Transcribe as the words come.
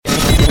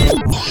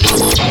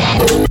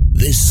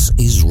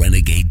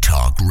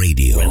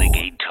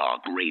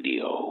Talk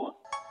Radio.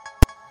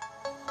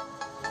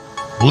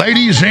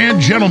 Ladies and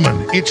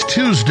gentlemen, it's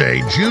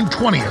Tuesday, June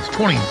 20th,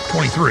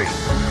 2023.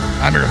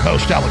 I'm your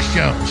host, Alex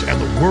Jones,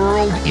 and the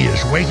world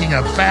is waking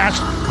up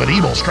fast, but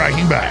evil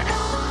striking back.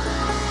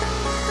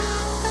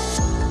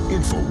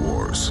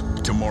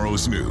 InfoWars,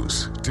 tomorrow's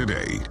news,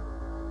 today.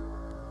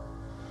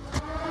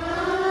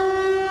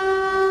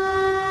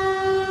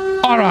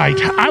 All right,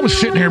 I was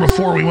sitting here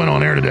before we went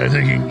on air today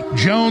thinking,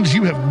 Jones,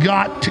 you have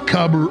got to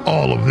cover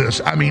all of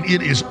this. I mean,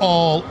 it is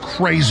all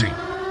crazy.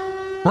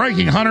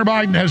 Breaking, Hunter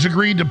Biden has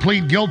agreed to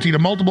plead guilty to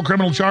multiple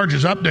criminal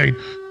charges. Update,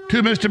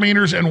 2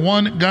 misdemeanors and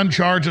 1 gun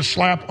charge, a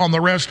slap on the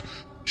wrist,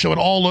 so it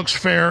all looks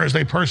fair as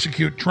they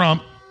persecute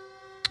Trump.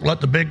 Let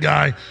the big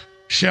guy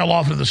sail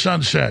off into the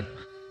sunset.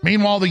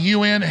 Meanwhile, the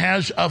UN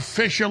has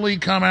officially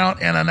come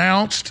out and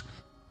announced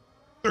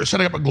they're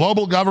setting up a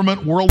global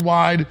government,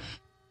 worldwide,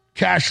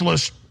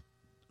 cashless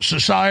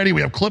society.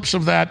 We have clips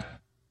of that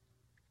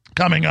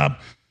coming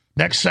up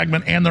next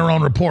segment and their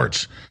own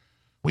reports.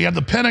 We have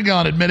the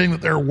Pentagon admitting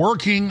that they're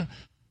working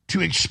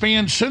to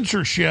expand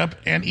censorship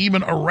and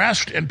even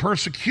arrest and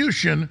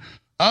persecution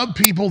of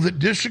people that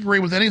disagree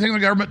with anything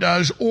the government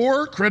does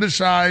or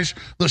criticize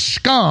the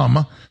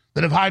scum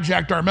that have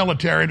hijacked our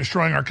military and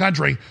destroying our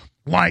country,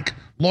 like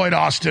Lloyd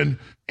Austin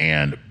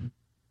and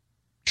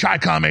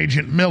Chi-Com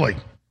agent Milley.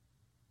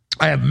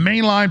 I have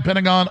mainline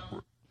Pentagon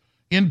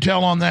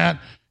intel on that,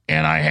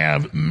 and I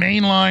have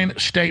mainline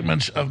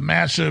statements of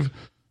massive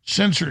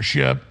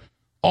censorship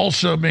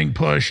also being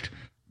pushed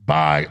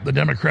by the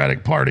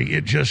Democratic Party.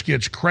 It just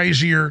gets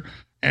crazier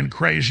and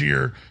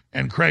crazier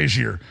and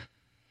crazier.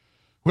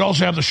 We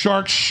also have the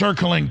sharks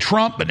circling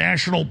Trump, but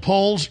national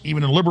polls,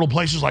 even in liberal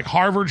places like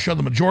Harvard, show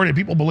the majority of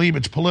people believe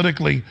it's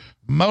politically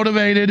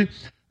motivated.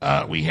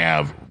 We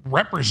have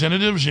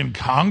representatives in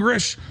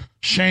Congress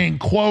saying,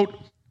 quote,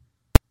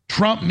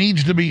 Trump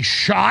needs to be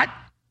shot,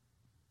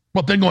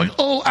 but then going,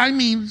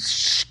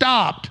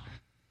 stopped.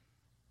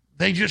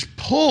 They just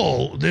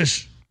pull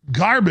this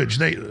garbage.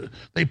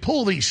 They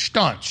pull these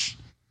stunts.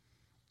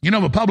 You know,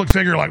 if a public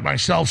figure like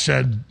myself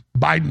said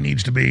Biden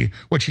needs to be,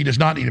 which he does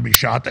not need to be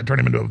shot, that turned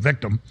him into a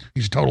victim.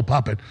 He's a total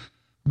puppet.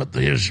 But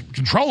his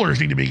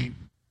controllers need to be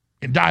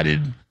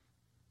indicted,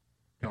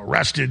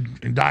 arrested,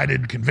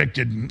 indicted,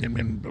 convicted,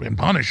 and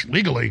punished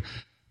legally.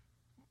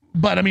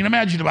 But, I mean,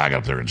 imagine if I got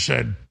up there and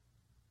said,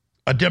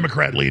 a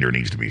Democrat leader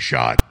needs to be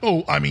shot.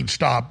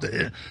 Stop.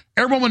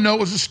 Everyone would know it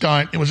was a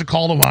stunt. It was a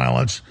call to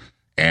violence.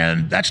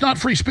 And that's not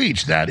free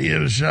speech. That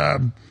is a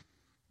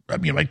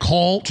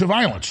call to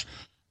violence.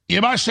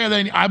 If I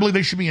say I believe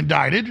they should be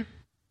indicted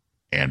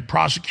and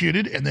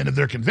prosecuted, and then if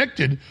they're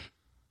convicted,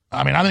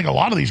 I think a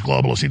lot of these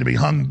globalists need to be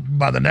hung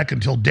by the neck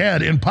until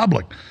dead in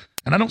public.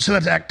 And I don't say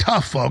that to act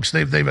tough, folks.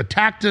 They've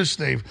attacked us.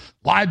 They've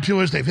lied to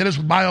us. They've hit us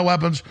with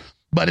bioweapons.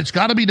 But it's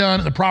got to be done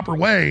in the proper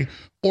way,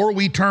 or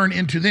we turn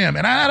into them.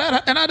 And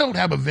I don't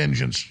have a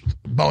vengeance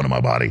bone in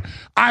my body.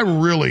 I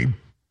really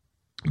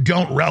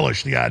don't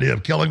relish the idea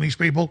of killing these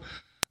people,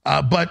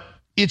 but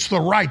it's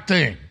the right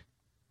thing.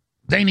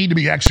 They need to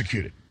be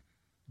executed.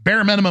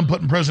 Bare minimum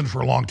put in prison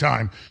for a long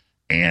time,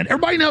 and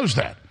everybody knows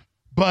that.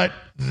 But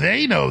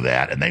they know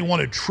that, and they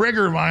want to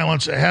trigger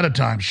violence ahead of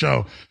time.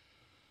 So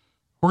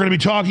we're going to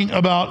be talking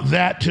about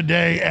that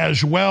today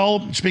as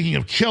well. Speaking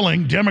of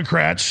killing,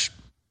 Democrats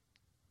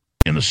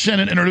in the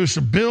Senate introduced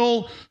a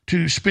bill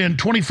to spend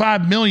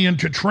 $25 million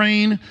to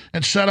train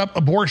and set up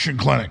abortion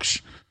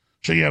clinics.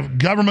 So you have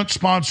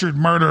government-sponsored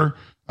murder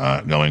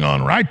going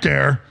on right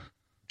there,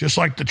 just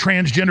like the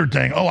transgender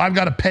thing. Oh, I've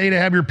got to pay to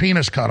have your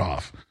penis cut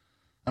off.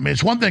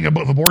 It's one thing if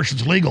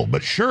abortion's legal,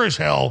 but sure as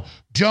hell,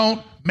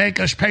 don't make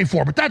us pay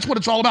for it. But that's what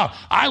it's all about.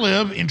 I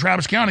live in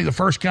Travis County, the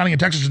first county in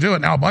Texas to do it,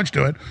 now a bunch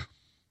do it,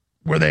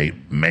 where they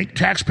make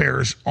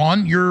taxpayers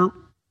on your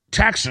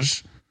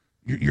taxes,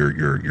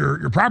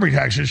 your property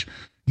taxes,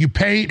 you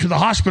pay to the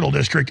hospital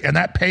district, and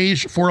that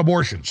pays for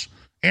abortions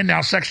and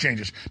now sex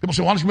changes. People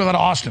say, why don't you move out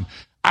of Austin?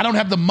 I don't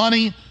have the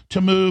money to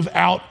move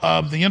out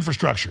of the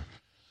infrastructure.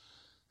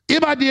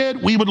 If I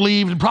did, we would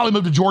leave and probably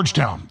move to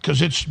Georgetown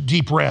because it's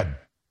deep red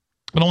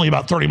and only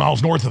about 30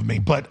 miles north of me.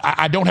 But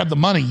I don't have the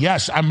money.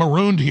 Yes, I'm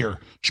marooned here.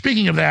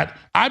 Speaking of that,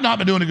 I've not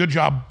been doing a good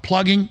job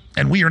plugging,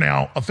 and we are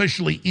now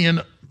officially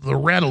in the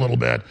red a little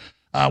bit.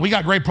 We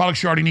got great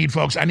products you already need,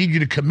 folks. I need you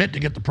to commit to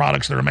get the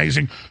products. They're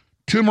amazing.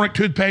 Turmeric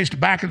toothpaste,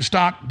 back in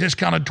stock,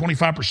 discounted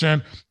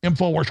 25%,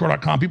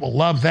 InfoWarsStore.com. People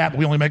love that, but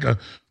we only make $4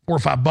 or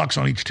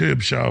 $5 on each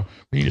tube, so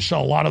we need to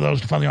sell a lot of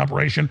those to fund the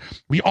operation.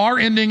 We are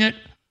ending it.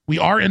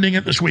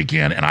 This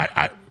weekend,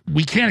 and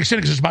we can't extend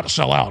it because it's about to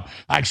sell out.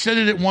 I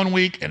extended it 1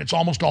 week, and it's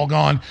almost all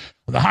gone.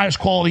 The highest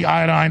quality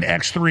iodine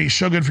X3,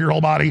 so good for your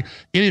whole body.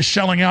 It is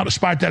selling out.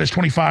 Despite that, it's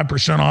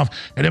 25% off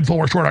at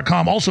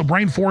InfoWarsStore.com. Also,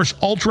 Brain Force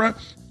Ultra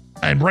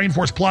and Brain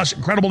Force Plus,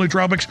 incredible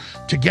nootropics,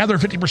 together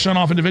 50%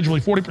 off,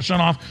 individually 40%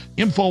 off,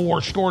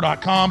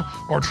 InfoWarsStore.com,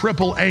 or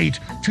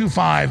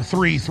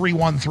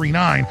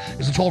 888-253-3139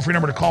 is the toll-free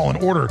number to call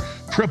and order,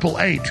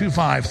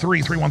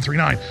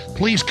 888-253-3139.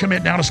 Please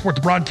commit now to support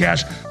the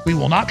broadcast. We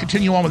will not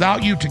continue on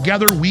without you.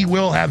 Together, we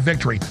will have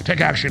victory. Take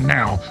action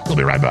now. We'll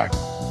be right back.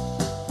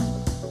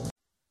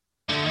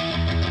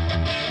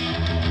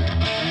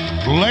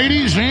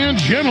 Ladies and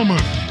gentlemen,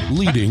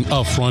 leading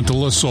a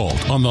frontal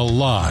assault on the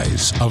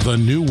lies of the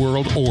New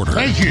World Order.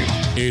 Thank you.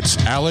 It's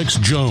Alex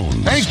Jones.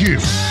 Thank you.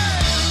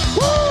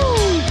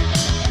 Woo!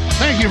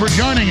 Thank you for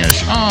joining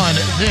us on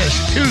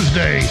this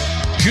Tuesday,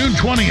 June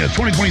 20th,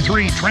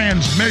 2023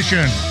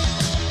 transmission.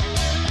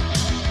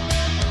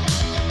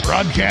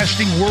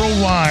 Broadcasting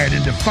worldwide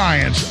in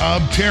defiance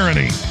of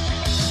tyranny.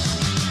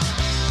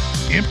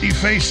 Empty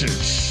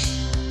faces.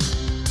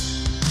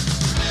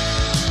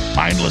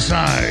 Mindless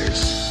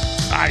eyes.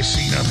 I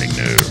see nothing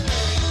new.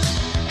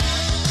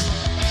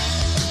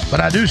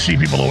 But I do see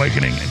people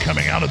awakening and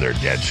coming out of their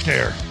dead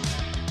stare.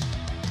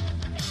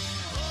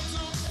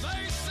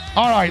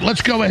 All right,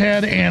 let's go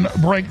ahead and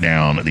break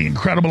down the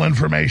incredible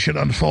information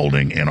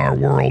unfolding in our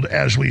world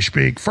as we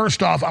speak.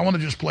 First off, I want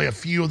to just play a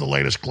few of the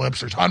latest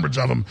clips. There's hundreds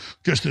of them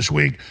just this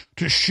week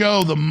to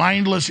show the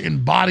mindless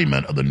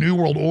embodiment of the New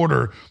World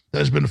Order that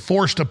has been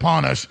forced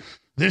upon us.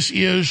 This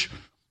is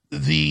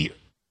the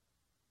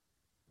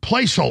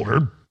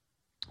placeholder.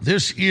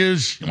 This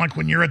is like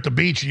when you're at the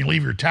beach and you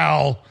leave your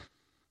towel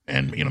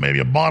and, you know, maybe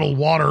a bottle of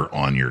water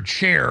on your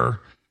chair,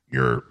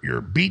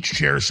 your beach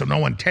chair, so no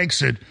one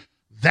takes it.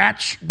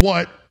 That's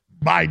what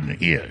Biden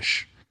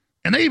is.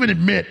 And they even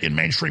admit in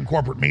mainstream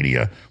corporate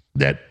media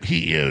that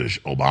he is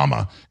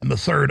Obama in the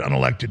third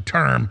unelected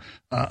term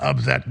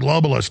of that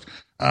globalist.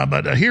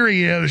 But here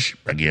he is,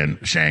 again,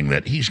 saying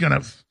that he's going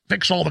to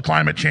fix all the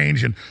climate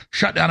change and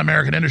shut down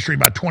American industry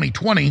by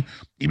 2020,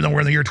 even though we're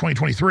in the year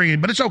 2023.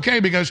 But it's okay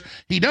because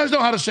he does know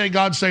how to say,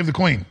 God save the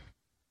Queen.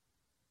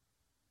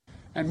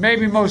 And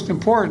maybe most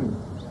important,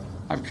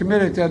 I've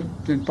committed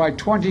that by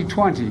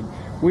 2020,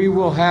 we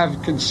will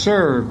have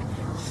conserved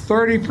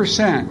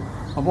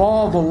 30% of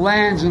all the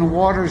lands and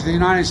waters the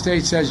United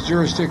States has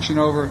jurisdiction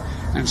over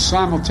and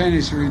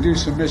simultaneously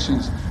reduce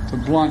emissions to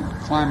blunt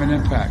climate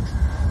impact.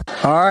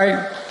 All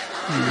right?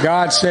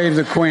 God save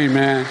the Queen,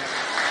 man.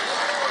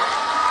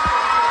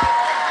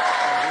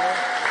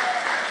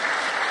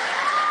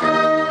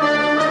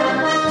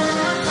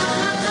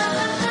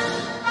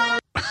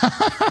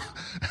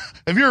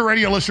 If you're a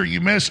radio listener, you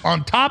miss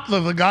on top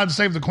of the God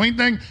Save the Queen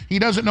thing, he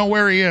doesn't know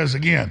where he is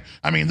again.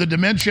 I mean, the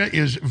dementia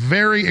is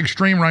very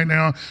extreme right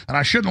now, and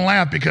I shouldn't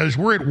laugh because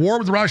we're at war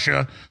with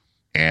Russia,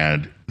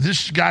 and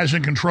this guy's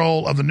in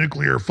control of the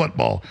nuclear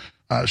football.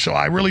 So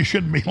I really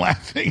shouldn't be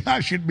laughing.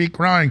 I should be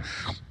crying.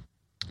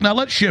 Now,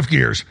 let's shift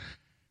gears.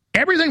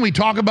 Everything we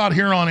talk about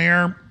here on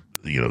air,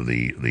 you know,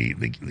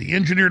 the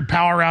engineered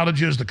power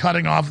outages, the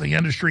cutting off of the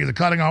industry, the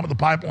cutting off of the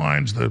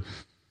pipelines, the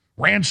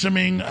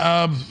ransoming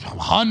of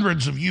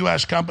hundreds of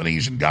U.S.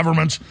 companies and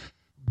governments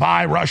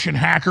by Russian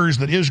hackers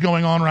that is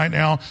going on right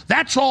now.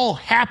 That's all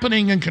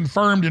happening and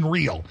confirmed and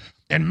real.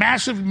 And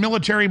massive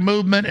military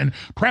movement and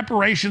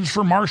preparations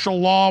for martial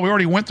law. We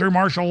already went through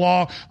martial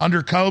law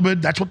under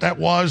COVID. That's what that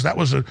was. That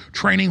was a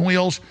training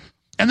wheels.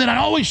 And then I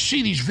always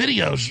see these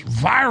videos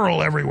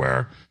viral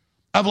everywhere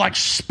of like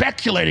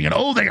speculating and,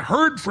 oh, they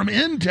heard from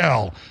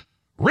Intel.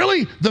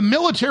 Really? The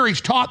military's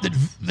taught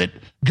that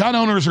gun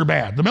owners are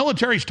bad. The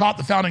military's taught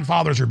the founding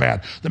fathers are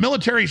bad. The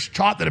military's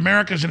taught that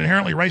America's an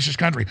inherently racist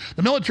country.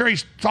 The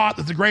military's taught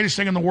that the greatest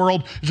thing in the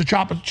world is to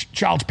chop a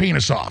child's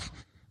penis off.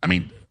 I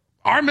mean,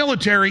 our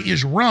military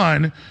is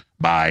run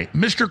by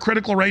Mr.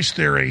 Critical Race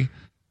Theory,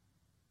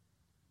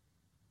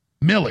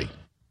 Milley.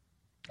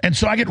 And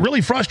so I get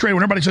really frustrated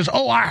when everybody says,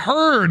 oh, I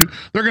heard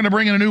they're going to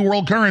bring in a new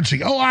world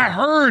currency. Oh, I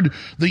heard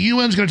the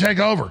UN's going to take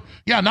over.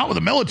 Yeah, not with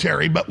the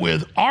military, but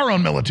with our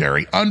own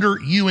military under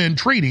UN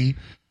Treaty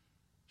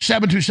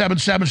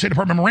 7277 State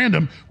Department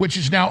Memorandum, which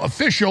is now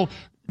official.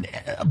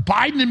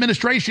 Biden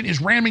administration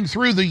is ramming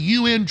through the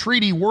UN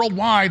Treaty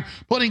worldwide,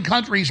 putting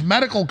countries'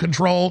 medical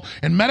control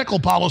and medical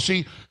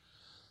policy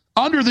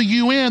under the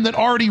UN that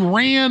already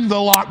ran the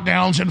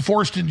lockdowns and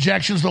forced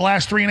injections the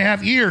last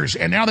 3.5 years.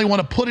 And now they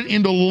want to put it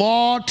into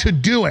law to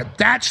do it.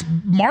 That's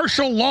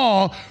martial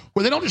law,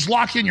 where they don't just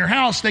lock you in your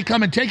house. They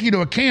come and take you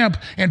to a camp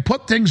and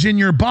put things in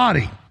your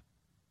body.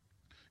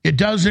 It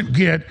doesn't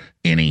get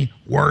any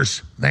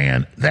worse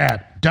than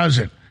that, does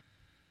it?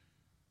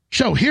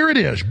 So here it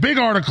is, big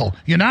article,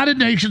 United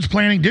Nations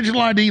planning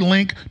digital ID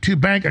link to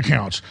bank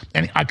accounts.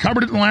 And I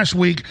covered it in the last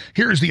week.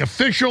 Here is the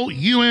official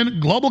UN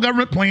Global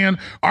Government Plan,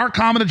 Our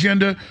Common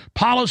Agenda,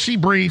 Policy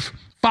Brief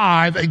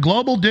 5, a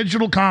Global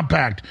Digital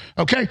Compact.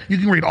 Okay, you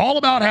can read all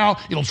about how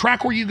it'll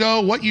track where you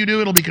go, what you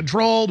do, it'll be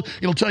controlled,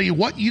 it'll tell you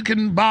what you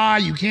can buy,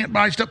 you can't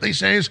buy stuff they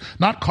say is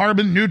not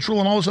carbon neutral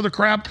and all this other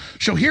crap.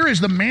 So here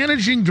is the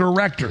managing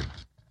director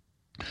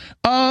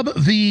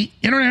of the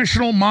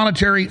International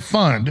Monetary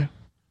Fund,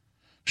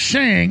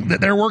 saying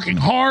that they're working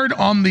hard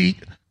on the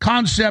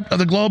concept of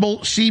the global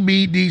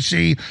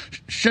CBDC,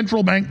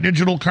 central bank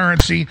digital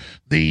currency,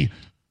 the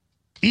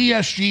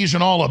ESGs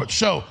and all of it.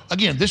 So,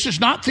 again, this is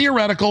not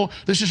theoretical.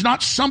 This is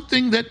not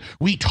something that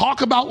we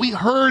talk about, we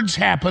heard's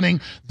happening.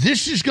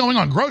 This is going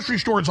on. Grocery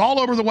stores all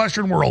over the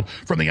Western world,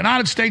 from the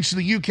United States to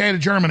the UK to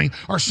Germany,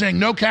 are saying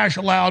no cash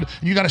allowed,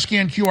 and you got to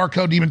scan QR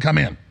code to even come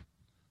in.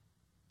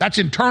 That's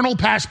internal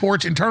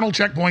passports, internal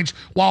checkpoints,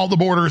 while the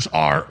borders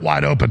are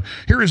wide open.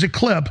 Here is a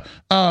clip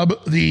of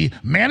the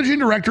managing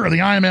director of the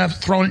IMF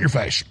throwing it in your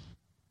face.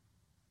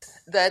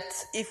 That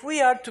if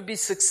we are to be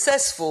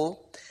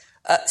successful,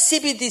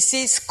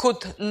 CBDCs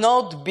could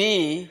not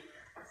be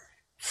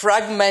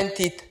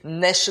fragmented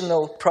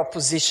national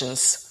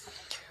propositions.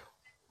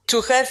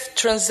 To have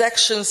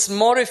transactions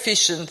more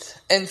efficient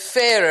and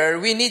fairer,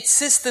 we need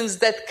systems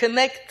that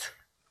connect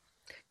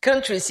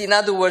countries. In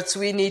other words,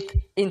 we need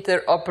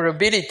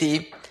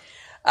interoperability.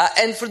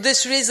 And for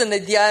this reason,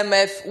 at the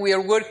IMF, we are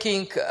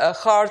working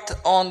hard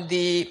on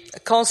the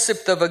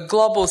concept of a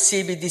global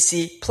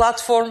CBDC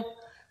platform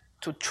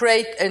to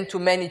trade and to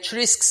manage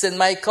risks. And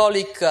my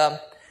colleague,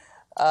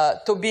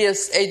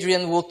 Tobias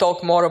Adrian, will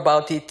talk more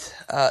about it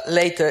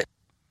later.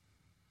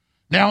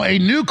 Now, a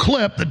new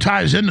clip that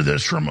ties into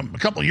this from a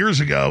couple of years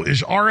ago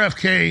is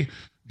RFK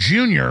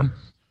Jr.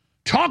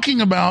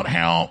 talking about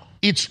how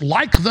it's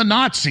like the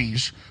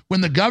Nazis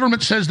when the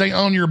government says they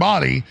own your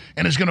body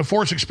and is going to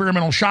force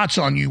experimental shots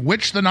on you,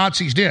 which the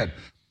Nazis did.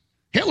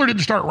 Hitler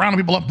didn't start rounding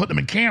people up and putting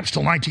them in camps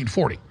till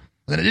 1940.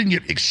 Then it didn't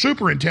get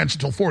super intense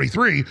until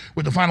 43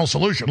 with the final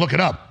solution. Look it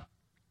up.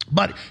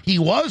 But he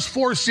was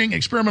forcing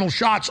experimental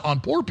shots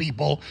on poor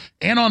people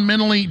and on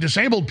mentally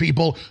disabled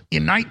people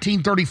in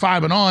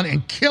 1935 and on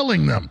and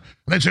killing them.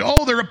 And they'd say,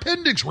 oh, their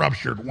appendix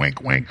ruptured,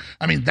 wink, wink.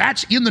 I mean,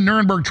 that's in the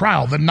Nuremberg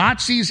trial. The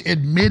Nazis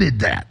admitted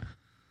that.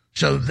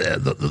 So,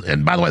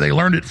 and by the way, they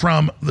learned it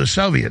from the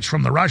Soviets,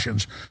 from the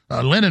Russians.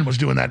 Lenin was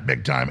doing that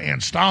big time,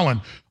 and Stalin.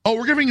 Oh,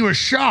 we're giving you a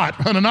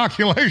shot, an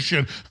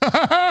inoculation.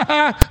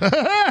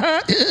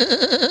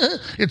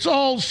 It's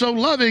all so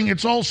loving.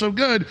 It's all so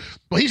good.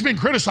 Well, he's been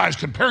criticized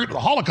comparing it to the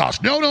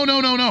Holocaust.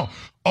 No.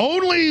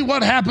 Only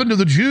what happened to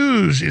the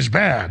Jews is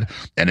bad.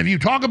 And if you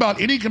talk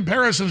about any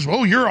comparisons,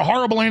 oh, you're a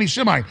horrible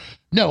anti-Semite.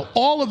 No,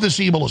 all of this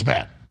evil is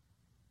bad.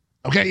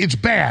 Okay, it's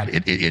bad.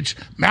 It's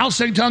Mao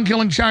Zedong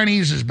killing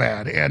Chinese is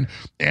bad, and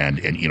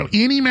you know,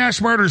 any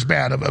mass murder is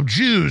bad of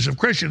Jews, of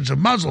Christians, of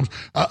Muslims,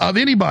 of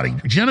anybody.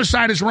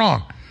 Genocide is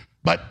wrong.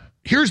 But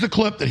here's the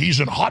clip that he's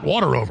in hot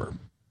water over.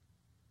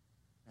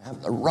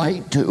 Have the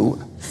right to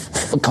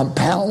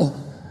compel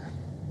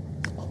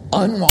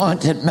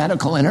unwanted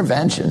medical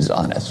interventions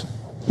on us.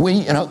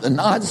 The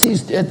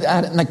Nazis did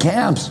that in the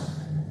camps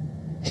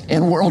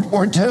in World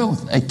War II.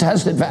 They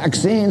tested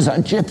vaccines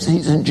on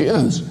gypsies and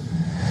Jews.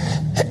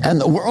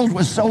 And the world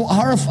was so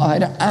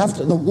horrified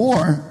after the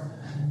war,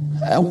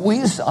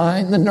 we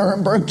signed the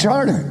Nuremberg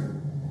Charter.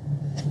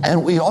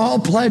 And we all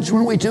pledged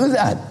when we do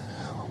that,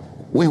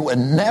 we would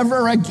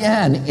never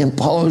again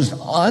impose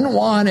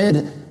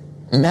unwanted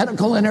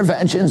medical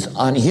interventions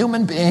on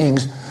human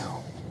beings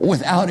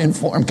without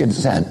informed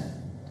consent.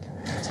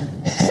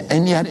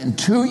 And yet in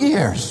 2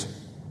 years,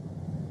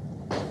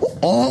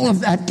 all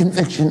of that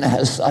conviction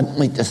has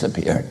suddenly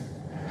disappeared.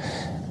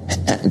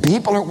 And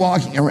people are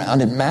walking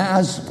around in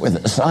mass where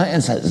the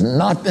science has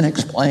not been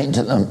explained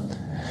to them.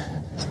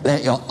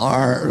 They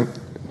are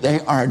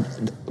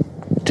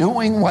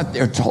doing what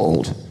they're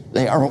told.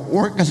 They are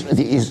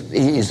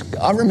these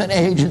government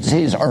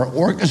agencies are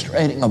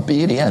orchestrating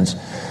obedience.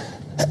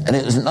 And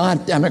it is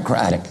not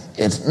democratic.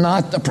 It's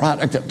not the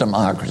product of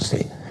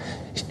democracy.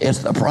 It's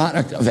the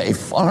product of a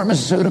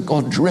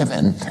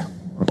pharmaceutical-driven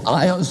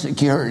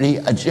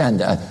biosecurity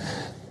agenda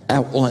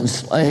that will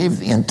enslave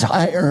the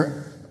entire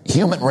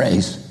human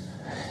race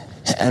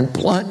and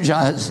plunge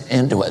us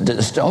into a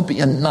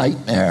dystopian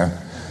nightmare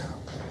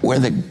where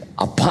the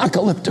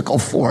apocalyptical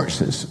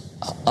forces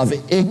of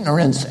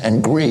ignorance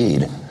and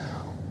greed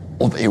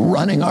will be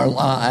running our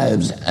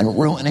lives and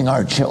ruining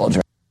our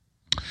children.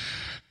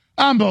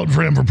 I'm voting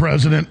for him for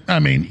president. I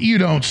mean, you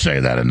don't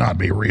say that and not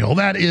be real.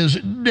 That is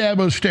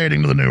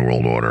devastating to the New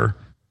World Order.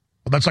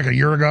 That's like a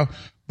year ago.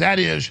 That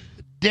is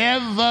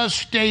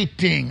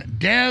devastating.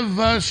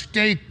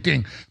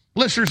 Devastating.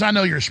 Listeners, I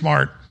know you're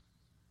smart.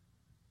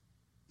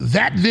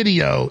 That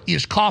video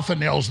is coffin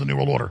nails the New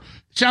World Order.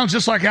 It sounds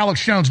just like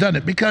Alex Jones, doesn't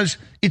it? Because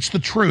it's the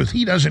truth.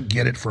 He doesn't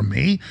get it from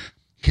me.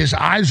 His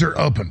eyes are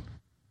open.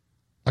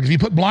 Like if you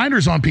put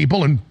blinders on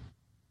people and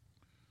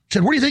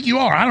said, where do you think you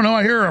are? I don't know.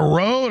 I hear a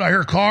road. I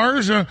hear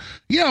cars. Yeah,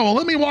 well,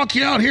 let me walk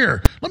you out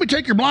here. Let me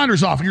take your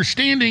blinders off. And you're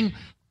standing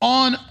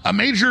on a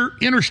major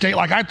interstate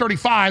like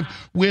I-35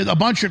 with a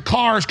bunch of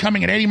cars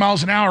coming at 80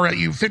 miles an hour at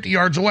you 50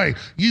 yards away.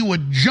 You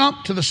would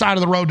jump to the side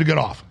of the road to get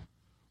off.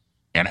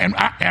 And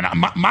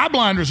my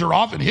blinders are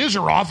off, and his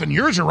are off, and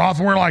yours are off,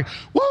 and we're like,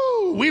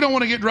 woo, we don't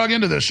want to get drug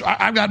into this.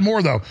 I've got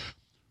more, though.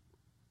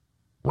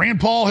 Rand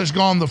Paul has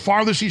gone the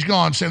farthest he's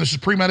gone, saying this is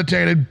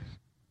premeditated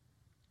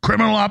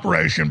criminal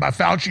operation by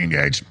Fauci and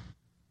Gates.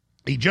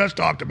 He just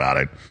talked about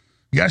it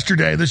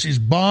yesterday. This is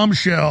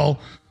bombshell.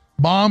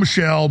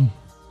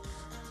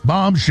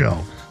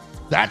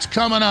 That's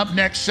coming up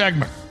next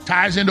segment.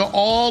 Ties into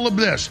all of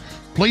this.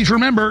 Please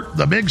remember,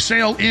 the big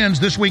sale ends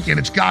this weekend.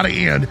 It's got to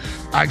end.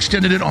 I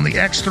extended it on the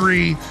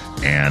X3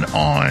 and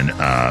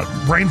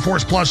on Brain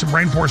Force Plus and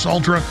Brain Force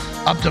Ultra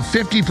up to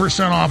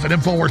 50% off at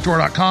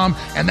InfoWarsStore.com,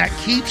 and that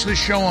keeps the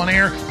show on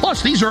air.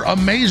 Plus, these are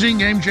amazing,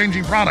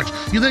 game-changing products.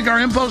 You think our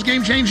info's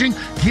game-changing?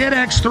 Get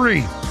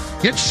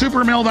X3. Get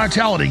Super Male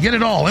Vitality. Get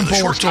it all. In the InfoWars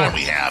short Store. time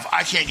we have,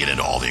 I can't get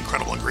into all the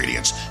incredible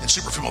ingredients in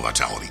Super Female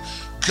Vitality.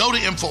 Go to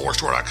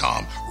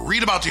InfoWarsStore.com,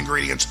 read about the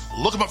ingredients,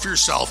 look them up for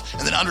yourself,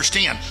 and then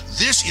understand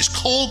this is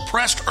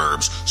cold-pressed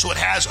herbs, so it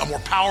has a more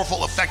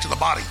powerful effect on the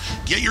body.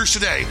 Get yours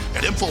today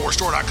at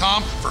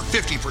InfoWarsStore.com for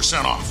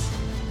 50% off.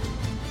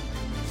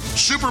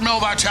 Super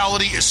Male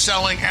Vitality is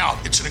selling out.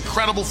 It's an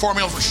incredible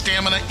formula for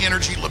stamina,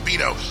 energy,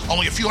 libido.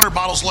 Only a few hundred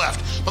bottles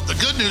left. But the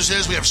good news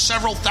is we have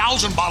several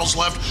thousand bottles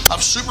left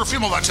of Super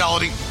Female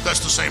Vitality. That's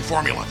the same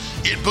formula.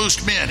 It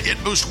boosts men. It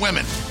boosts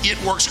women.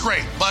 It works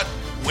great. But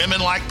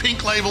women like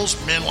pink labels.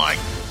 Men like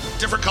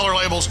different color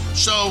labels.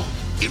 So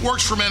it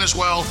works for men as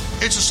well.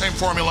 It's the same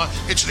formula.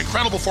 It's an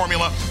incredible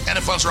formula, and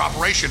it funds our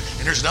operation.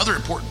 And here's another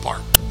important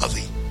part of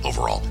the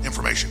overall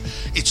information.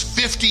 It's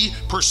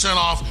 50%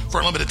 off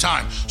for a limited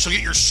time. So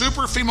get your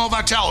Super Female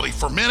Vitality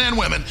for men and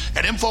women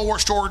at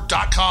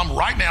InfoWarsStore.com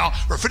right now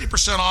for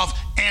 50% off,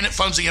 and it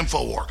funds the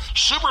InfoWar.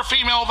 Super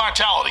Female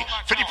Vitality,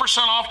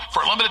 50% off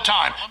for a limited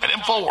time at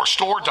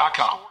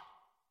InfoWarsStore.com.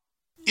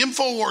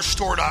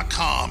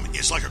 InfoWarsStore.com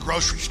is like a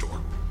grocery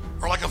store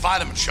or like a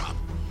vitamin shop.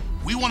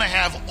 We want to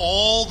have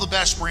all the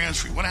best brands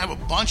for you. We want to have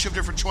a bunch of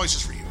different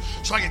choices for you.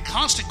 So I get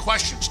constant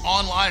questions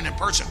online and in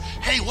person.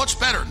 Hey, what's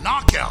better?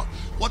 Knockout.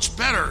 What's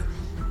better?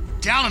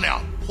 Down and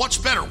Out. What's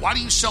better? Why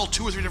do you sell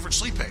 2 or 3 different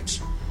sleep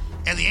aids?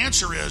 And the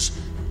answer is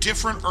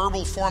different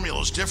herbal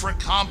formulas, different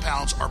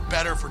compounds are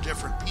better for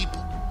different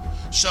people.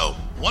 So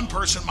one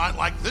person might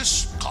like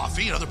this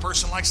coffee, another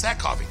person likes that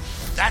coffee.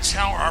 That's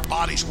how our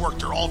bodies work.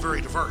 They're all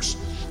very diverse.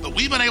 But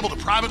we've been able to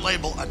private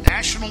label a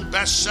national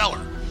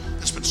bestseller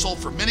that's been sold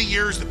for many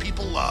years that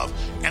people love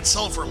and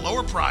sell it for a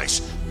lower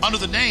price under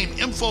the name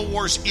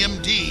InfoWars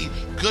MD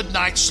Good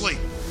Night Sleep.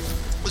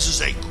 This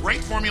is a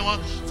great formula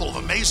full of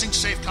amazing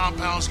safe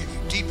compounds, give you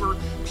deeper,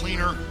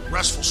 cleaner,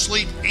 restful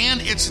sleep, and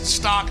it's in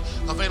stock,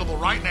 available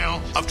right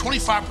now, of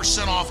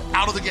 25% off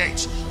out of the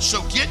gates.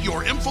 So get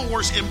your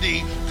InfoWars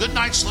MD Good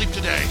Night Sleep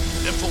today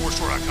at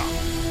InfoWarsStore.com.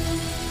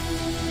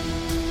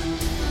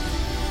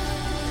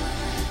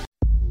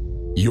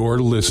 You're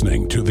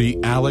listening to The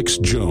Alex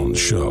Jones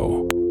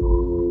Show.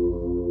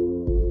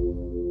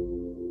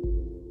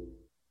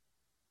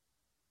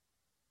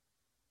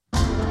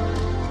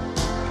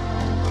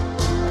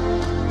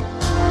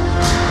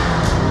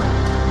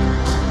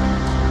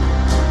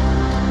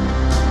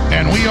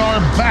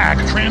 Back,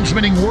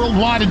 transmitting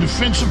worldwide in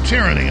defense of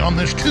tyranny on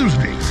this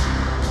Tuesday,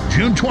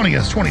 June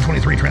 20th,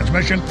 2023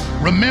 transmission.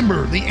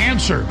 Remember, the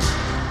answer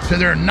to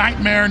their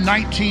nightmare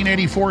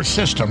 1984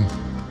 system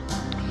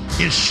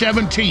is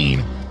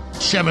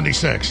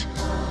 1776.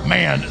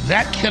 Man,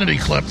 that Kennedy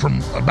clip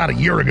from about a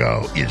year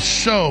ago is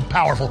so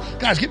powerful.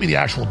 Guys, get me the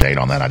actual date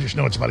on that. I just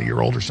know it's about a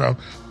year old or so.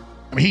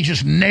 I mean, he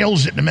just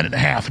nails it in a minute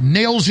and a half.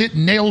 Nails it,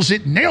 nails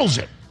it, nails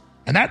it.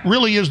 And that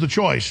really is the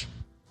choice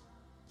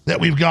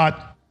that we've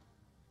got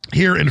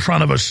here in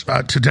front of us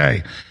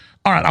today.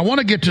 All right, I want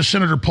to get to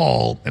Senator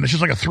Paul, and it's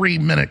just like a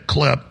 3-minute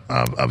clip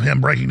of him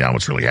breaking down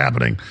what's really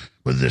happening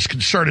with this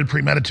concerted,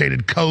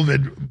 premeditated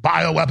COVID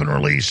bioweapon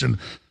release and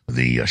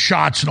the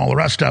shots and all the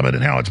rest of it,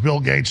 and how it's Bill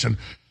Gates and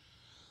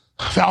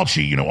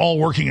Fauci, all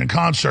working in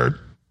concert.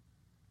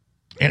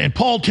 And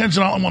Paul tends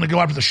to not want to go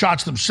after the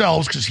shots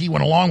themselves because he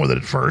went along with it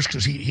at first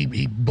because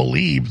he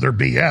believed they're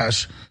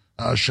BS.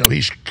 So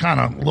he's kind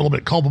of a little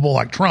bit culpable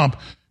like Trump,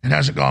 and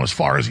hasn't gone as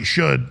far as he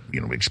should,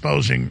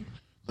 exposing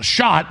the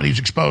shot, but he's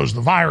exposed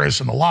the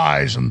virus and the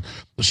lies and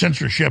the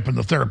censorship and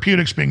the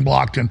therapeutics being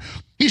blocked. And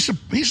he's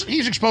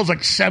exposed like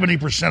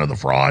 70% of the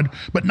fraud,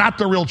 but not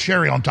the real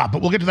cherry on top.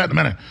 But we'll get to that in a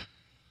minute.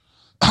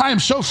 I am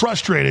so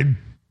frustrated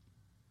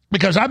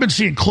because I've been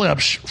seeing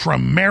clips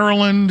from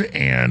Maryland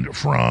and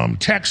from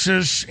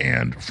Texas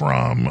and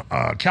from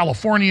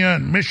California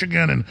and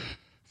Michigan and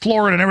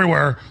Florida and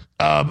everywhere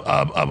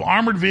of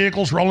armored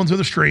vehicles rolling through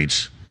the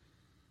streets.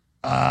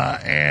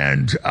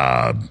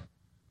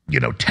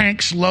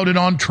 Tanks loaded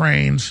on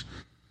trains,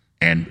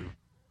 and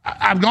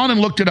I've gone and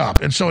looked it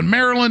up. And so in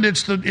Maryland,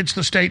 it's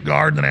the State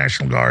Guard, the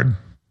National Guard,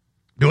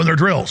 doing their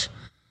drills.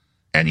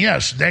 And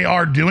yes, they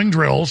are doing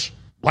drills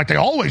like they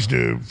always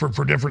do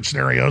for different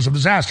scenarios of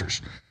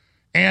disasters.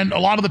 And a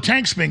lot of the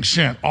tanks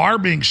are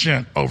being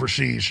sent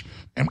overseas.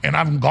 And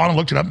I've gone and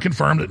looked it up and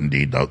confirmed that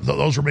indeed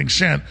those are being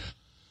sent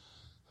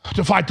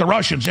to fight the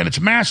Russians, and it's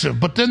massive.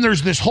 But then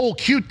there's this whole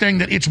cute thing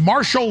that it's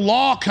martial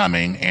law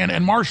coming,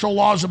 and martial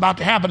law is about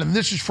to happen, and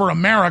this is for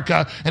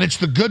America, and it's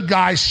the good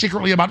guys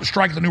secretly about to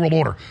strike the New World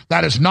Order.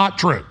 That is not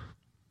true.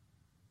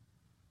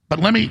 But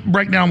let me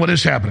break down what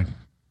is happening.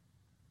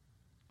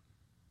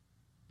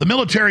 The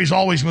military is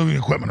always moving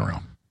equipment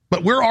around,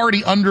 but we're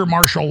already under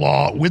martial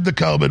law with the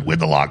COVID, with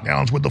the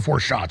lockdowns, with the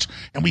 4 shots,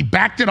 and we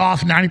backed it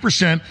off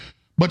 90%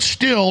 But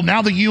still,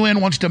 now the UN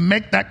wants to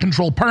make that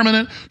control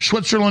permanent.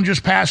 Switzerland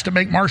just passed to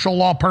make martial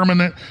law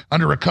permanent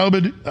under a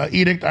COVID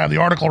edict. I have the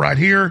article right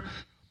here.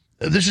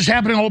 This is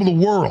happening all over the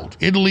world.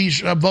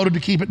 Italy's voted to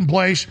keep it in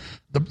place.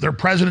 Their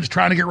president's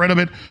trying to get rid of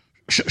it.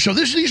 So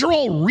these are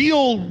all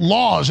real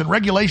laws and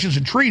regulations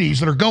and treaties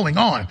that are going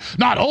on.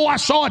 Not, oh, I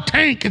saw a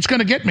tank, it's going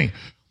to get me.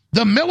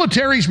 The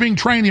military's being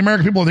trained, the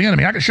American people are the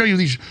enemy. I can show you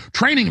these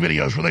training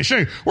videos where they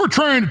say, we're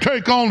trying to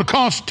take on the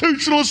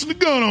constitutionalists and the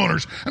gun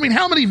owners. I mean,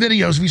 how many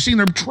videos have you seen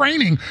them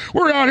training?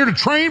 We're out here to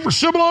train for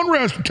civil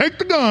unrest and take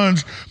the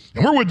guns.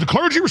 And we're with the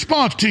clergy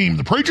response team.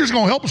 The preacher's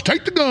going to help us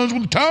take the guns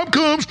when the time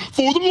comes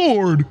for the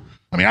Lord.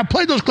 I mean, I've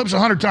played those clips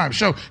 100 times.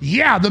 So,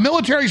 yeah, the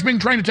military's being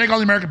trained to take on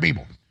the American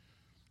people.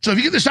 So if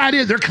you get this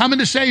idea they're coming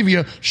to save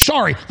you,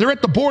 sorry, they're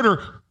at the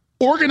border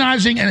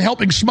organizing and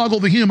helping smuggle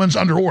the humans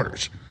under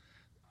orders.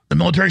 The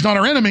military's not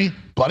our enemy,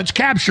 but it's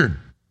captured.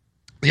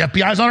 The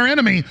FBI's not our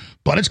enemy,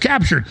 but it's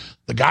captured.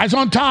 The guys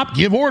on top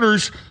give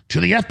orders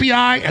to the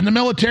FBI and the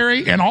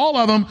military and all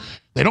of them.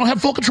 They don't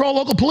have full control of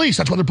local police.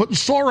 That's why they're putting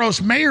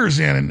Soros mayors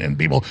in and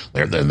people.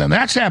 Then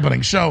that's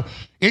happening. So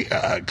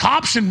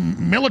cops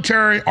and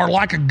military are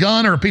like a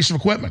gun or a piece of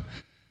equipment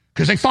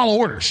because they follow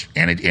orders.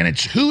 And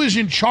it's who is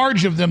in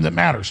charge of them that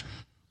matters.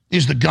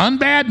 Is the gun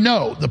bad?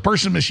 No. The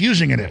person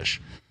misusing it is.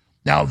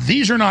 Now,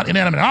 these are not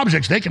inanimate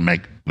objects. They can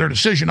make their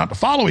decision not to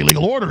follow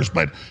illegal orders.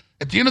 But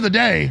at the end of the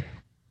day,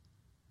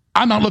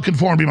 I'm not looking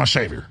for him to be my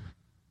savior.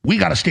 We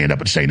got to stand up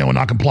and say no and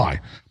not comply.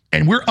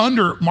 And we're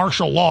under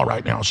martial law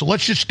right now. So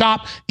let's just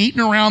stop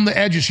eating around the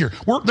edges here.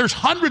 There's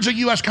hundreds of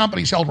U.S.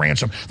 companies held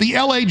ransom. The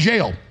L.A.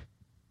 jail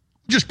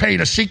just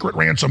paid a secret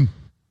ransom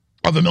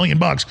of $1 million.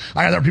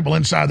 I had other people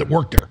inside that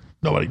worked there.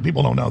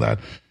 People don't know that.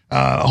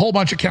 A whole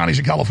bunch of counties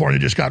in California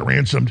just got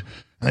ransomed,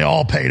 and they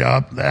all paid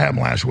up. That happened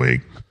last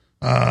week.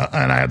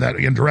 And I have that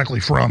again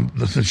directly from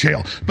the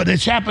jail. But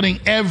it's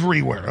happening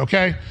everywhere,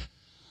 okay?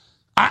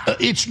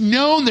 It's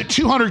known that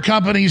 200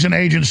 companies and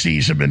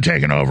agencies have been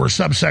taken over,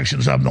 subsections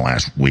of them in the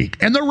last week.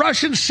 And the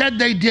Russians said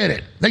they did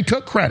it. They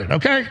took credit,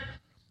 okay?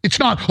 It's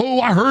not,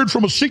 oh, I heard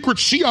from a secret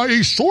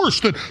CIA source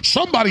that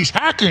somebody's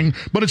hacking,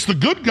 but it's the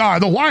good guy,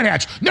 the white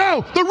hats.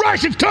 No, the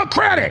Russians took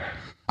credit.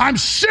 I'm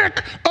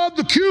sick of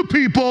the Q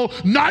people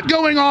not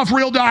going off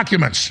real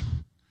documents.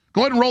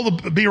 Go ahead and roll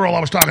the B-roll I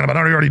was talking about. I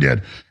already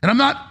did. And I'm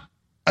not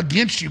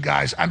against you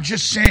guys. I'm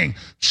just saying,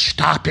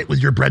 stop it with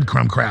your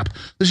breadcrumb crap.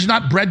 This is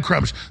not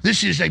breadcrumbs.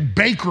 This is a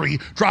bakery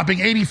dropping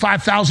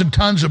 85,000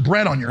 tons of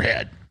bread on your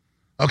head.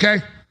 Okay?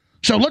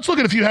 So let's look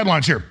at a few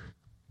headlines here.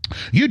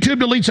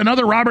 YouTube deletes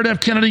another Robert F.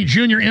 Kennedy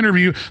Jr.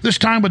 interview, this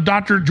time with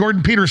Dr.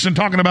 Jordan Peterson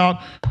talking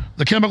about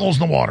the chemicals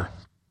in the water.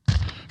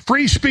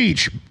 Free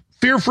speech.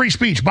 Fear free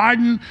speech.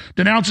 Biden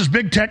denounces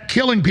big tech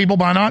killing people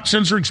by not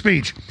censoring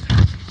speech.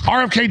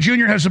 RFK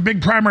Jr. has a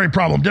big primary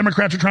problem.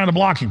 Democrats are trying to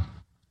block him.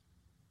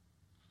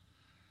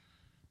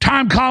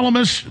 Time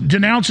columnist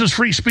denounces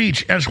free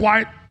speech as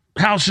white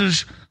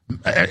man's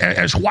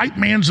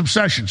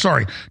obsession.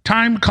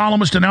 Time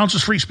columnist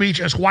denounces free speech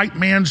as white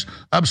man's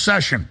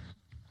obsession.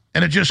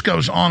 And it just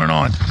goes on and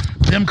on.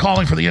 Them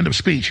calling for the end of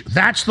speech.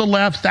 That's the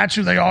left. That's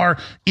who they are.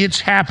 It's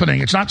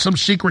happening. It's not some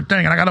secret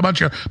thing. And I got a bunch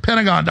of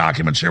Pentagon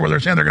documents here where they're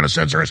saying they're going to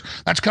censor us.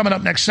 That's coming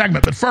up next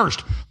segment. But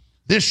first,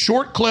 this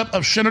short clip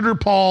of Senator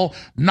Paul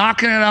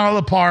knocking it out of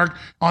the park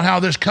on how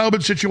this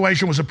COVID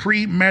situation was a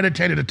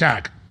premeditated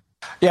attack.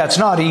 Yeah, it's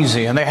not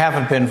easy, and they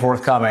haven't been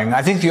forthcoming.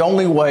 I think the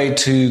only way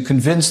to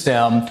convince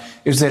them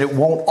is that it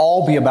won't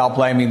all be about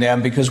blaming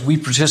them because we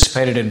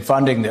participated in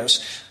funding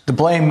this. The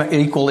blame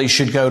equally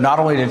should go not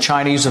only to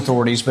Chinese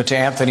authorities, but to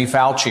Anthony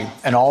Fauci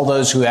and all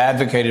those who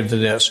advocated for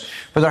this.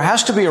 But there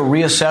has to be a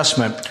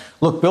reassessment.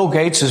 Look, Bill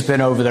Gates has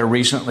been over there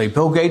recently.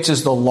 Bill Gates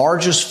is the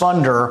largest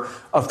funder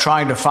of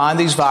trying to find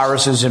these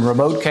viruses in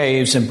remote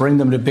caves and bring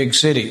them to big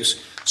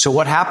cities. So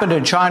what happened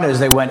in China is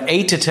they went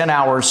 8 to 10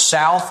 hours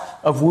south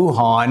of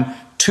Wuhan,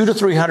 200 to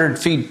 300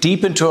 feet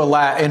deep into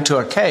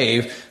a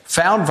cave,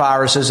 found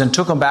viruses and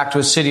took them back to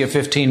a city of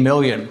 15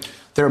 million.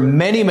 There are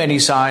many, many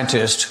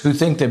scientists who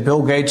think that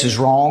Bill Gates is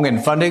wrong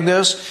in funding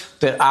this,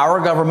 that our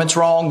government's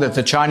wrong, that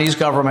the Chinese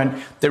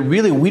government, that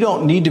really we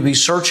don't need to be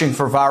searching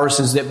for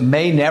viruses that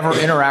may never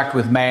interact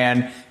with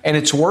man. And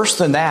it's worse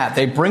than that.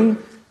 They bring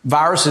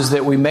viruses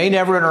that we may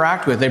never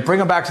interact with. They bring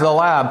them back to the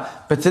lab,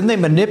 but then they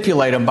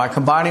manipulate them by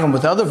combining them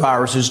with other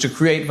viruses to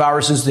create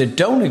viruses that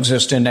don't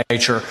exist in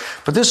nature.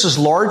 But this has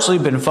largely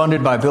been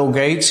funded by Bill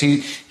Gates.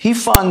 He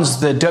funds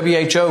the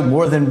WHO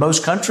more than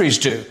most countries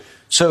do.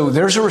 So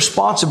there's a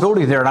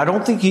responsibility there. And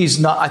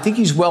I think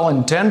he's well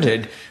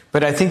intended,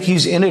 but I think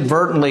he's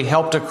inadvertently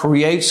helped to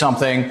create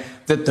something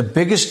that the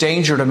biggest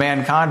danger to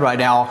mankind right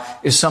now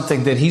is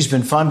something that he's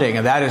been funding,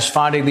 and that is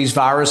finding these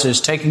viruses,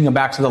 taking them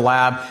back to the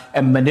lab,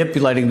 and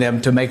manipulating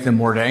them to make them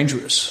more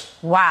dangerous.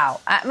 Wow.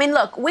 I mean,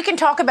 look, we can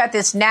talk about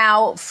this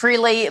now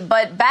freely,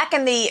 but back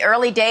in the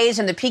early days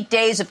and the peak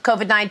days of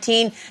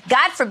COVID-19,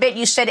 God forbid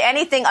you said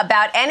anything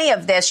about any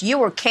of this, you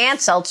were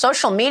canceled.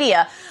 Social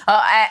media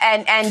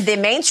and the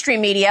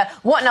mainstream media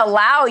wouldn't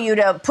allow you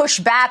to push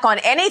back on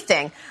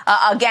anything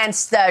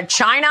against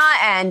China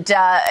and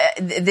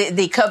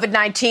the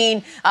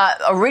COVID-19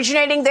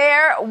 originating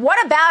there.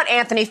 What about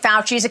Anthony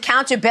Fauci's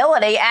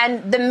accountability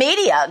and the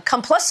media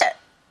complicit?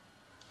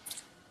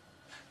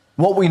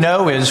 What we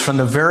know is from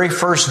the very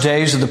first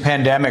days of the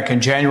pandemic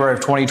in January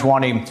of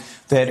 2020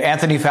 that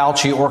Anthony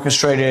Fauci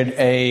orchestrated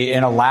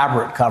an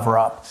elaborate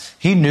cover-up.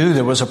 He knew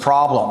there was a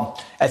problem.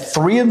 At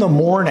 3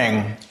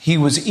 a.m, he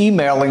was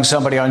emailing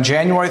somebody on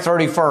January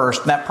 31st,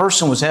 and that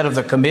person was head of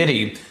the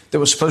committee that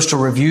was supposed to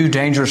review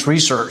dangerous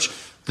research,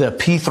 the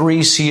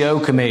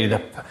P3CO committee,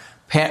 the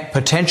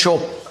potential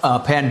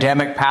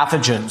pandemic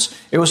pathogens.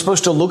 It was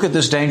supposed to look at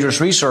this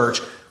dangerous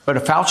research, but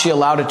Fauci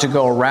allowed it to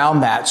go around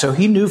that. So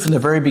he knew from the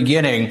very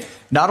beginning,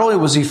 not only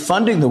was he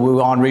funding the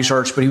Wuhan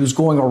research, but he was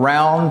going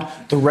around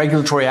the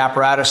regulatory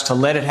apparatus to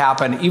let it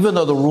happen, even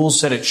though the rules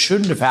said it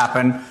shouldn't have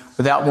happened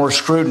without more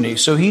scrutiny.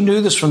 So he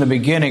knew this from the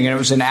beginning, and it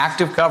was an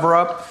active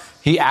cover-up.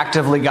 He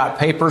actively got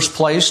papers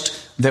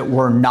placed that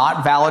were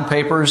not valid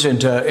papers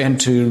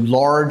into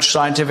large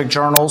scientific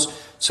journals.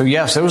 So,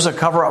 yes, there was a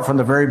cover-up from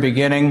the very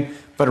beginning,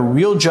 but a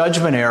real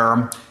judgment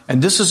error.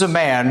 And this is a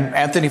man,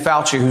 Anthony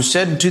Fauci, who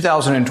said in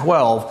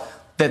 2012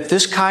 that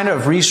this kind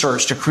of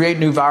research to create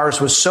new virus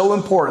was so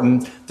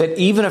important that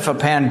even if a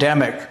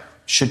pandemic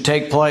should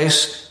take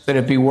place, that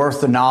it'd be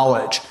worth the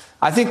knowledge.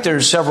 I think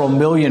there's several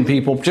million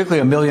people,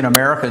 particularly 1 million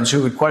Americans,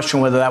 who would question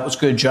whether that was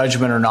good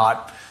judgment or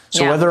not.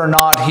 So whether or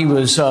not he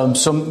was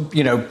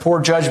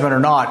poor judgment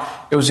or not,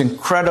 it was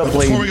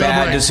incredibly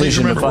bad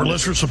decision. Please remember, we're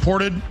listener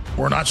supported.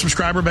 We're not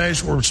subscriber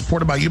based. We're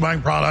supported by you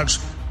buying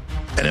products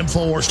at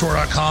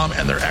InfoWarsStore.com,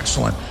 and they're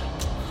excellent.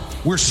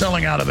 We're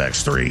selling out of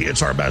X3.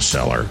 It's our best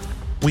seller.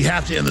 We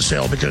have to end the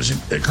sale because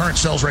at current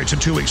sales rates in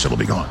 2 weeks, it'll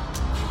be gone.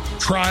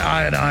 Try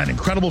iodine,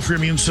 incredible for your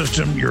immune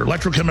system, your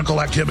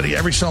electrochemical activity,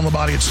 every cell in the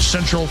body. It's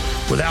essential.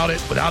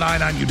 Without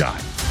iodine, you die.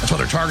 That's why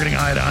they're targeting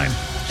iodine,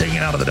 taking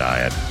it out of the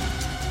diet.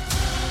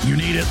 You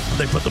need it.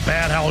 They put the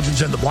bad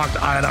halogens in to block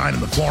the iodine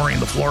and the chlorine,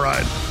 the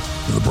fluoride,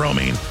 and the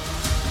bromine.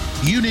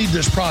 You need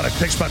this product. It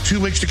takes about 2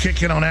 weeks to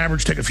kick in on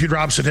average. Take a few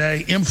drops a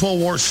day.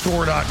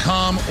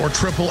 InfoWarsStore.com or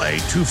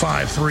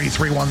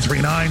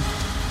 888-253-3139.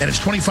 And it's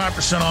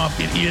 25% off.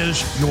 It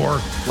is your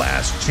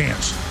last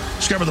chance.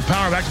 Discover the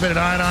power of activated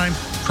iodine.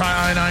 Try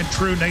iodine.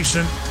 True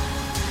nascent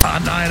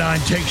iodine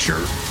takes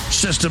your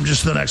system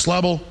just to the next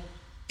level.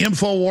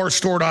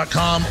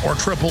 InfoWarsStore.com or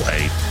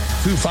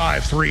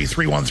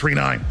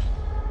 888-253-3139.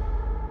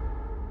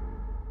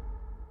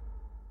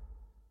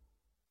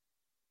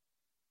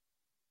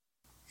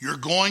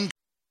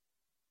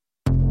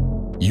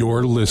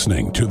 You're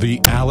listening to The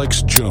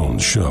Alex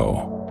Jones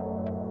Show.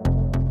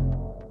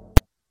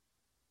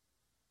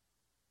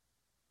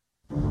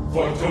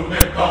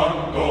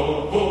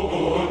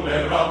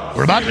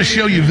 We're about to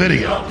show you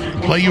video,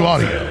 play you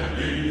audio.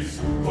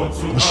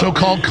 The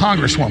so-called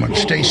Congresswoman,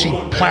 Stacey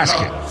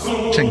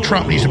Plaskett, saying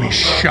Trump needs to be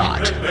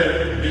shot.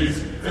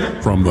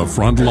 From the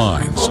front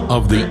lines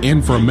of the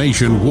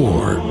information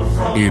war,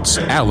 it's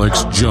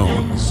Alex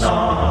Jones.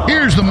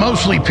 Here's the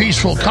mostly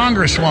peaceful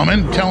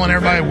Congresswoman telling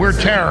everybody we're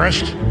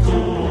terrorists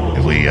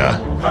if we have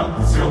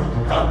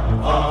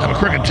a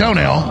crooked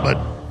toenail, but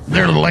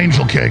they're little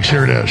angel cakes.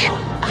 Here it is.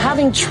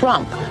 Having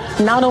Trump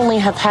not only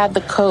have had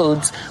the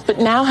codes, but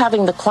now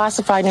having the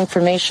classified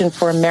information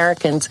for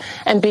Americans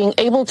and being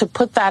able to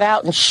put that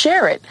out and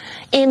share it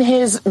in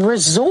his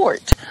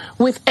resort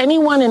with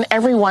anyone and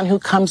everyone who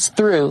comes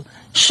through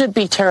should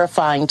be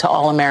terrifying to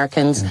all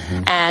Americans,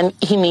 and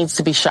he needs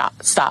to be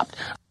stopped.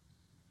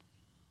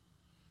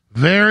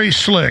 Very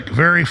slick,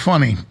 very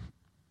funny.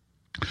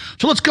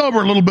 So let's go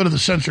over a little bit of the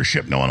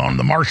censorship going on,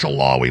 the martial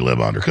law we live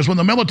under. Because when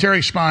the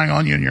military's spying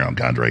on you in your own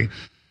country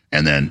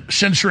and then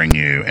censoring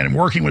you and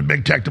working with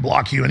big tech to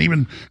block you and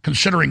even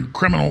considering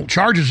criminal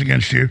charges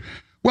against you,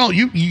 well,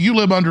 you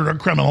live under a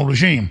criminal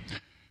regime.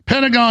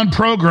 Pentagon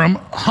program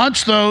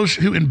hunts those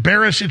who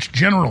embarrass its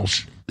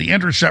generals. The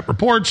Intercept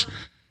reports,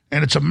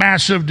 and it's a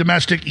massive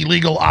domestic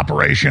illegal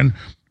operation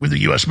with the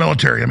U.S.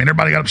 military. I mean,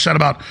 everybody got upset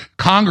about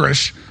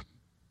Congress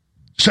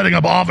setting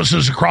up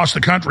offices across the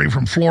country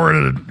from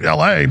Florida to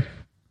L.A.,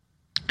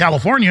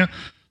 California.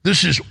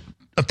 This is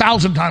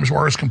 1,000 times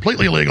worse,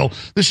 completely illegal.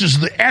 This is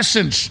the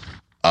essence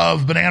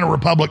of Banana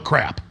Republic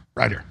crap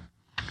right here.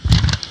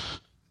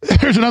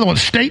 Here's another one.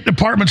 State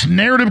Department's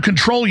Narrative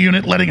Control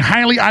Unit letting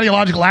highly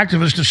ideological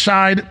activists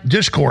decide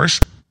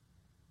discourse.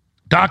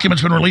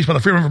 Documents been released by the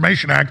Freedom of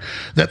Information Act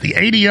that the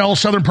ADL,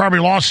 Southern Poverty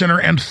Law Center,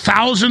 and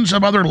thousands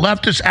of other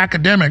leftist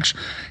academics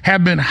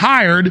have been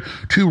hired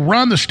to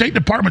run the State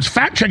Department's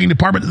fact-checking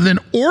department that then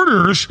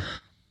orders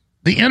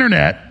the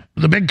internet,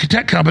 the big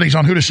tech companies,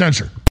 on who to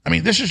censor. I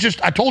mean, this is just,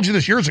 I told you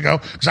this years ago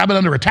because I've been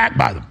under attack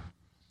by them.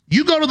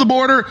 You go to the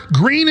border,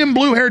 green and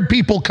blue-haired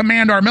people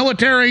command our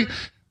military,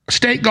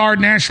 State Guard,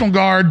 National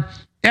Guard,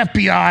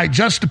 FBI,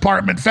 Justice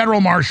Department,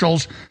 federal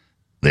marshals.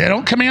 They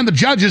don't command the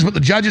judges, but the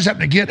judges have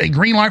to get a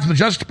green light from the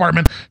Justice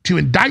Department to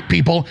indict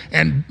people,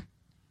 and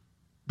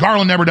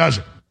Garland never does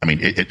it. I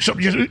mean, so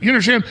you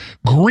understand?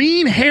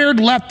 Green-haired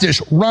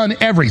leftists run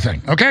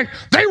everything, okay?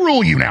 They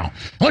rule you now.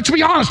 Let's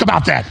be honest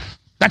about that.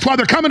 That's why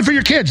they're coming for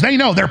your kids. They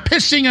know. They're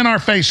pissing in our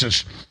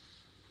faces.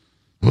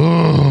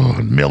 Oh,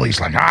 and Millie's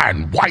like,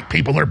 and white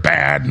people, they're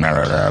bad.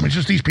 I mean,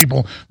 just these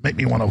people make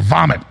me want to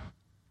vomit.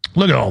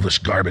 Look at all this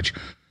garbage.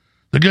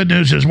 The good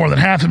news is more than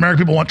half of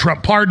American people want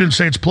Trump pardoned and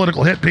say it's a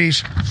political hit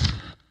piece.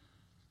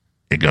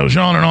 It goes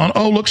on and on.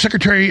 Oh, look,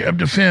 Secretary of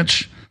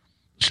Defense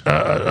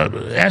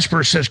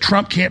Esper says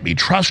Trump can't be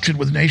trusted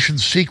with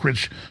nation's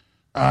secrets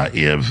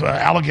if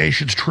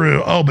allegations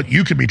true. Oh, but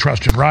you can be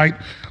trusted, right?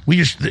 We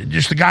just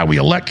the guy we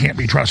elect can't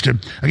be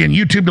trusted. Again,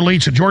 YouTube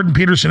deletes a Jordan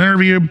Peterson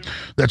interview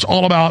that's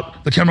all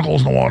about the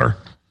chemicals in the water.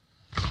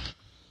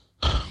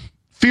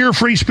 Fear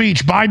free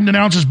speech. Biden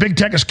announces big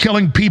tech is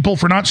killing people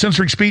for not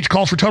censoring speech,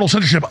 calls for total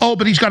censorship. Oh,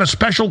 but he's got a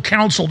special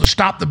counsel to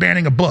stop the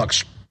banning of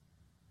books.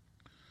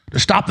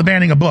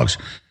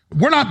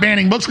 We're not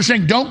banning books. We're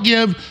saying don't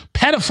give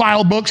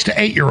pedophile books to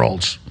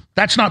 8-year-olds.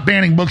 That's not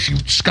banning books, you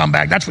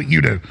scumbag. That's what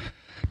you do.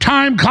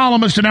 Time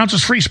columnist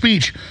announces free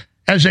speech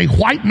as a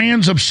white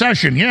man's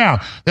obsession.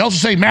 Yeah, they also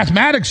say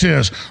mathematics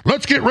is.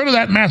 Let's get rid of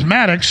that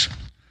mathematics.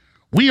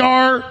 We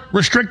are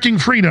restricting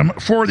freedom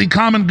for the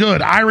common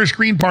good. Irish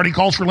Green Party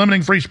calls for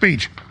limiting free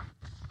speech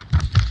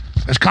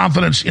as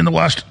confidence in the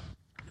West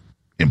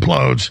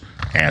implodes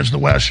as the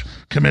West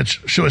commits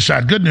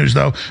suicide. Good news,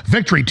 though.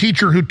 Victory.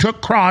 Teacher who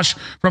took cross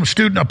from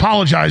student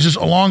apologizes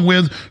along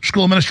with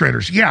school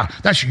administrators. Yeah,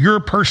 that's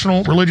your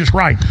personal religious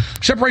right.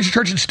 Separation of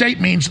church and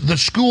state means the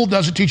school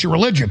doesn't teach a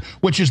religion,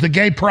 which is the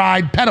gay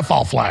pride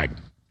pedophile flag.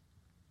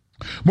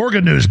 More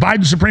good news.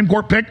 Biden's Supreme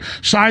Court pick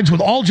sides with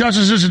all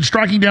justices in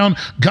striking down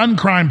gun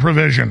crime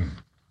provision.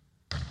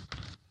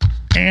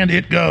 And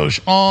it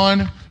goes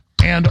on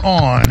and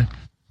on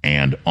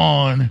and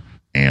on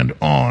and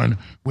on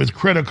with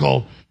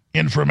critical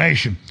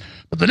information.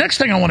 But the next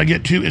thing I want to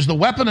get to is the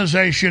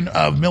weaponization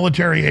of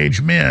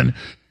military-age men,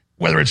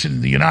 whether it's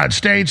in the United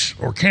States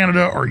or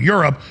Canada or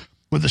Europe,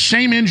 with the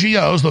same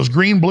NGOs, those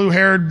green,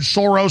 blue-haired,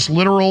 Soros,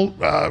 literal,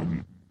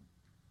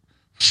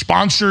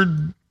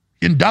 sponsored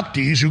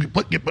inductees who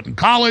get put in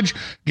college,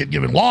 get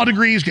given law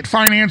degrees, get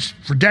financed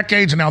for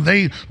decades, and now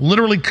they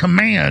literally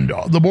command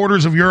the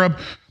borders of Europe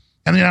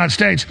and the United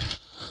States.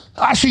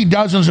 I see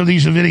dozens of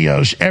these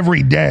videos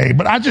every day,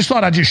 but I just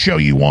thought I'd just show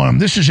you one.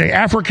 This is an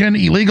African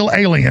illegal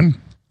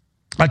alien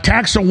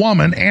attacks a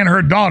woman and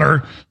her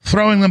daughter,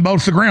 throwing them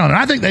both to the ground.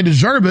 And I think they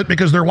deserve it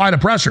because they're white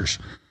oppressors.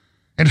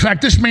 In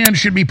fact, this man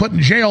should be put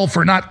in jail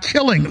for not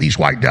killing these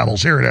white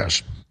devils. Here it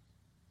is.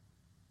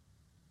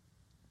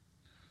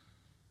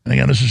 And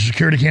again, this is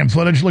security cam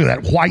footage. Look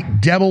at that white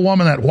devil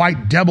woman, that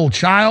white devil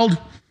child.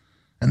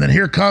 And then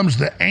here comes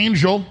the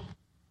angel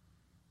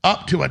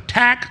up to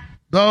attack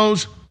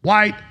those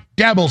white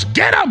devils.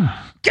 Get them!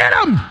 Get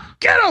them!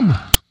 Get them!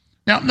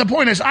 Now, the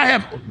point is, I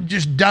have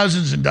just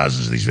dozens and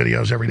dozens of these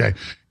videos every day.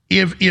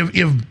 If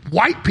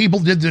white people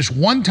did this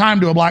one time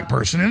to a black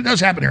person, and it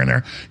does happen here and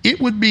there, it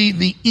would be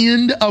the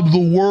end of the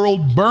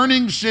world,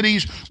 burning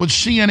cities with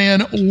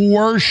CNN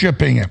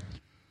worshiping it.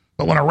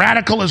 But when a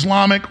radical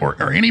Islamic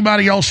or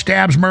anybody else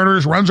stabs,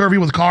 murders, runs over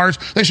you with cars,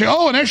 they say,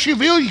 oh, an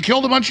SUV, you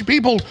killed a bunch of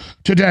people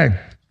today.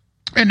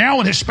 And now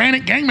when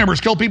Hispanic gang members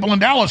kill people in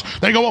Dallas,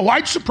 they go, a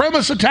white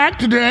supremacist attack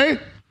today.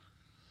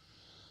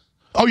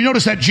 Oh, you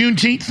notice that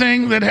Juneteenth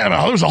thing that had,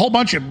 there was a whole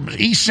bunch of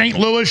East St.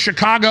 Louis,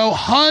 Chicago,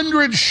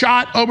 hundreds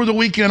shot over the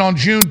weekend on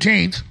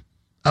Juneteenth,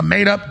 a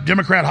made-up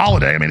Democrat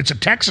holiday. I mean, it's a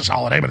Texas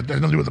holiday, but it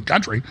has nothing to do with the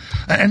country.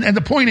 And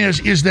the point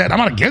is that I'm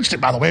not against it,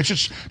 by the way. It's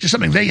just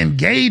something they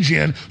engage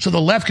in so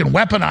the left can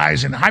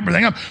weaponize and hype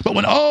everything up. But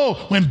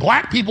when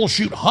black people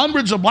shoot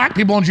hundreds of black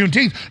people on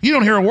Juneteenth, you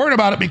don't hear a word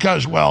about it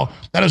because, well,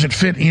 that doesn't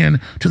fit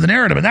in to the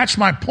narrative. And that's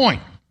my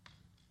point,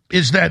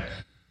 is that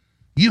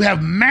you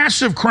have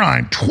massive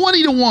crime,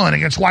 20-1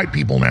 against white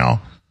people now,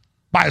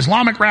 by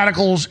Islamic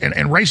radicals and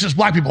racist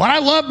black people. And I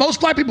love, most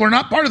black people are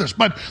not part of this,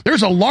 but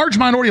there's a large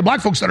minority of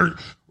black folks that are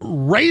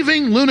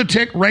raving,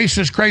 lunatic,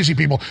 racist, crazy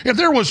people. If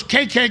there was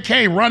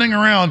KKK running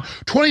around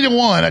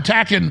 20-1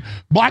 attacking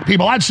black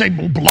people, I'd say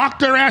lock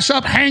their ass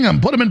up, hang them,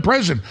 put them in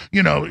prison,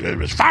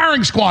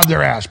 firing squad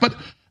their ass. But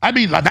I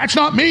mean, that's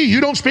not me. You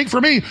don't speak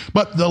for me.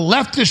 But the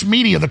leftist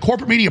media, the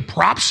corporate media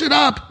props it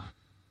up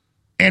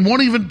and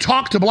won't even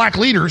talk to black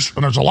leaders,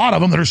 and there's a lot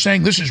of them that are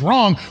saying this is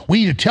wrong.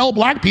 We need to tell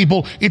black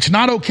people it's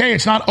not okay.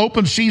 It's not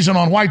open season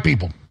on white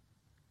people.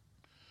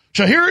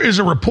 So here is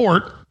a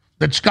report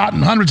that's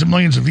gotten hundreds of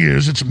millions of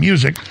views. It's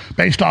music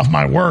based off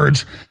my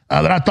words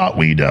that I thought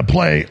we'd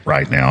play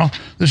right now.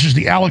 This is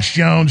the Alex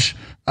Jones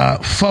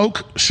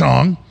folk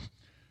song,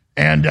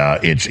 and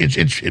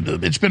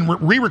it's been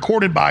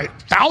re-recorded by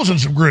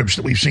thousands of groups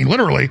that we've seen,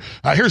 literally.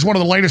 Here's one of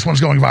the latest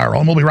ones going viral,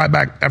 and we'll be right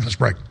back after this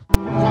break.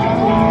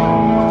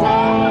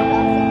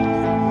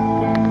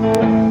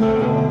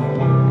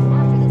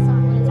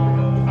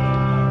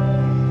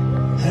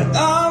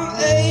 I'm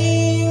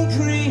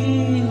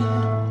angry.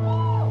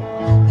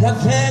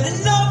 I've had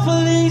enough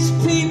of these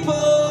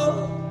people.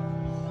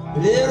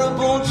 But they're a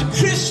bunch of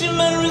Christian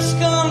men risk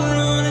on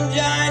running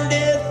giant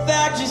death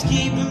factories,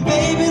 keeping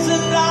babies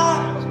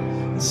alive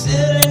and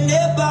selling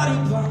their body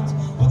parts.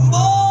 What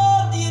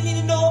more do you need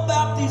to know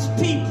about these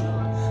people?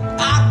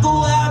 I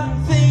go out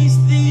and face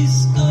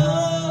these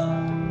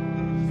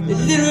scars. They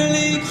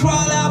literally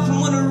crawl out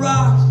from under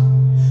rocks.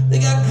 They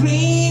got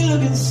green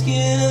looking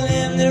skin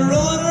and they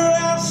run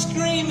around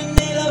screaming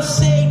they love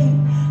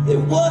Satan. They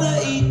wanna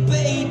eat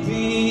baby.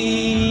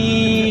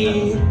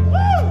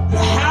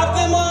 I have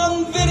them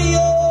on video.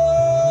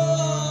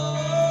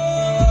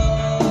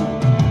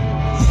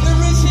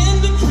 There is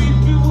in the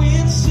creepy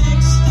weird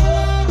sick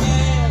stuff,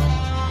 man.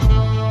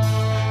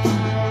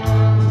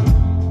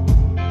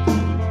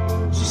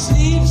 She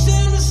sleeps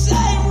in the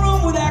same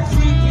room with that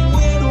creepy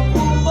weird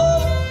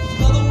woman. His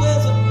mother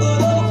wears a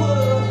hood over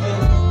her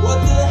head. What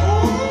the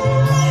hell?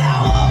 That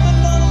woman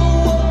number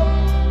one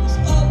is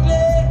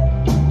ugly.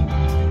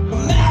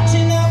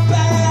 Imagine how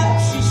bad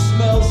she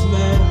smells,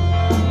 man.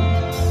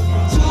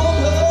 Told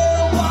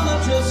her Obama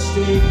just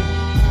stay.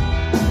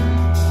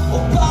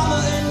 Obama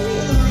and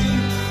Hillary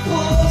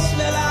both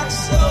smell like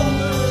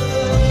soda.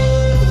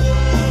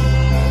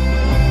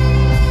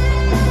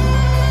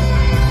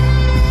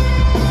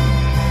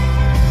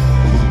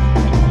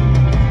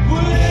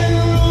 Well, in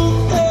the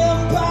roof,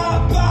 empire,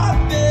 by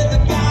the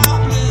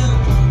goblin,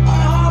 a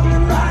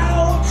hobbling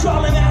rhino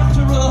crawling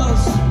after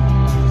us.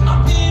 I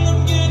feel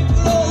him get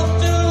close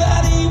to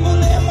that evil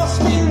in my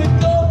spirit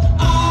go.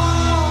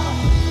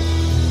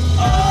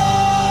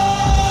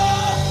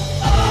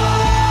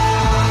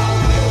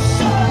 We're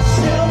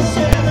self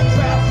in the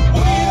trap.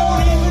 We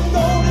don't even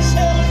notice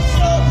heaven's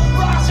up,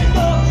 rising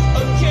up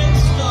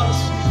against us.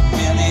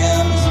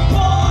 Millions of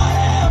poor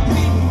and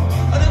people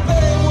at the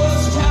very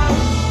worst time,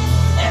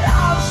 and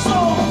I'm so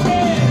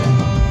afraid.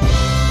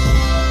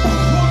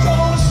 We're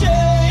gonna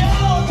sell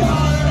your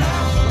daughter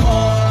out for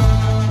more.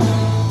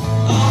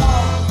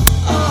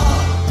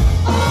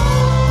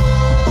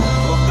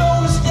 We're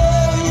gonna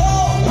steal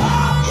your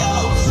wife,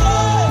 your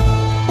son.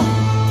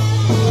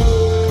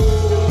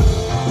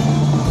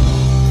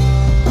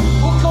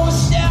 We're gonna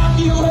stab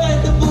you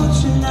at the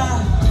butcher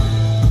knife,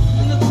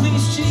 and the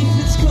police chief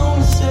is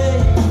gonna say,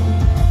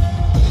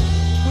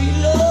 we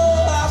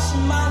love our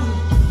Somali,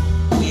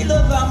 we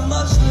love our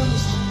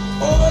Muslims.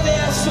 Oh,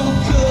 they're so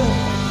good,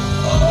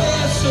 oh,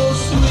 they're so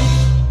sweet.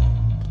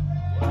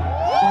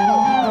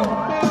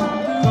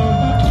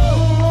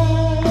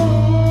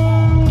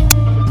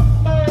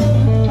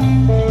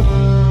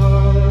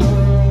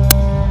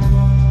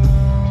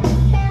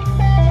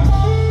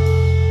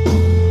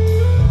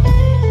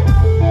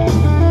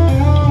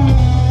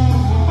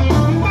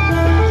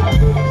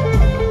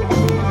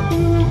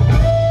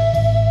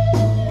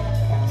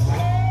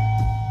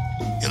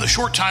 In the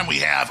short time we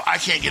have, I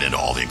can't get into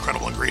all the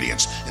incredible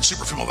ingredients in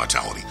Super Female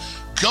Vitality.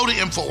 Go to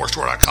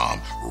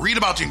InfoWarsStore.com, read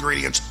about the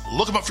ingredients,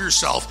 look them up for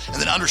yourself, and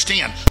then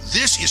understand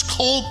this is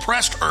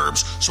cold-pressed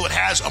herbs, so it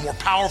has a more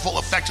powerful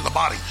effect to the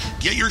body.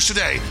 Get yours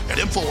today at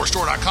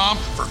InfoWarsStore.com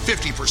for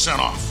 50%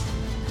 off.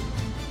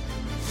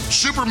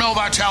 Super Male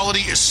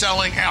Vitality is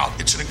selling out.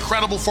 It's an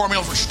incredible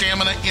formula for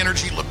stamina,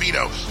 energy,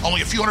 libido.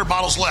 Only a few hundred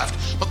bottles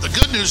left. But the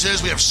good news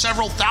is we have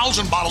several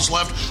thousand bottles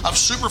left of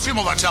Super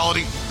Female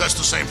Vitality. That's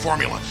the same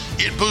formula.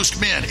 It boosts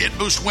men. It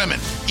boosts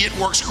women. It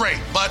works great.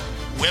 But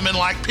women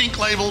like pink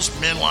labels.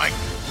 Men like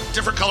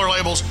different color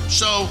labels.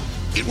 So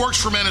it works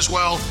for men as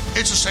well.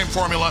 It's the same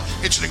formula.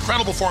 It's an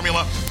incredible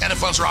formula, and it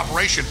funds our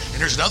operation. And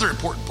here's another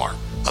important part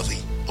of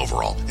the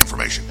overall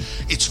information.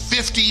 It's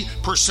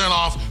 50%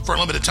 off for a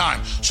limited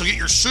time. So get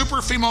your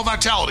Super Female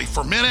Vitality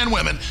for men and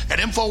women at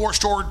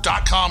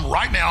InfoWarsStore.com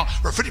right now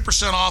for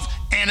 50% off,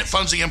 and it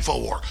funds the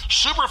InfoWar.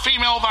 Super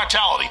Female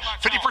Vitality,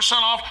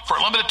 50% off for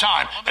a limited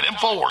time at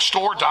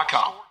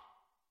InfoWarsStore.com.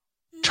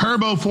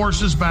 Turbo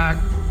Force is back,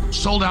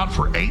 sold out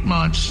for 8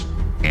 months,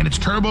 and it's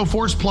Turbo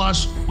Force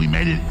Plus. We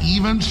made it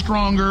even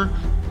stronger.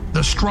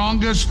 The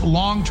strongest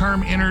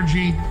long-term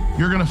energy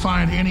you're going to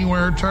find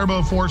anywhere.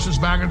 Turbo Force is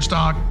back in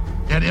stock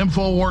at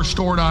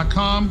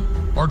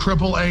InfoWarsStore.com or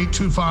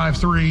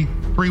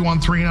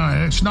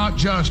 888-253-3139. It's not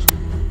just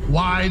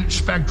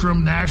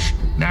wide-spectrum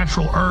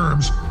natural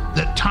herbs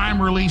that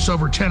time release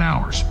over 10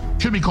 hours.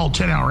 Should be called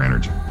 10-hour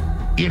energy.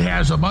 It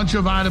has a bunch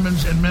of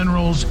vitamins and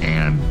minerals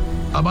and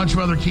a bunch of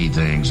other key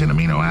things and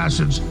amino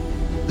acids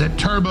that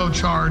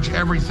turbocharge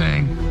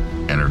everything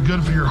and are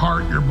good for your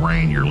heart, your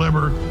brain, your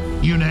liver,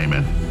 you name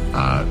it.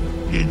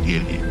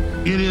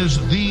 It is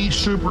the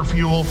super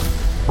fuel.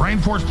 Brain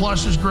Force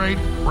Plus is great.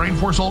 Brain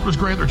Force Ultra is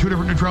great. They're two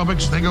different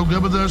nootropics. They go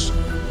good with this.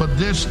 But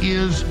this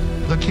is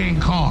the King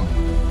Kong.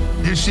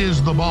 This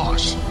is the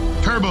boss.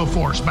 Turbo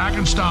Force, back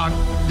in stock,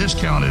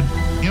 discounted.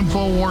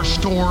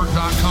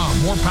 InfoWarsStore.com.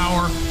 More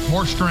power,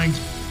 more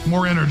strength,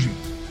 more energy.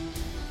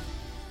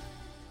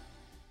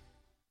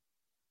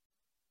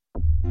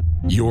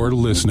 You're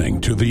listening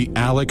to The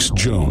Alex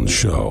Jones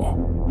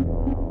Show.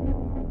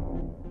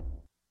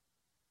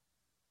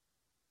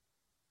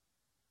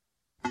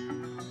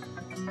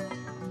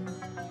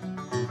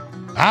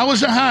 I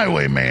was a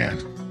highwayman.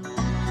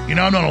 You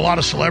know, I've known a lot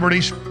of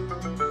celebrities,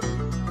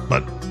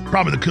 but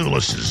Probably the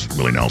coolest is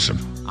Willie Nelson.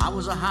 I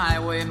was a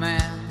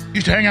highwayman.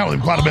 Used to hang out with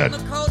him quite a bit.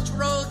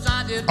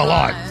 A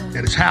lot.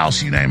 At his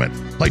house, you name it.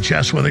 Play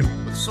chess with him. He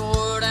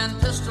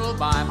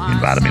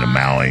invited me to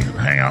Maui,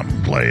 hang out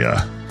and play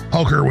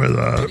poker with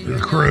the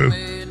crew.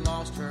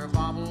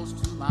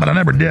 But I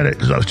never did it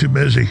because I was too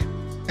busy.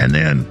 And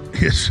then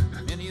his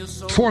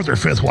fourth or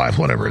fifth wife,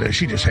 whatever it is,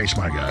 she just hates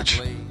my guts.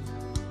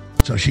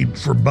 So she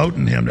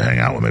verboten him to hang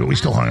out with me. We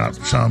still hung out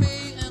some.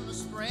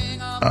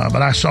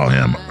 But I saw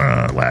him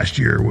last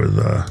year with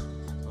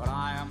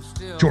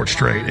George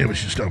Strait. It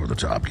was just over the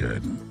top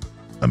good.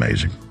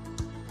 Amazing.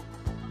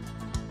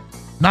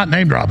 Not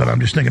name dropping, I'm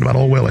just thinking about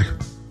old Willie.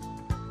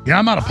 Yeah,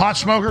 I'm not a pot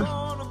smoker.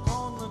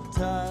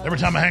 Every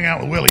time I hang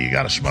out with Willie, you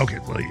got to smoke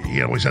it.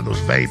 He always had those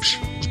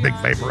vapes, those big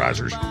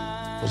vaporizers,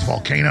 those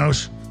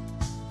volcanoes.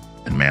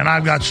 And man,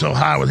 I've got so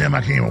high with him,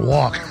 I can't even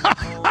walk.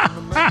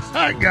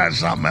 I got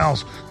something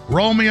else.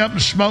 Roll me up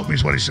and smoke me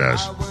is what he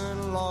says.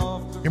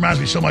 He reminds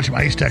me so much of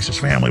my East Texas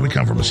family. We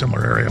come from a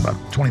similar area, about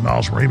 20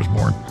 miles from where he was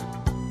born.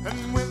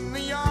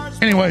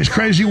 Anyways,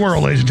 crazy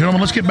world, ladies and gentlemen.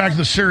 Let's get back to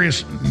the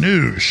serious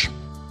news.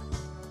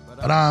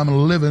 But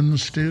I'm living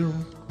still.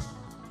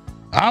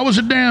 I was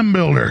a dam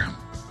builder.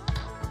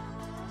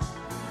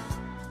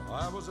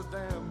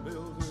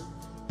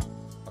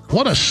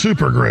 What a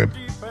super group.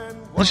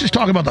 Let's just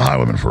talk about the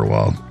highwaymen for a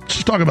while. Let's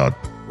just talk about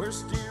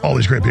all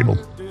these great people.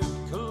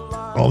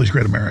 All these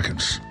great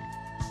Americans.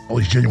 All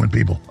these genuine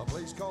people.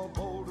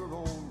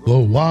 The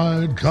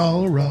wide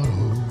Colorado.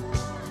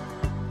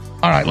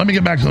 All right, let me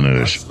get back to the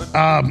news.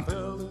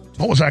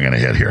 What was I going to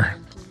hit here?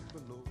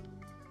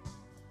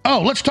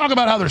 Oh, let's talk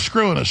about how they're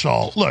screwing us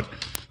all. Look,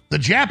 the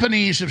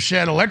Japanese have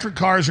said electric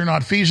cars are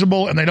not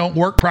feasible and they don't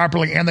work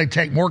properly and they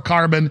take more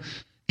carbon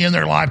in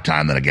their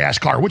lifetime than a gas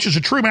car, which is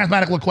a true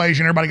mathematical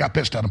equation. Everybody got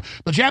pissed at them.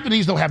 The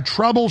Japanese, though, have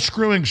trouble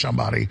screwing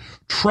somebody,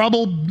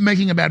 trouble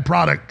making a bad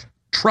product,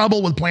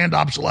 trouble with planned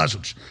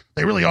obsolescence.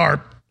 They really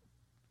are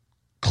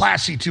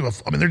classy to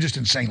they're just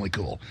insanely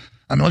cool.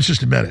 I mean, let's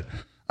just admit it.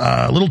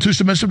 A little too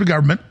submissive to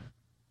government,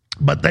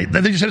 but they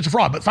just said it's a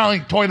fraud. But finally,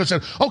 Toyota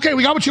said, okay,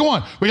 we got what you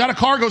want. We got a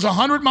car goes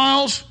 100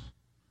 miles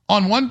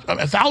on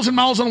 1,000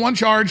 miles on one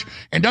charge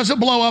and doesn't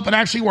blow up and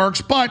actually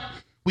works, but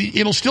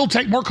it'll still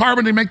take more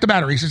carbon to make the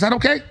batteries. Is that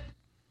okay?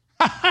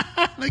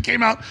 They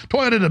came out,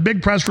 Toyota did a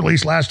big press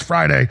release last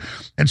Friday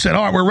and said,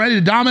 all right, we're ready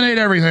to dominate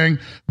everything,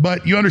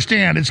 but you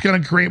understand it's going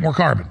to create more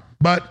carbon.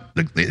 But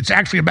it's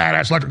actually a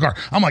badass electric car.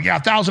 I'm like, yeah,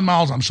 1,000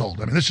 miles, I'm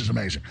sold. I mean, this is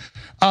amazing.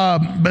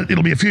 But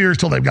it'll be a few years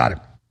till they've got it.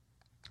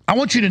 I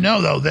want you to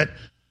know, though, that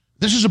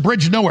this is a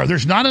bridge to nowhere.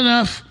 There's not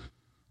enough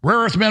rare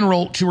earth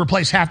mineral to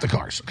replace half the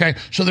cars, okay?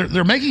 So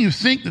they're making you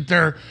think that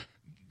they're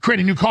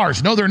creating new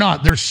cars. No, they're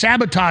not. They're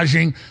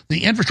sabotaging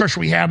the infrastructure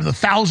we have, the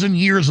 1,000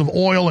 years of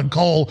oil and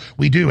coal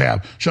we do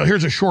have. So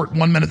here's a short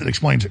 1 minute that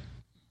explains it.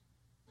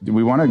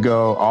 We want to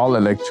go all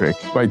electric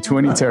by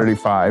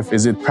 2035.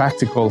 Is it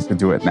practical to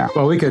do it now?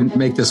 Well, we can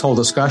make this whole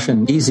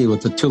discussion easy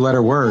with the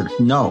two-letter word,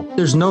 no.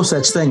 There's no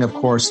such thing, of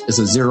course, as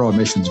a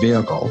zero-emissions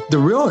vehicle. The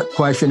real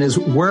question is,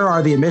 where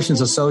are the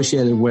emissions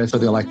associated with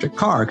the electric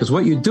car? Because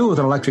what you do with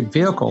an electric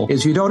vehicle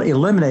is you don't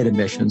eliminate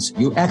emissions,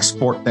 you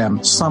export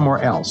them somewhere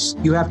else.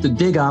 You have to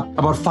dig up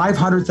about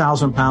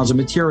 500,000 pounds of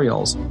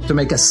materials to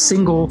make a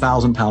single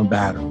 1,000-pound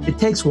battery. It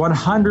takes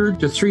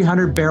 100 to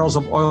 300 barrels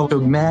of oil to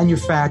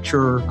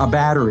manufacture a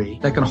battery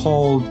that can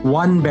hold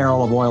 1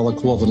 barrel of oil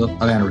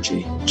equivalent of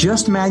energy.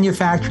 Just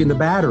manufacturing the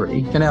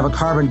battery can have a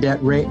carbon debt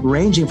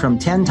ranging from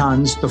 10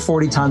 tons to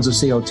 40 tons of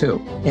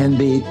CO2. And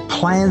the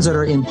plans that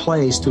are in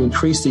place to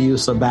increase the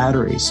use of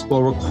batteries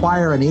will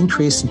require an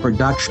increase in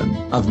production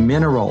of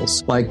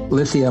minerals like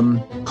lithium,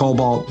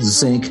 cobalt,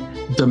 zinc.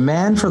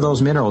 Demand for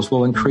those minerals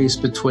will increase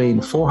between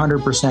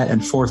 400%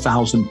 and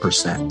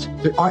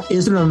 4,000%. There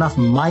isn't enough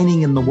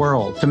mining in the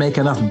world to make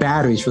enough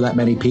batteries for that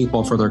many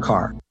people for their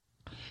car.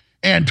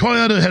 And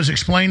Toyota has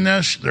explained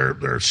this, their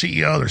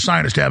CEO, their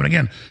scientist have. And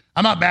again,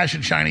 I'm not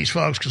bashing Chinese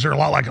folks because they're a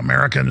lot like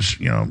Americans.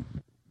 You know,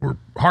 we're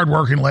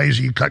hardworking,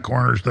 lazy, cut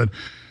corners.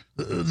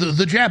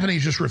 The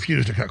Japanese just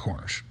refuse to cut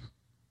corners.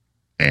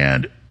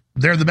 And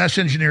they're the best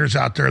engineers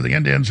out there. The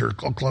Indians are a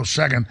close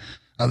second.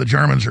 The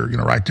Germans are,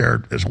 right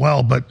there as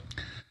well. But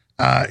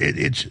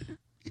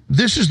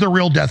this is the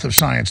real death of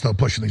science, though,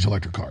 pushing these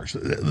electric cars.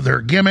 They're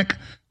a gimmick.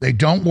 They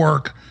don't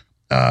work.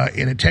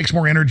 And it takes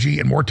more energy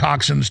and more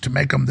toxins to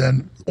make them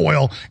than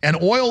oil. And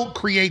oil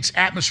creates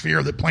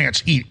atmosphere that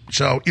plants eat.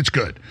 So it's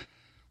good.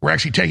 We're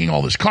actually taking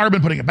all this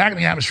carbon, putting it back in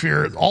the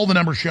atmosphere. All the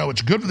numbers show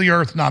it's good for the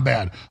earth, not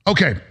bad.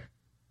 Okay.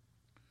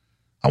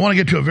 I want to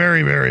get to a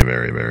very, very,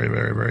 very, very,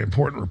 very, very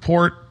important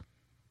report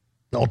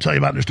that I'll tell you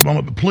about in just a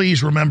moment. But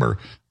please remember,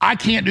 I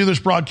can't do this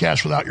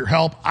broadcast without your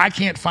help. I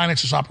can't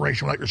finance this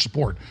operation without your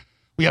support.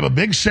 We have a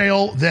big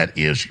sale that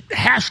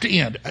has to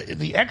end.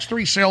 The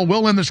X3 sale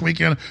will end this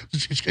weekend.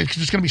 It's just going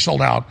to be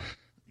sold out.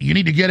 You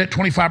need to get it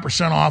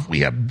 25% off.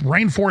 We have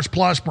Brainforce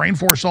Plus,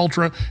 Brainforce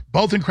Ultra,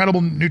 both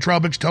incredible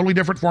nootropics, totally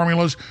different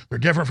formulas. They're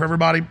different for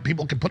everybody.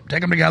 People can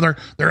take them together.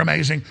 They're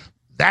amazing.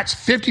 That's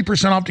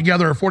 50% off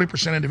together or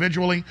 40%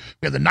 individually.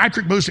 We have the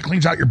nitric boost that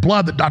cleans out your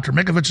blood that Dr.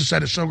 Mikovits has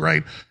said is so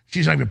great.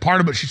 She's not even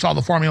part of it. She saw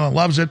the formula and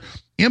loves it.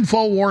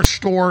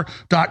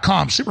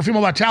 InfoWarsStore.com. Super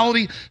Female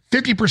Vitality,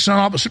 50%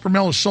 off. The Super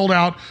Male is sold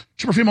out.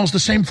 Super Female is the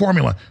same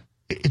formula.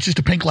 It's just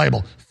a pink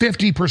label.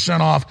 50%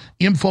 off.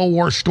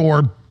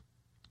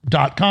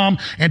 InfoWarsStore.com.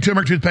 And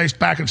turmeric toothpaste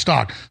back in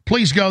stock.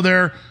 Please go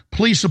there.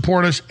 Please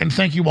support us, and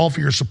thank you all for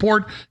your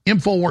support.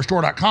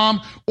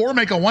 InfoWarsStore.com, or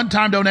make a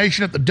one-time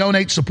donation at the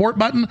Donate Support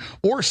button,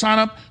 or sign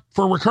up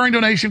for a recurring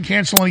donation,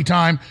 cancel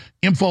anytime,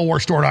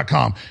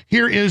 InfoWarsStore.com.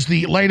 Here is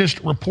the latest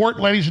report,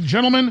 ladies and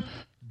gentlemen,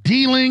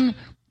 dealing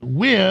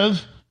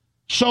with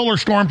solar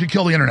storm to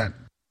kill the internet.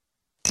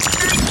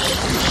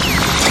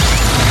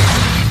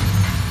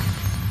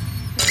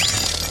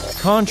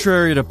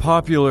 Contrary to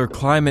popular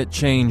climate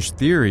change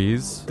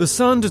theories, the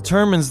sun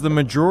determines the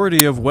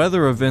majority of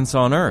weather events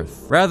on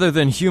Earth, rather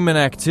than human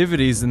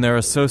activities and their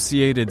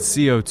associated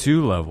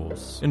CO2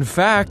 levels. In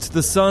fact,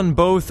 the sun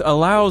both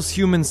allows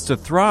humans to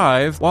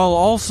thrive while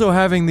also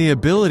having the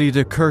ability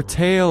to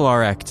curtail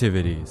our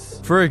activities.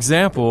 For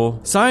example,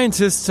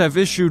 scientists have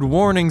issued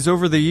warnings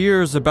over the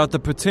years about the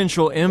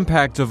potential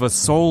impact of a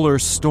solar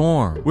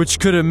storm, which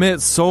could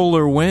emit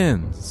solar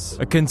winds,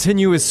 a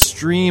continuous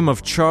stream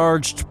of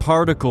charged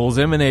particles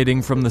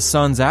emanating from the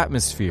sun's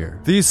atmosphere.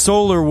 These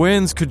solar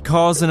winds could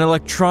cause an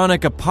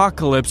electronic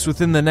apocalypse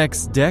within the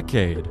next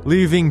decade,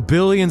 leaving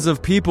billions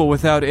of people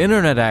without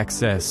internet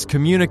access,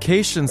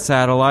 communication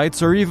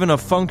satellites, or even a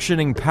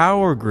functioning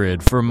power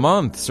grid for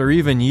months or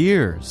even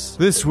years.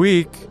 This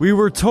week, we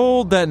were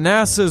told that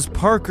NASA's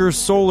Parker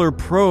Solar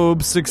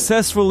Probe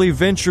successfully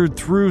ventured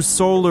through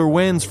solar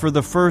winds for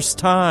the first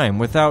time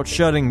without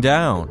shutting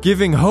down,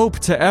 giving hope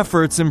to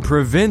efforts in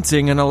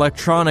preventing an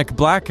electronic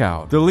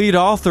blackout. The lead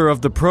author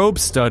of the probe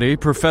study,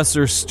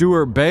 Professor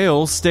Stuart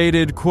Bale,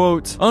 stated,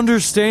 quote,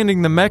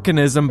 "Understanding the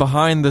mechanism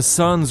behind the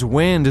sun's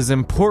wind is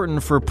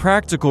important for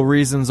practical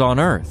reasons on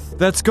Earth.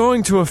 That's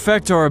going to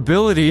affect our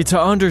ability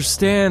to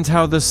understand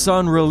how the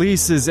sun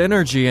releases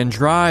energy and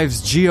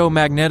drives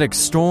geomagnetic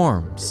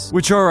storms,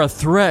 which are a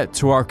threat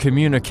to our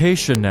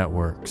communication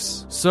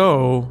networks.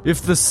 So,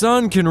 if the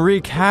sun can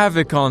wreak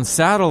havoc on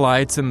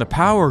satellites and the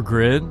power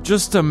grid,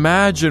 just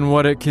imagine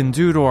what it can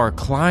do to our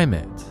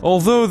climate."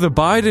 Although the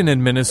Biden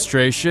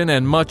administration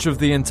and much of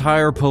the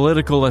entire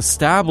political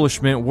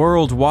establishment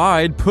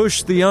worldwide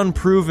push the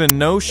unproven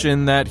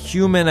notion that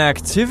human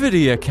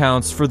activity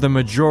accounts for the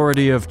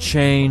majority of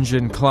change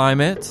in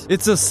climate,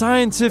 it's a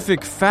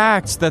scientific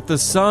fact that the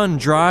sun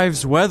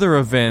drives weather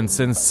events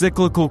and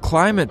cyclical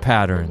climate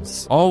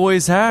patterns.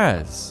 Always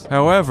has.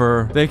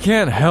 However, they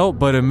can't help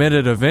but admit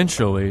it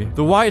eventually.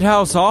 The White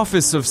House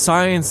Office of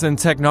Science and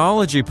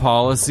Technology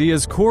Policy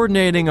is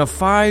coordinating a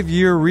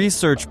 5-year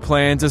research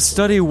plan to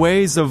study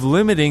ways of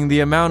limiting the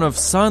amount of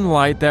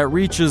sunlight that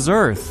reaches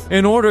Earth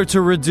in order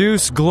to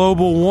reduce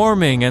global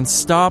warming and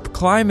stop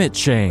climate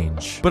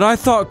change. But I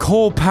thought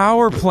coal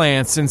power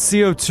plants and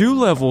CO2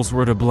 levels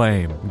were to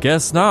blame.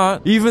 Guess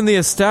not. Even the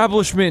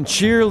establishment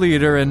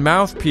cheerleader and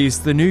mouthpiece,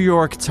 the New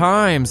York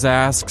Times,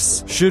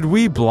 asks, should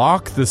we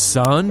block the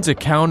sun to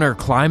counter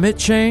climate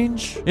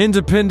change?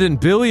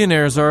 Independent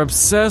billionaires are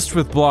obsessed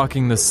with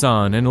blocking the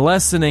sun and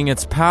lessening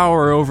its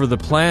power over the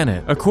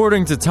planet.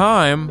 According to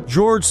Time,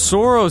 George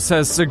Soros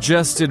has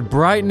suggested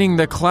brightening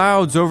the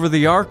clouds over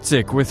the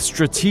Arctic with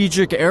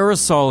strategic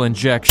aerosol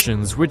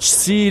injections which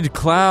seed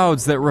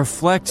clouds that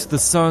reflect the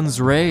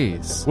sun's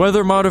rays.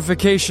 Weather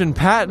modification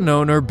patent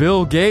owner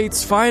Bill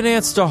Gates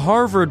financed a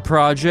Harvard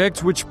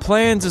project which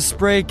planned to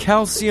spray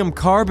calcium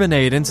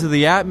carbonate into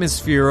the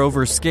atmosphere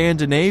over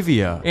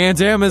Scandinavia. And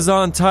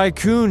Amazon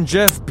tycoon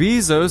Jeff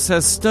Bezos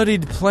has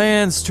studied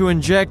plans to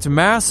inject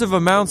massive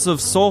amounts of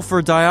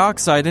sulfur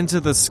dioxide into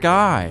the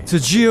sky to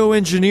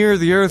geoengineer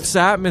the Earth's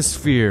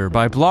atmosphere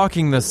by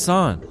blocking the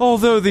sun.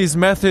 Although these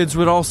methods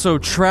would also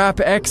trap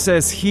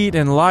excess heat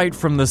and light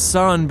from the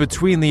sun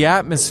between the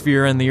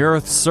atmosphere and the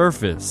Earth's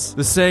surface,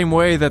 the same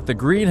way that the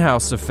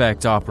greenhouse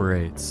effect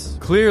operates.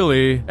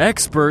 Clearly,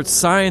 experts,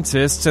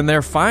 scientists, and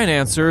their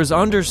financiers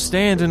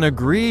understand and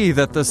agree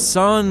that the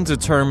sun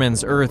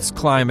determines Earth's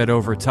climate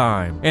over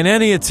time, and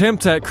any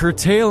attempt at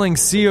curtailing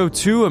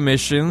CO2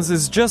 emissions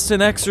is just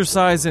an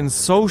exercise in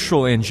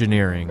social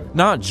engineering,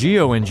 not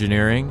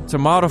geoengineering, to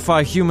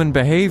modify human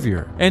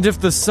behavior. And if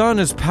the sun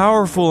is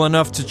powerful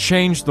enough to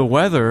change the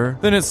weather,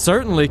 then it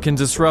certainly can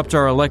disrupt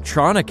our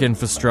electronic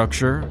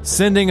infrastructure,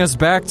 sending us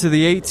back to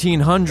the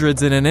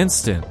 1800s in an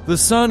instant. The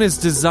sun is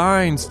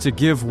designed to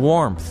give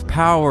warmth,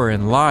 power,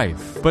 and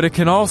life, but it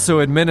can also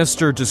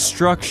administer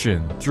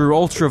destruction through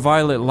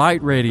ultraviolet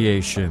light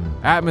radiation,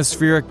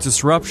 atmospheric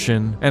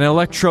disruption, and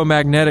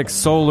electromagnetic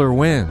solar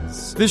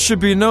winds. This should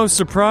be no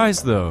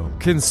surprise, though,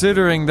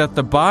 considering that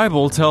the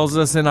Bible tells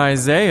us in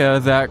Isaiah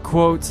that,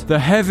 quote, "The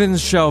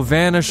heavens shall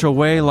vanish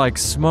away like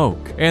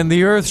smoke, and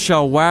the earth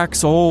shall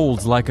wax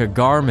old like a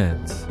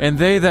garment, and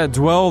they that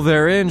dwell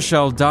therein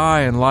shall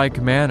die in like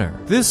manner.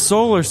 This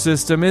solar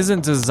system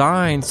isn't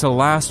designed to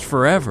last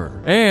forever.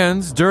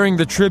 And during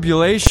the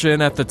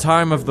tribulation at the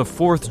time of the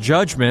fourth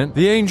judgment,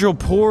 the angel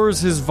pours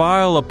his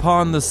vial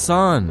upon the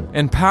sun,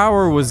 and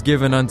power was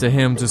given unto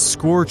him to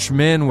scorch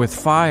men with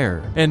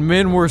fire. And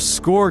men were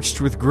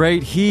scorched with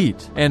great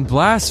heat, and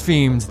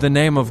blasphemed the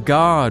name of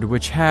God,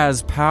 which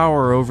has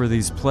power over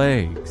these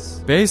plagues.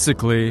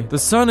 Basically, the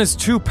sun is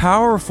too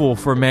powerful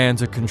for man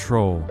to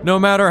control. No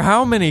matter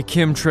how many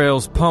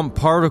chemtrails pump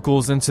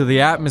particles into the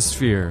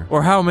atmosphere,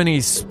 or how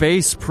many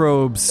space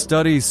probes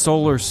study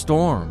solar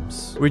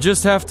storms, we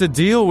just have to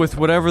deal with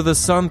whatever the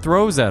sun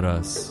throws at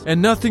us.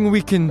 And nothing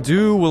we can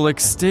do will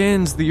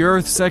extend the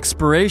Earth's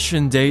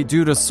expiration date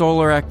due to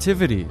solar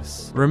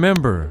activities.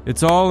 Remember,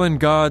 it's all in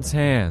God's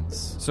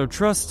hands, so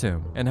trust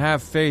Him and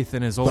have faith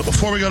in His But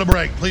before we go to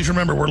break, please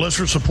remember, we're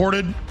listener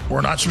supported.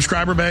 We're not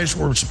subscriber based.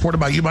 We're supported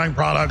by you buying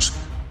products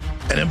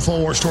at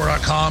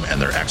InfoWarsStore.com,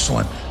 and they're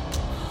excellent.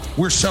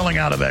 We're selling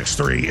out of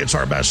X3. It's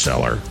our best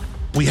seller.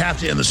 We have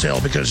to end the sale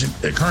because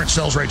at current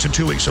sales rates, in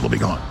 2 weeks, it'll be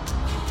gone.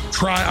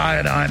 Try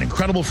iodine,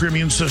 incredible for your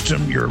immune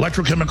system, your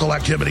electrochemical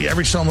activity,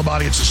 every cell in the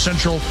body. It's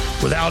essential.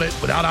 Without it,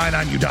 without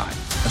iodine, you die.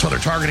 That's why they're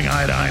targeting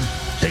iodine,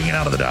 taking it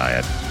out of the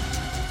diet.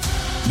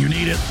 You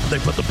need it. They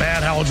put the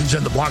bad halogens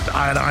in to block the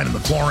iodine and the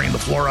chlorine, the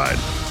fluoride,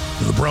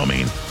 and the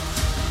bromine.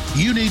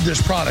 You need this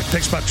product. It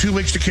takes about 2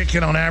 weeks to kick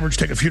in on average.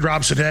 Take a few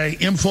drops a day.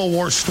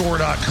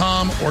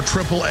 InfoWarsStore.com or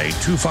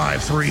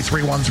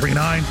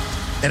 888-253-3139.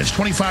 And it's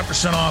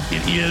 25% off.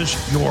 It is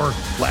your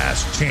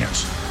last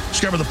chance.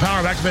 Discover the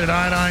power of activated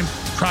iodine.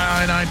 Try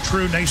iodine.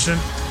 True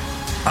nascent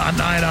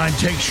iodine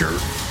takes your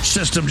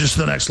system just to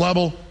the next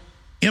level.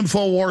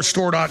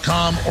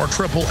 InfoWarsStore.com or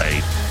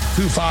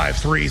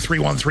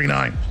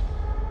 888-253-3139.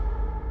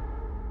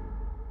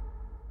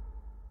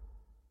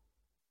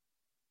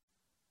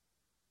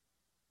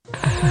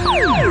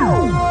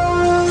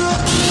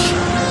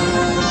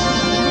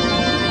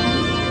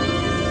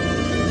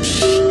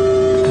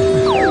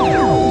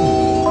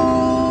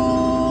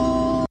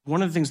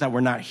 One of the things that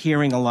we're not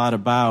hearing a lot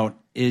about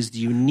is the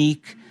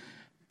unique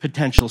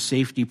potential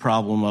safety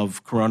problem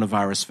of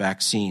coronavirus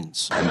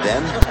vaccines. And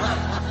then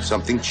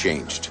something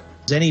changed.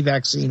 Any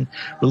vaccine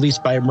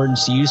released by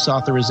emergency use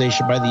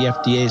authorization by the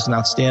FDA is an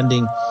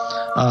outstanding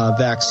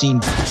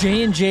vaccine.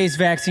 J&J's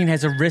vaccine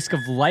has a risk of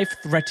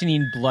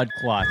life-threatening blood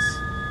clots.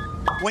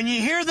 When you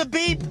hear the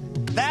beep,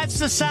 that's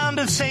the sound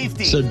of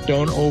safety. So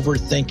don't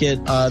overthink it.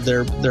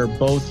 They're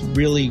both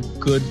really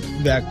good.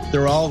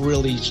 They're all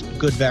really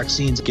good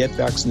vaccines. Get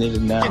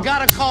vaccinated now. You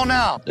gotta call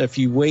now. If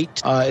you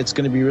wait, it's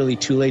going to be really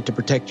too late to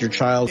protect your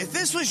child. If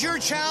this was your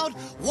child,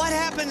 what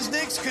happens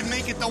next could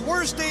make it the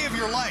worst day of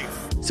your life.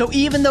 So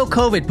even though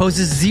COVID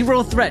poses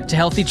zero threat to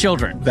healthy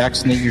children,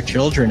 vaccinate your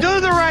children. Do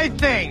the right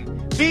thing.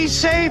 Be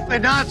safe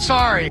and not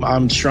sorry.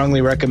 I'm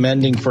strongly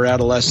recommending for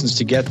adolescents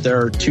to get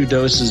their 2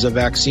 doses of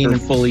vaccine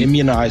and fully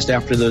immunized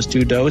after those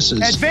 2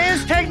 doses.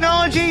 Advanced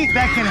technology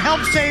that can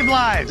help save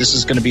lives. This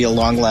is going to be a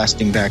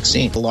long-lasting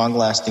vaccine. A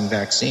long-lasting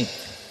vaccine.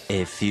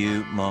 A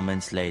few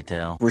moments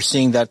later. We're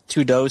seeing that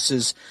 2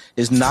 doses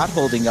is not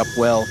holding up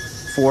well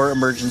for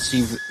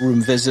emergency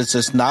room visits.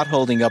 It's not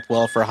holding up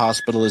well for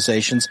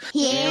hospitalizations.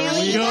 Here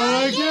we go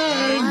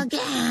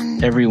again.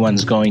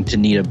 Everyone's going to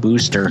need a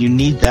booster. You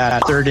need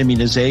that 3rd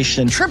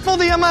immunization. Triple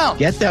the amount.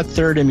 Get that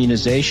 3rd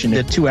immunization.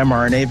 The 2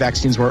 mRNA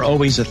vaccines were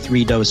always a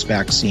 3-dose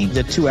vaccine.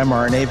 The 2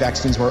 mRNA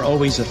vaccines were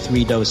always a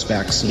 3-dose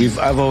vaccine.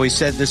 I've always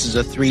said this is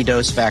a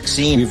 3-dose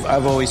vaccine.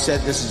 I've always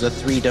said this is a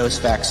 3-dose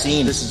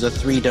vaccine. This is a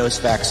 3-dose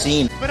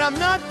vaccine. But I'm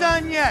not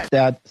done yet.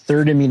 That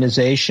 3rd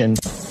immunization,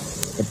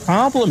 the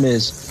problem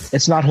is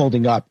it's not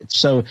holding up.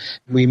 So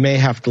we may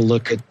have to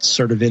look at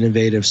sort of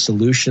innovative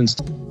solutions.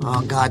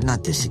 Oh God,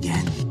 not this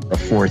again. A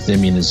 4th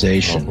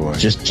immunization,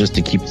 just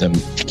to keep them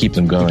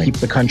going, to keep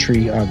the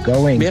country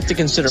going. We have to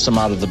consider some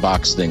out of the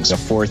box things. A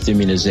 4th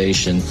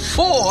immunization. A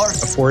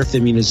 4th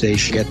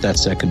immunization. Get that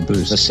 2nd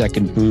boost. A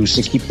 2nd boost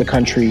to keep the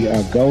country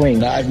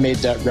going. I've made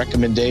that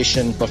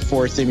recommendation. A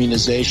 4th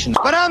immunization.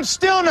 But I'm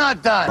still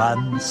not done.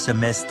 1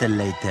 semester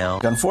later.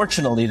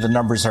 Unfortunately, the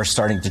numbers are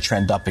starting to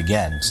trend up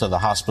again. So the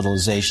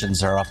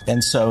hospitalizations are up.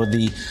 And so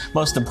the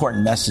most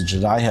important message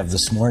that I have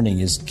this morning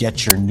is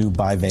get your new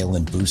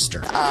bivalent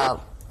booster.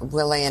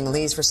 Willie and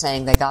Lise were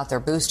saying they got their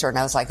booster, and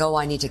I was like, oh,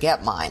 I need to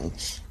get mine.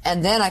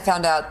 And then I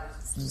found out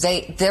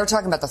they're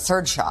talking about the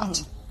 3rd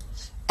shot.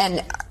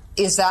 And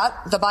is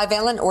that the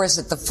bivalent, or is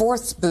it the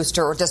 4th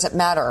booster, or does it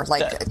matter?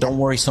 Don't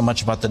worry so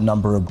much about the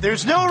number of...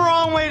 There's no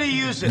wrong way to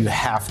use it. You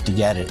have to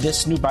get it.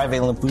 This new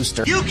bivalent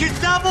booster... You can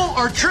double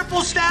or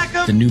triple stack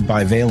them. The new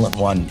bivalent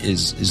one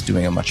is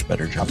doing a much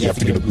better job. You have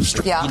to get a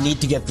booster. Yeah. You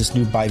need to get this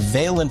new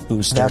bivalent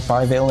booster. That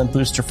bivalent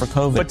booster for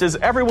COVID. But does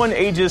everyone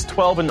ages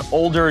 12 and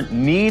older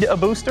need a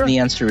booster? The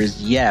answer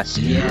is yes.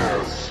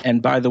 Yes.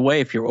 And by the way,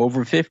 if you're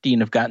over 50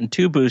 and have gotten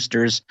 2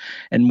 boosters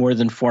and more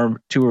than 2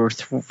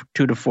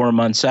 to 4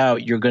 months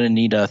out, you're going going to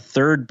need a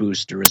third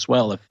booster as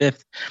well, a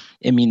fifth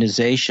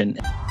immunization.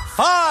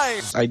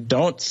 5. I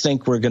don't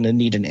think we're going to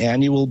need an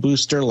annual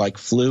booster like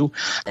flu.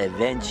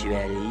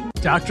 Eventually.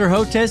 Dr.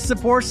 Hotez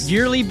supports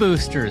yearly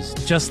boosters,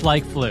 just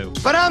like flu.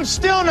 But I'm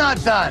still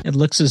not done. It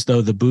looks as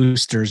though the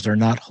boosters are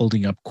not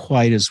holding up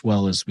quite as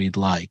well as we'd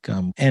like.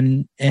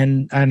 And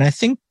I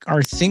think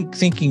our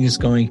thinking is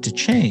going to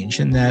change,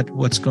 and that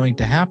what's going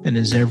to happen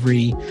is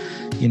every,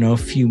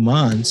 few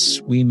months,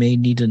 we may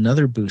need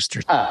another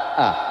booster.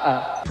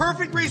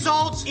 Perfect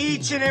results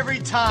each and every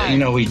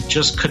time. We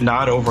just could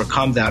not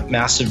overcome that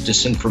massive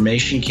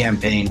disinformation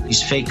campaign,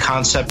 these fake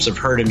concepts of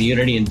herd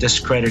immunity and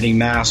discrediting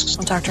masks.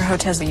 Dr.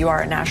 Hotez, you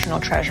are a national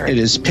treasure. It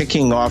is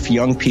picking off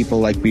young people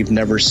like we've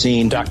never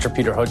seen. Dr.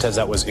 Peter Hotez,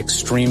 that was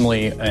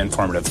extremely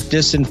informative.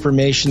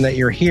 Disinformation that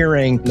you're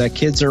hearing, that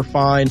kids are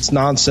fine, it's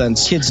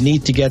nonsense. Kids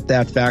need to get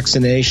that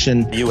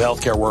vaccination. You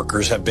healthcare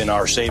workers have been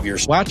our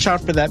saviors. Watch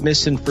out for that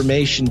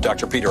misinformation.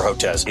 Dr. Peter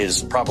Hotez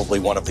is probably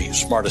one of the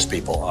smartest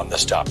people on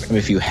this topic.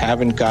 If you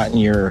haven't gotten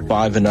your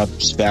 5 and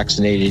ups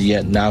vaccinated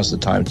yet, now's the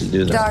time to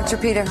do that. Dr.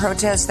 Peter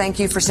Hotez, thank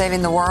you for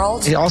saving the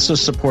world. They also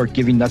support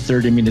giving that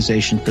third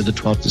immunization for the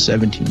 12 to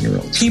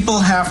 17-year-olds. People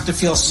have to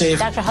feel safe.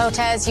 Dr.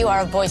 Hotez, you are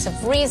a voice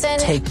of reason.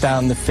 Take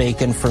down the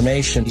fake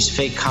information, these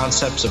fake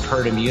concepts of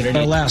herd immunity.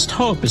 Our last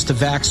hope is to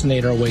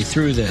vaccinate our way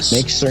through this.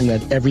 Make certain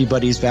that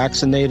everybody's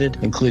vaccinated,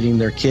 including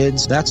their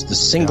kids. That's the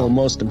single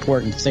most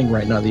important thing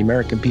right now the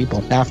American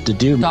people have to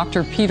do.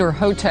 Dr. Peter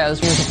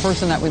Hotez is a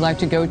person that we like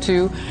to go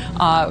to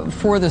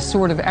for this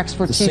sort of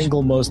expertise. The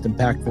single most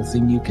impactful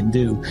thing you can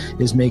do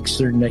is make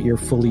certain that you're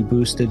fully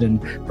boosted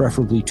and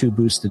preferably 2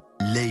 boosted.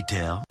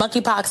 Later.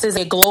 Monkeypox is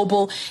a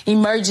global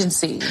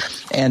emergency.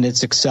 And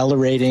it's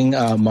accelerating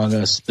among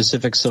a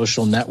specific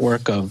social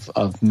network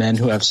of men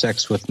who have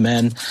sex with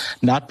men,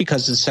 not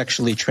because it's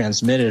sexually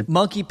transmitted.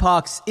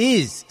 Monkeypox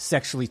is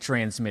sexually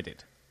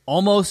transmitted,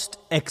 almost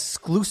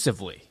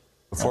exclusively.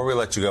 Before we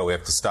let you go, we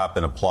have to stop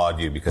and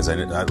applaud you because a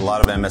lot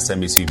of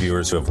MSNBC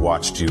viewers who have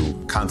watched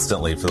you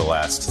constantly for the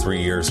last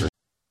 3 years or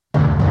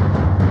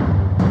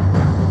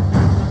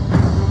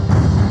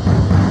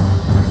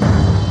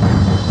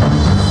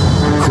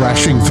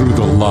crashing through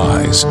the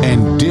lies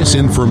and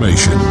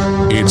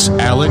disinformation. It's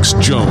Alex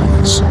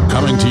Jones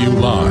coming to you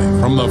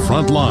live from the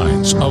front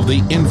lines of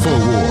the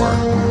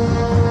InfoWar.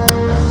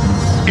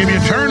 If you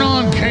turn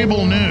on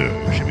cable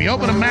news, if you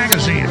open a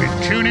magazine, if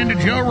you tune into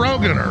Joe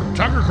Rogan or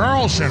Tucker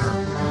Carlson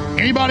or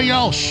anybody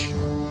else,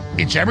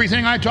 it's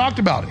everything I talked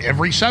about,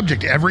 every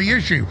subject, every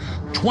issue,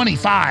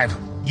 25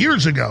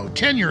 years ago,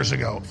 10 years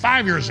ago,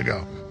 5 years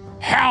ago.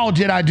 How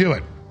did I do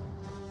it?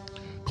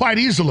 Quite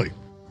easily.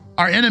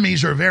 Our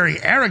enemies are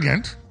very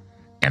arrogant,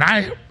 and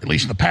I, at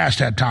least in the past,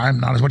 had time,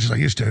 not as much as I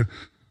used to,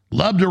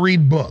 loved to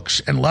read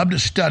books and loved to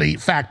study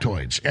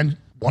factoids and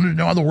wanted to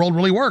know how the world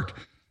really worked.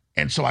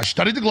 And so I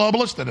studied the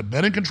globalists that have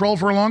been in control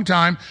for a long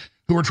time,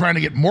 who were trying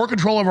to get more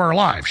control of our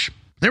lives.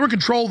 They were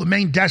control of the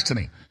main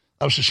destiny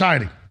of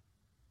society.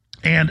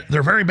 And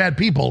they're very bad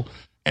people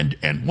and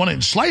want to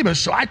enslave us,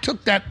 so I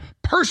took that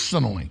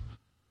personally.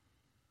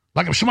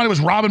 Like if somebody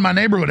was robbing my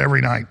neighborhood every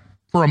night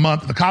for a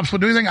month, the cops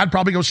would do anything, I'd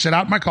probably go sit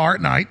out in my car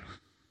at night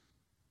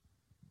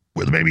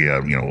with maybe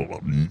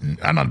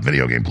I'm not a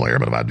video game player,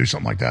 but if I do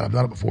something like that, I've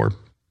done it before.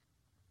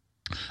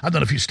 I've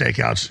done a few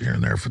stakeouts here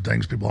and there for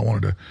things people I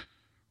wanted to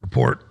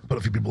report, put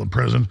a few people in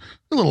prison,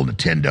 a little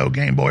Nintendo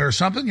Game Boy or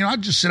something.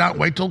 I'd just sit out and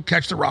wait till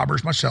catch the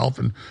robbers myself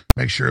and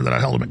make sure that I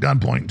held them at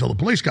gunpoint until the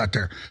police got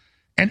there.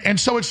 And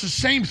so it's the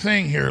same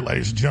thing here,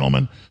 ladies and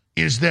gentlemen,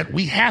 is that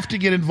we have to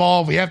get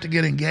involved, we have to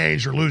get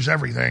engaged or lose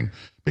everything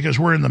because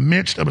we're in the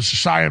midst of a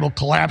societal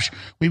collapse.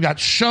 We've got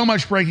so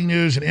much breaking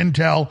news and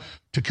intel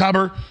to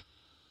cover.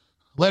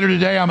 Later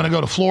today, I'm going to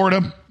go to Florida.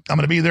 I'm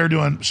going to be there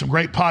doing some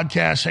great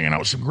podcasts, hanging out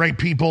with some great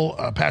people,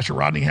 Pastor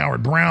Rodney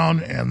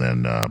Howard-Brown, and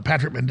then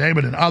Patrick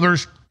Ben-David and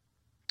others.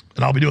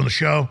 And I'll be doing the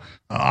show,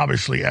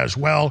 obviously, as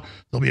well.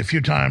 There'll be a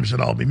few times that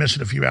I'll be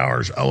missing a few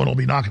hours. Owen will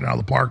be knocking it out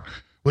of the park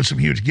with some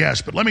huge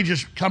guests. But let me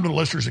just come to the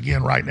listeners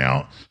again right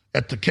now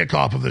at the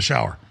kickoff of this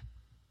hour.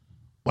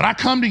 When I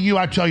come to you,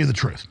 I tell you the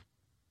truth.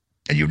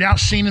 And you've now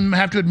seen them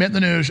have to admit in the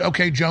news,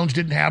 okay, Jones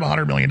didn't have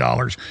 $100 million.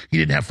 He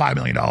didn't have $5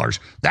 million.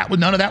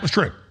 None of that was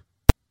true.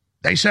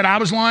 They said I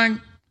was lying.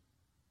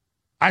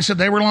 I said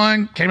they were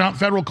lying. Came out in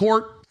federal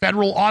court.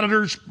 Federal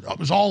auditors. It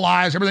was all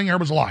lies. Everything here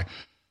was a lie.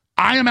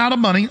 I am out of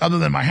money other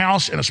than my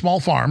house and a small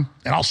farm,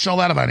 and I'll sell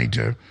that if I need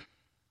to.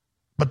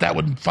 But that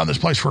would fund this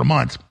place for a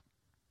month.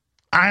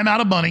 I am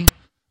out of money.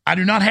 I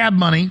do not have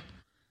money,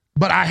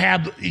 but I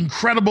have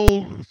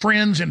incredible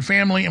friends and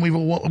family, and we've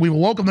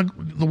awoken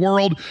the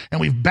world, and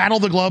we've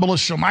battled the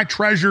globalists. So my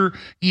treasure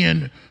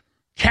in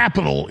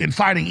capital in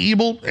fighting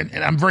evil, and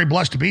I'm very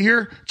blessed to be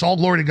here. It's all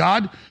glory to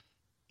God.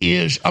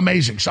 Is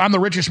amazing. So I'm the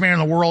richest man in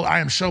the world.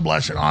 I am so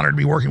blessed and honored to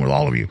be working with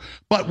all of you.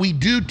 But we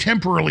do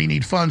temporarily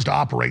need funds to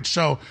operate.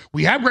 So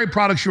we have great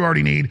products you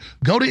already need.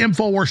 Go to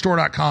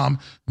InfoWarsStore.com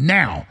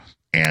now.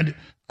 And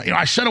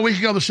I said a week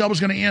ago the sale was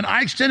going to end.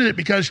 I extended it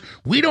because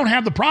we don't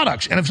have the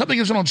products. And if something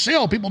isn't on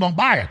sale, people don't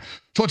buy it.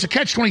 So it's a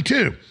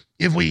catch-22.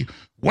 If we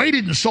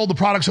waited and sold the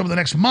products over the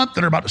next month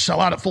that are about to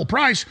sell out at full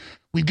price,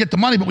 we'd get the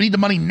money, but we need the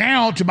money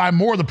now to buy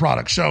more of the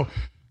products. So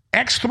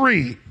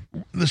X3,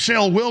 the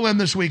sale will end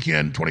this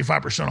weekend,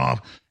 25%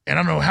 off. And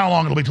I don't know how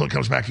long it'll be till it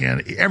comes back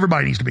in.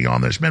 Everybody needs to be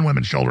on this, men,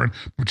 women, children,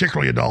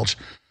 particularly adults.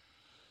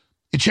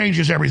 It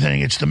changes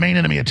everything. It's the main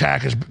enemy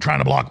attack is trying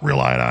to block real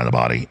iodine in the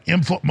body.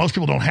 Most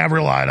people don't have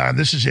real iodine.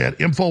 This is it.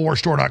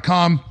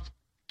 InfoWarsStore.com.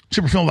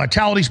 Super Female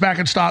Vitality's back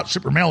in stock.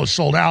 Super Male is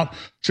sold out.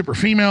 Super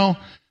Female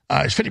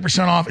is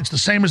 50% off. It's the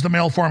same as the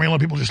male formula.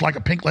 People just like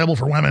a pink label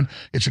for women.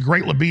 It's a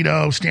great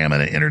libido,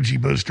 stamina, energy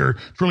booster.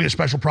 It's really a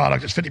special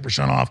product. It's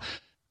 50% off.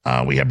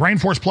 We have Brain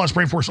Force Plus,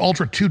 Brain Force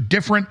Ultra, 2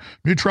 different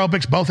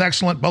nootropics, both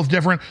excellent, both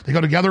different. They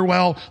go together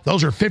well.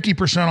 Those are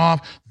 50%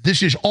 off.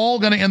 This is all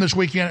going to end this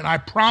weekend, and I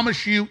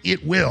promise you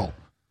it will.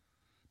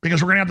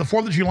 Because we're going to have the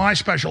 4th of July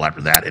special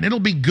after that, and it'll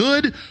be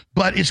good,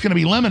 but it's going to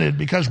be limited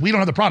because we don't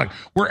have the product.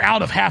 We're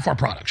out of half our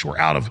products. We're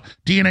out of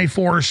DNA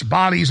Force,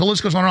 bodies, the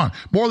list goes on and on.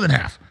 More than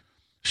half.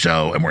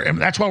 So,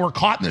 and that's why we're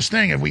caught in this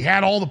thing. If we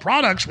had all the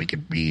products, we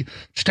could be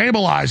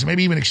stabilized and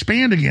maybe even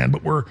expand again,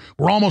 but we're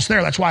almost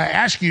there. That's why I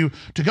ask you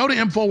to go to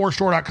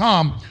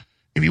InfoWarsStore.com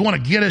if you want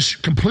to get us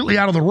completely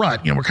out of the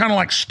rut. You know, we're kind of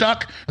like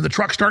stuck and the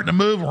truck's starting to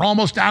move. We're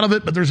almost out of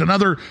it, but there's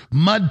another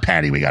mud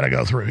patty we got to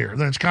go through here.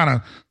 Then it's kind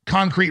of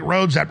concrete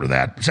roads after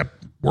that,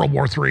 except World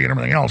War III and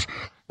everything else.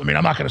 I mean,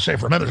 I'm not going to say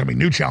for a minute there's going to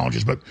be new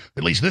challenges, but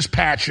at least this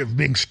patch of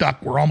being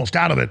stuck, we're almost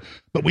out of it.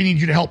 But we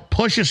need you to help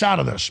push us out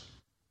of this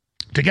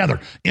together.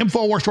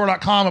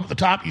 InfoWarsStore.com. Up at the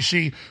top, you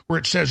see where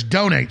it says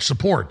donate,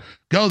 support.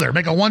 Go there,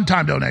 make a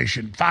one-time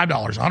donation, $5,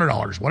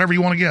 $100, whatever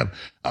you want to give,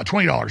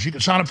 $20. You can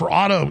sign up for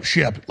auto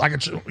ship, like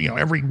it's, you know,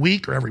 every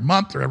week or every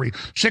month or every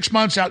 6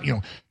 months out. You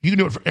know, you can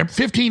do it for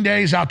 15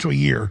 days out to a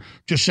year.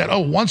 Just said, oh,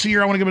 once a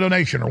year I want to give a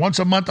donation, or once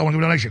a month I want to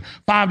give a donation.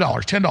 $5,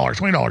 $10,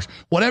 $20,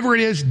 whatever it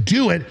is,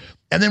 do it.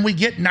 And then we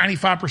get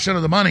 95%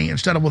 of the money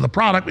instead of with a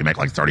product, we make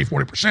like 30,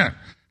 40%.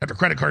 After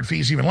credit card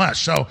fees, even less.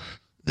 So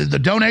the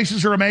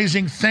donations are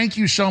amazing. Thank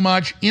you so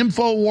much.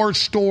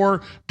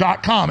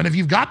 InfoWarsStore.com. And if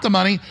you've got the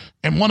money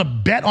and want to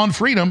bet on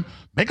freedom,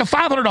 make a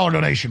 $500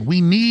 donation.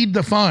 We need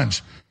the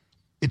funds.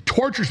 It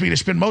tortures me to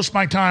spend most of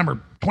my time,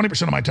 or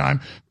 20% of my time,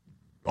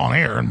 on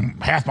air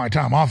and half my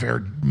time off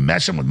air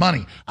messing with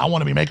money. I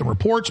want to be making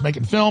reports,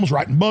 making films,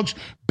 writing books,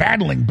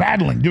 battling,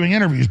 doing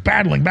interviews,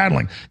 battling.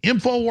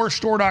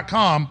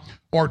 InfoWarsStore.com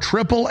or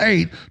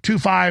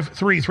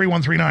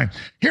 888-253-3139.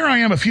 Here I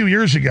am a few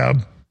years ago.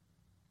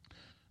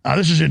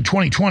 This is in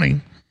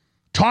 2020,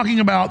 talking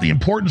about the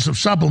importance of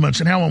supplements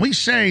and how when we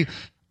say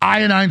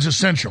iodine's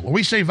essential, or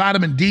we say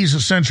vitamin D is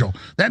essential,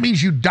 that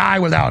means you die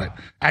without it.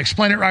 I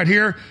explain it right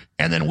here,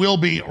 and then we'll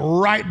be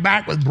right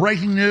back with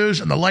breaking news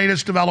and the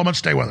latest developments.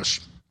 Stay with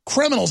us.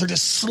 Criminals are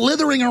just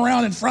slithering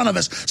around in front of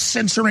us,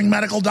 censoring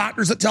medical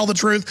doctors that tell the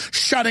truth,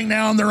 shutting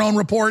down their own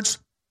reports.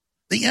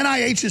 The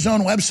NIH's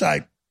own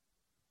website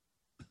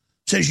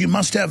says you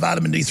must have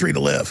vitamin D3 to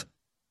live.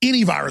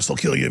 Any virus will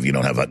kill you if you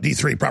don't have a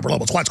D3 proper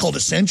level. That's why it's called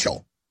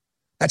essential.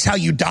 That's how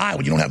you die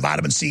when you don't have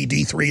vitamin C,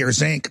 D3, or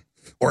zinc,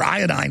 or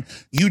iodine.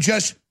 You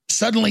just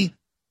suddenly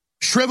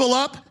shrivel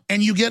up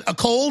and you get a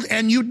cold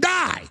and you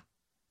die.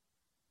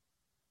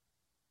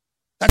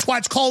 That's why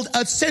it's called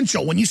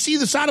essential. When you see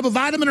the side of a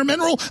vitamin or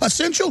mineral,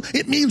 essential,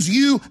 it means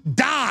you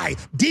die.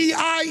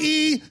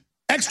 D-I-E,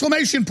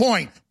 exclamation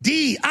point.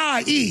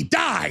 D-I-E,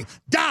 die,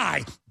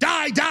 die,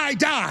 die, die,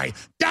 die,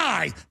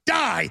 die,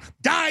 die,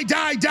 die,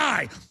 die,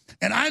 die.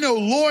 And I know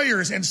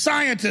lawyers and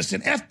scientists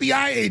and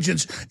FBI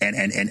agents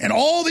and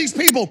all these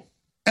people,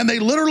 and they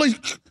literally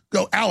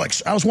go,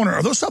 Alex, I was wondering,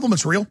 are those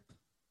supplements real?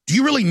 Do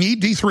you really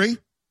need D3?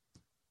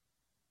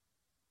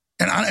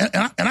 And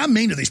I'm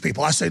mean to these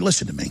people. I say,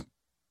 listen to me.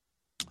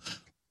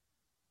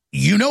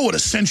 You know what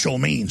essential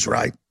means,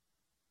 right?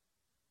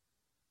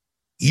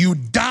 You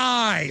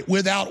die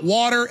without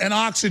water and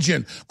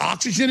oxygen.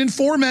 Oxygen in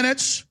 4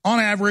 minutes on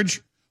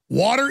average,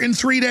 water in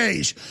 3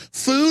 days,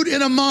 food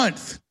in a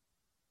month.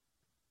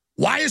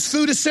 Why is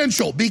food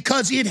essential?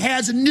 Because it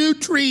has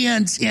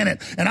nutrients in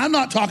it. And I'm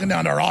not talking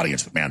down to our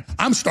audience, but man,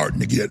 I'm starting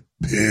to get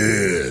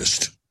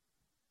pissed.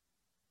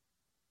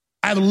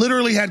 I've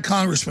literally had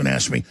congressmen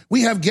ask me,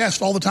 we have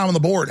guests all the time on the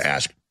board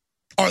ask,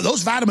 are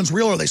those vitamins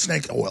real or are they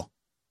snake oil?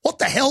 What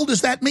the hell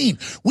does that mean?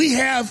 We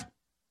have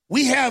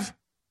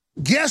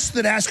guests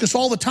that ask us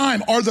all the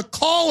time, are the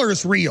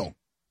callers real?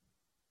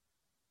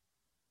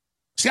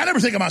 See, I never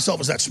think of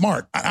myself as that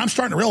smart. I'm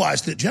starting to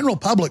realize that the general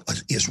public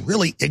is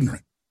really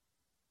ignorant.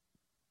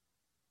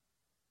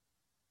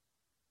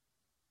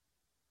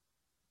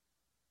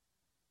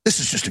 This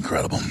is just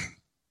incredible.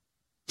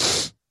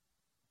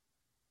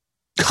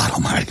 God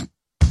almighty.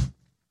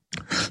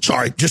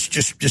 Sorry, just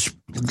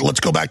let's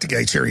go back to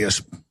Gates. Here he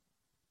is.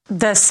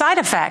 The side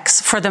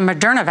effects for the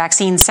Moderna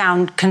vaccine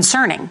sound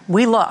concerning.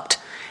 We looked.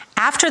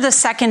 After the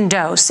second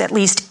dose, at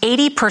least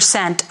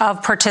 80%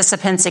 of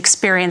participants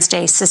experienced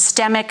a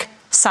systemic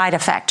side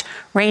effect,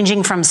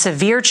 ranging from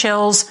severe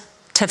chills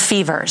to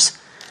fevers.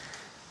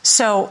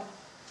 So,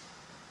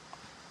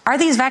 are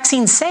these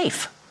vaccines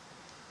safe?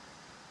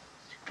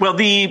 Well,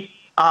 the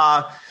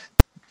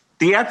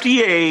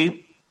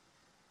FDA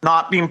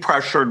not being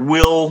pressured,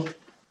 will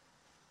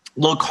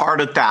look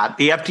hard at that.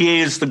 The FDA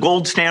is the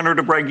gold standard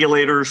of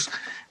regulators,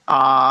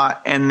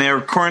 and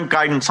their current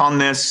guidance on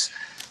this,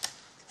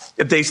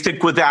 if they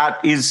stick with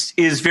that, is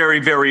very,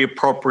 very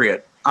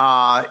appropriate.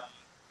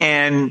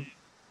 And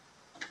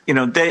you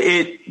know,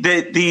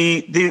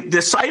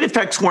 the side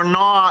effects were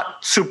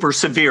not super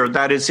severe.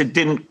 That is, it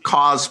didn't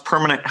cause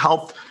permanent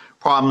health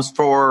problems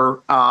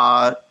for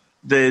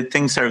the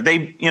things there.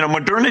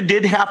 Moderna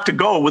did have to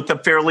go with a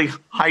fairly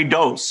high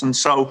dose, and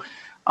so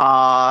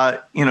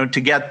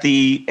to get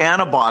the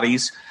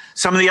antibodies.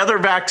 Some of the other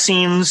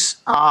vaccines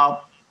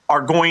are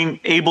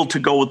able to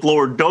go with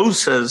lower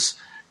doses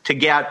to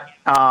get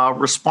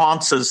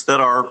responses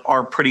that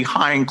are pretty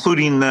high,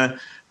 including the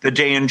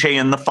J&J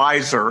and the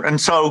Pfizer.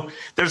 And so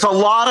there's a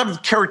lot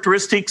of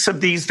characteristics of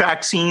these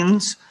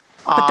vaccines.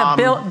 But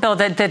Bill,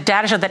 the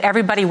data showed that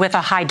everybody with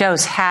a high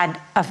dose had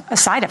a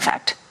side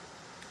effect.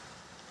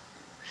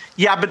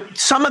 Yeah, but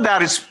some of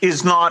that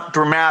is not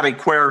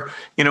dramatic, where,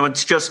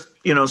 it's just,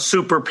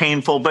 super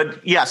painful.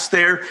 But yes,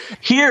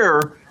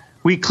 here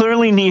we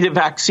clearly need a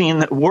vaccine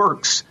that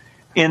works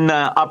in the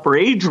upper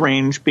age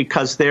range,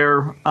 because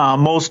they're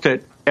most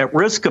at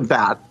risk of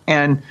that.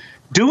 And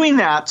doing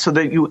that so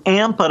that you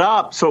amp it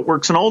up so it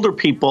works in older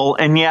people,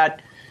 and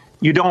yet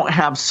you don't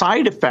have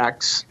side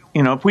effects.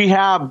 If we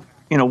have,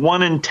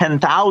 1 in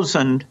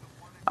 10,000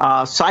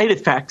 side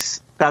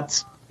effects,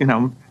 that's,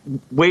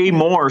 way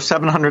more,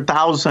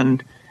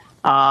 700,000,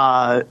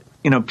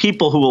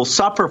 people who will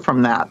suffer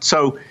from that.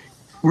 So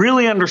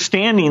really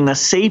understanding the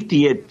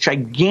safety at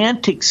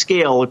gigantic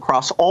scale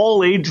across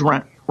all age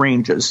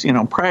ranges,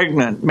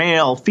 pregnant,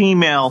 male,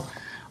 female,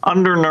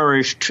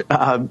 undernourished,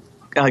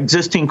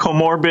 existing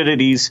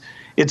comorbidities,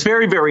 it's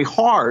very, very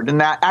hard. And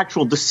that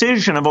actual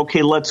decision of,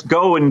 okay, let's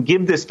go and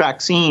give this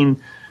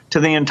vaccine to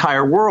the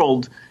entire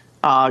world,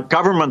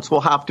 governments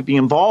will have to be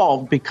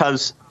involved,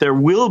 because there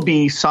will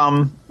be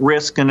some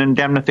risk and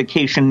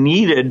indemnification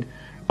needed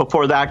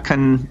before that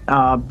can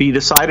be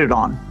decided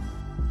on.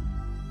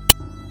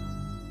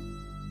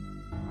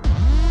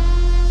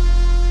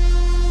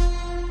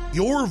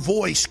 Your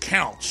voice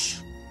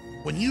counts.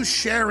 When you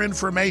share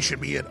information,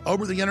 be it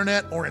over the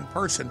internet or in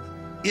person,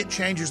 it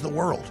changes the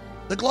world.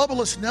 The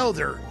globalists know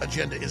their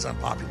agenda is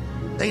unpopular.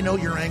 They know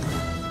you're angry.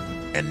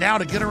 And now,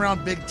 to get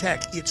around big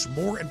tech, it's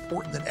more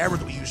important than ever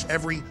that we use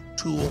every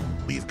tool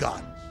we've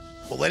got.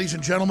 Well, ladies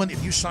and gentlemen,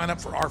 if you sign up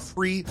for our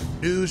free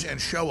news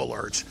and show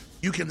alerts,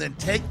 you can then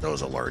take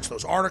those alerts,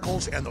 those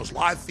articles, and those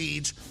live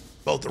feeds,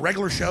 both the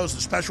regular shows,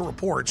 the special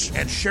reports,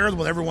 and share them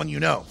with everyone you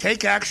know.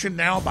 Take action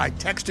now by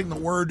texting the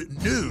word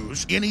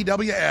NEWS,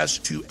 N-E-W-S,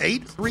 to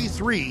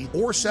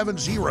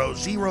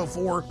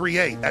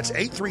 833-470-0438. That's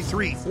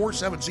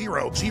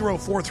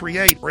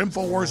 833-470-0438 for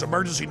InfoWars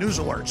Emergency News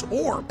Alerts.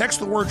 Or text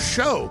the word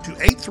SHOW to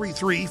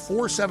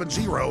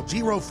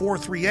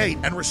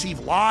 833-470-0438 and receive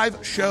live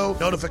show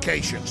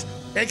notifications.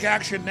 Take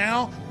action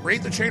now,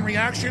 create the chain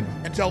reaction,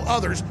 and tell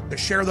others to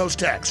share those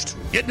texts.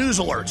 Get news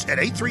alerts at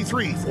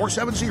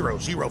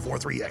 833-470-0438.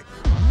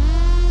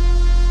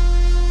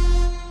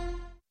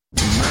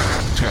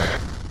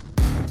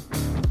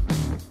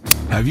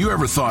 Have you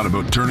ever thought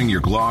about turning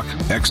your Glock,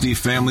 XD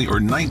Family, or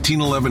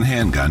 1911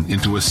 handgun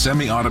into a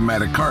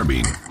semi-automatic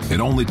carbine? It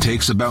only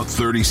takes about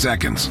 30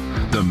 seconds.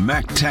 The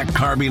MacTech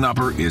Carbine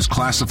Upper is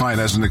classified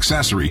as an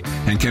accessory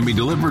and can be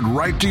delivered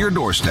right to your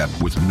doorstep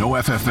with no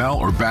FFL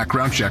or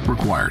background check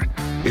required.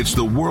 It's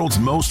the world's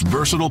most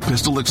versatile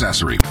pistol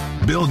accessory.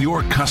 Build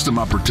your custom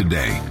upper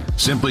today.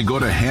 Simply go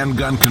to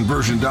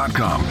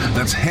handgunconversion.com.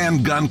 That's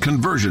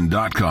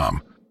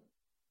handgunconversion.com.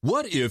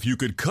 What if you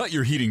could cut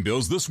your heating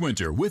bills this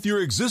winter with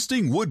your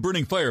existing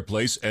wood-burning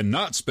fireplace and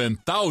not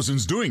spend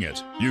thousands doing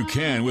it? You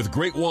can with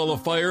Great Wall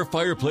of Fire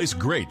fireplace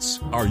grates.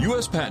 Our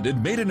U.S.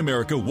 patented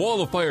made-in-America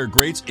Wall of Fire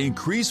grates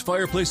increase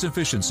fireplace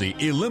efficiency,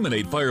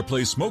 eliminate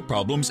fireplace smoke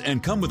problems,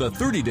 and come with a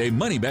 30-day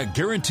money-back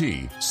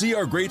guarantee. See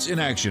our grates in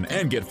action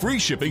and get free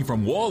shipping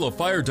from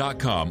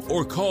walloffire.com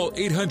or call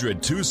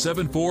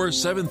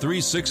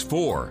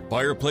 800-274-7364.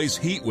 Fireplace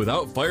heat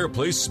without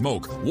fireplace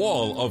smoke.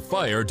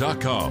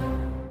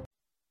 walloffire.com.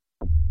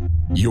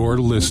 You're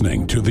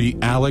listening to The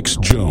Alex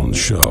Jones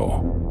Show.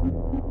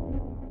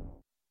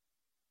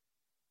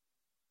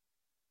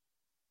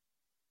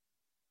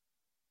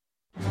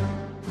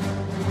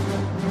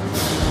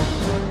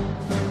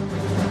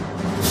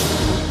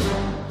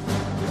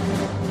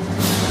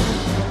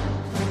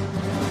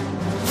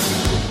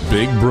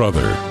 Big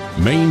Brother,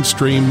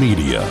 mainstream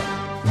media,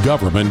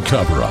 government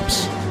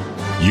cover-ups.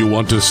 You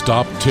want to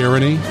stop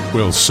tyranny?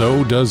 Well,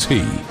 so does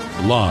he.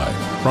 Live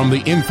from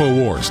the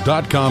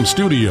Infowars.com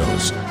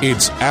studios,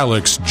 it's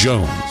Alex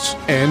Jones.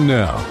 And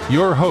now,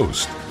 your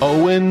host,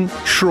 Owen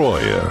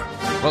Schroyer.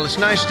 Well, it's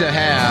nice to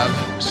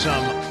have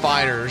some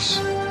fighters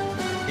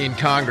in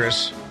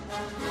Congress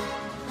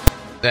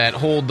that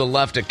hold the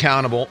left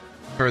accountable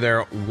for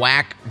their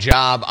whack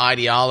job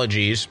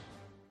ideologies.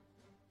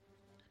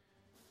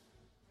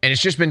 And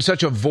it's just been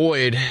such a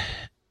void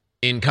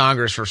in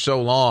Congress for so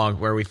long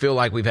where we feel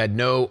like we've had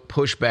no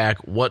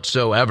pushback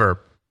whatsoever.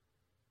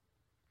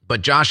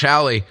 But Josh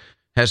Hawley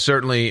has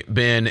certainly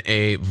been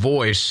a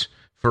voice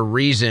for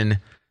reason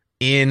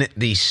in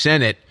the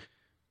Senate.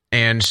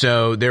 And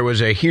so there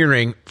was a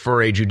hearing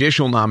for a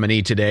judicial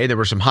nominee today. There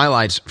were some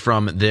highlights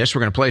from this.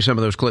 We're going to play some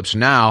of those clips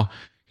now.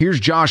 Here's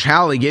Josh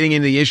Hawley getting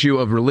into the issue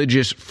of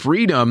religious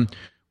freedom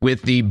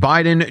with the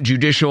Biden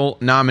judicial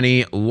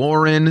nominee,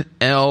 Lauren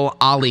L.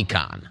 Ali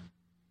Khan.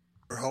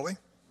 Hawley.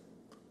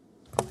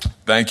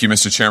 Thank you,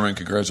 Mr. Chairman.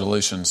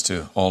 Congratulations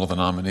to all of the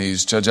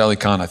nominees. Judge Ali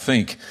Khan, I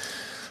think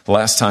the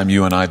last time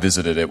you and I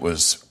visited, it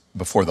was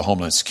before the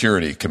Homeland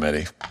Security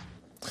Committee.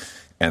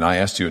 And I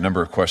asked you a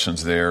number of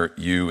questions there,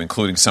 you,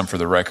 including some for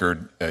the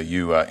record,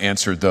 you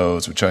answered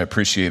those, which I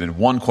appreciated.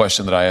 One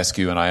question that I ask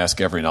you, and I ask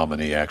every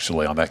nominee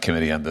actually on that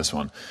committee and this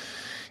one,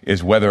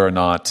 is whether or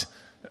not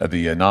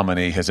the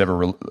nominee has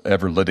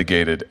ever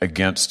litigated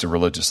against a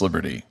religious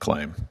liberty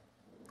claim.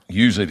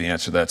 Usually the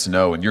answer to that's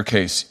no. In your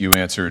case, you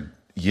answered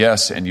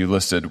yes, and you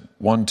listed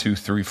 1, 2,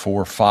 3,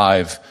 4,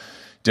 5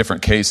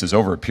 different cases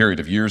over a period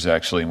of years,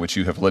 actually, in which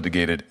you have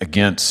litigated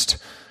against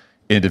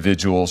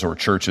individuals or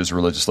churches'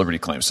 religious liberty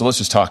claims. So let's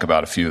just talk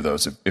about a few of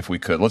those, if we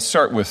could. Let's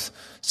start with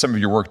some of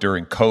your work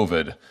during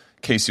COVID.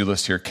 Case you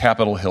list here,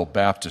 Capitol Hill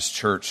Baptist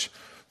Church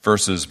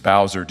versus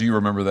Bowser. Do you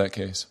remember that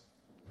case?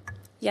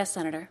 Yes,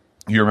 Senator.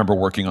 You remember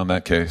working on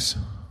that case?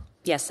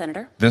 Yes,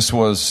 Senator. This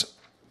was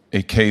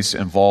a case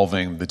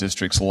involving the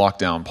district's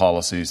lockdown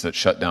policies that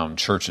shut down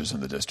churches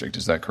in the district.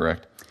 Is that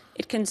correct?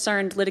 It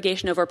concerned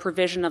litigation over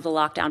provision of the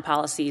lockdown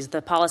policies.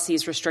 The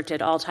policies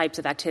restricted all types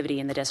of activity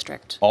in the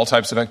district. All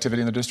types of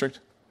activity in the district?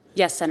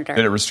 Yes, Senator.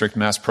 Did it restrict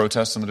mass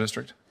protests in the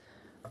district?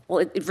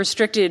 Well, it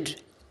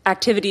restricted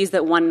activities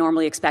that one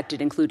normally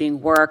expected,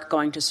 including work,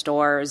 going to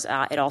stores.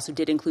 It also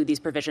did include these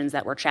provisions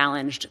that were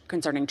challenged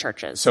concerning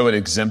churches. So it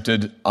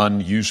exempted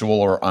unusual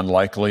or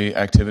unlikely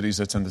activities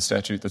that's in the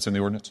statute, that's in the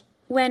ordinance?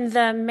 When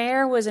the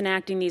mayor was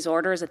enacting these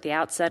orders at the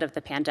outset of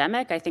the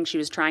pandemic, I think she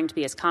was trying to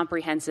be as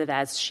comprehensive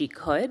as she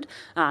could,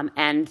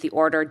 and the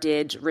order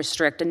did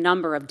restrict a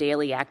number of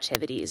daily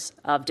activities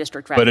of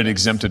district residents. But it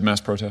exempted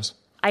mass protests?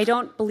 I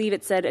don't believe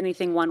it said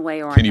anything one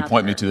way or another. Can you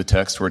point me to the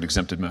text where it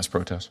exempted mass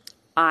protests?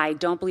 I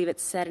don't believe it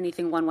said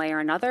anything one way or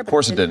another. Of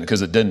course it didn't,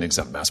 because it didn't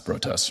exempt mass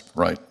protests,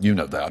 right? You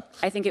know that.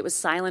 I think it was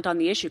silent on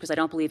the issue because I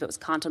don't believe it was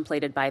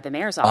contemplated by the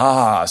mayor's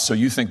office. So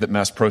you think that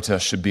mass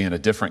protests should be in a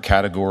different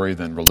category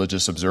than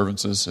religious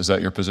observances? Is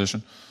that your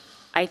position?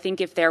 I think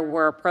if there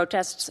were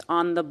protests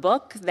on the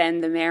book,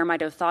 then the mayor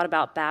might have thought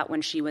about that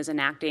when she was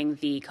enacting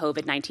the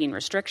COVID-19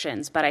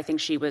 restrictions. But I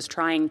think she was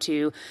trying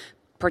to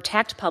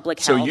protect public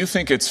health. So you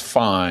think it's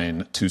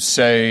fine to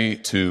say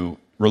to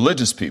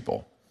religious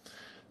people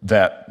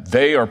that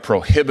they are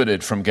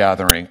prohibited from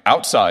gathering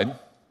outside,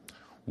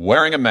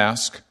 wearing a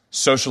mask,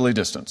 socially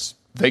distanced.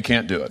 They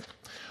can't do it.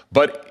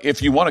 But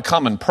if you want to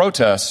come and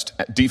protest,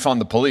 defund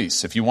the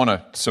police, if you want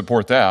to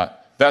support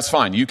that, that's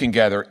fine. You can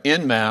gather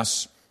en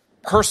masse,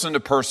 person to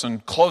person,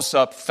 close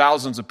up,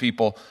 thousands of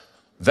people.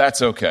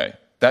 That's okay.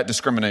 That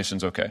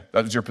discrimination's okay.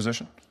 That is your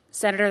position?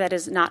 Senator, that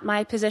is not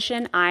my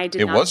position.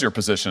 It was your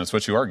position. It's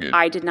what you argued.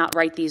 I did not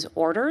write these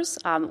orders.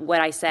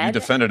 What I said. You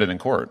defended it in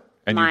court.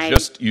 And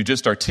you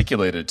just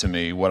articulated to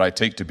me what I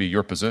take to be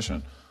your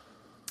position.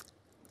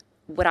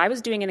 What I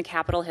was doing in a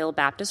Capitol Hill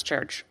Baptist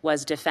Church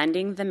was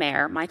defending the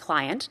mayor, my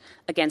client,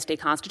 against a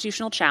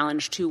constitutional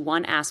challenge to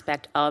one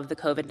aspect of the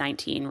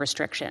COVID-19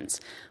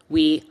 restrictions.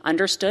 We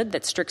understood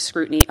that strict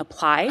scrutiny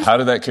applies. How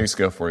did that case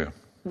go for you?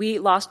 We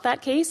lost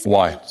that case.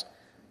 Why?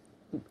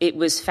 It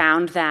was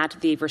found that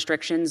the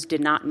restrictions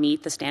did not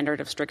meet the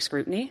standard of strict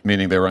scrutiny.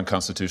 Meaning they were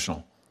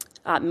unconstitutional?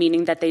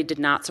 Meaning that they did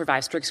not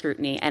survive strict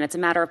scrutiny. And it's a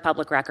matter of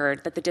public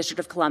record that the District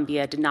of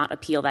Columbia did not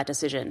appeal that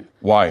decision.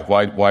 Why?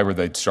 Why were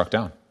they struck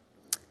down?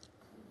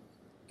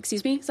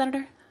 Excuse me,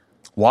 Senator?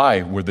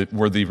 Why were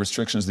the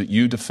restrictions that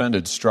you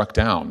defended struck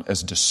down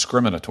as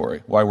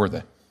discriminatory? Why were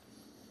they?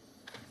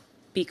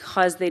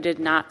 Because they did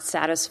not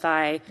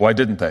satisfy. Why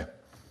didn't they?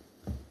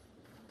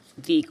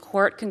 The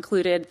court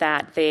concluded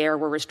that there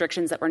were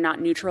restrictions that were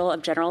not neutral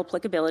of general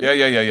applicability.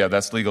 Yeah.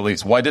 That's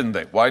legalese. Why didn't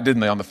they? Why didn't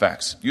they on the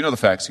facts? You know the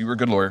facts. You were a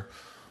good lawyer.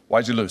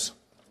 Why'd you lose?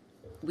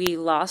 We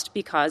lost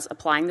because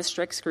applying the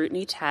strict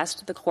scrutiny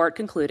test, the court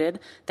concluded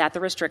that the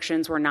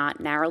restrictions were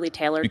not narrowly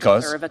tailored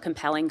to serve a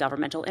compelling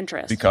governmental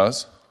interest.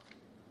 Because?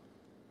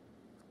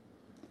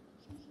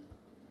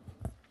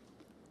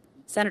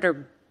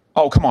 Senator.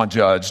 Oh, come on,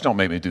 Judge. Don't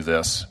make me do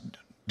this. Do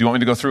you want me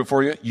to go through it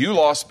for you? You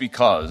lost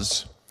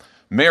because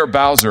Mayor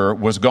Bowser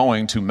was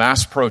going to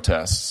mass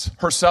protests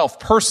herself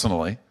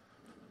personally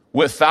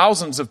with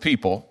thousands of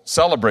people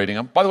celebrating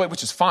them. By the way,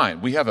 which is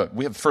fine. We have a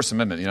First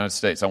Amendment in the United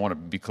States. I want to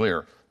be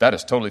clear. That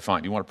is totally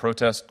fine. You want to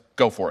protest?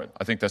 Go for it.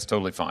 I think that's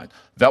totally fine.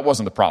 That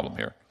wasn't the problem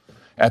here.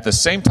 At the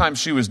same time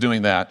she was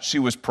doing that, she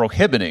was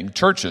prohibiting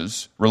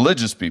churches,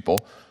 religious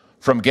people,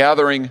 from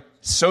gathering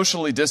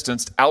socially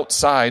distanced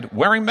outside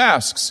wearing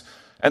masks.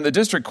 And the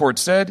district court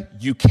said,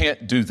 you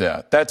can't do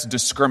that. That's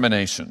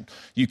discrimination.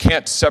 You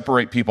can't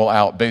separate people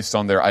out based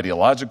on their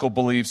ideological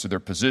beliefs or their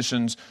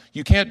positions.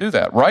 You can't do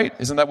that, right?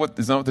 Isn't that what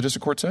the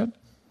district court said?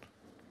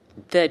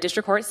 The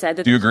district court said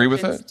that do you agree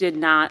with it?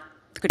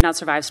 Could not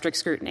survive strict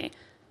scrutiny.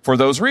 for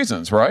those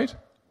reasons, right?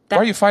 Why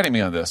are you fighting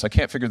me on this? I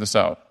can't figure this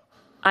out.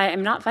 I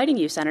am not fighting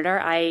you,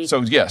 Senator.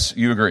 So, yes,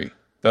 you agree.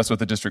 That's what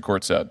the district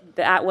court said.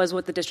 That was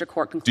what the district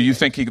court concluded. Do you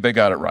think they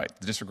got it right?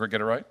 The district court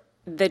get it right?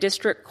 The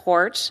district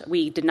court,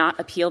 we did not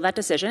appeal that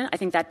decision. I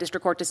think that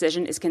district court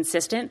decision is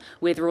consistent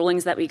with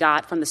rulings that we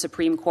got from the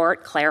Supreme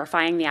Court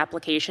clarifying the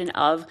application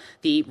of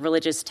the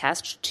religious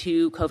test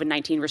to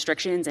COVID-19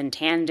 restrictions and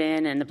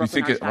Tandon and the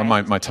Brooklyn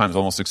Archdiocese. My time's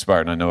almost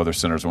expired, and I know other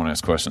senators want to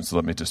ask questions, so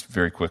let me just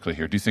very quickly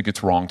here. Do you think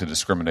it's wrong to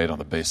discriminate on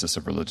the basis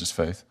of religious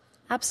faith?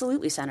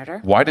 Absolutely, Senator.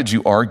 Why did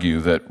you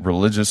argue that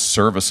religious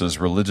services,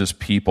 religious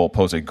people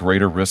pose a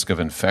greater risk of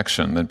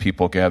infection than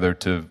people gathered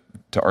to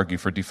argue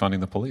for defunding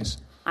the police?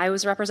 I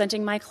was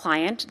representing my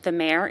client. The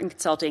mayor and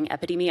consulting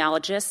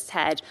epidemiologists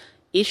had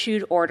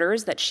issued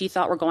orders that she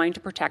thought were going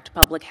to protect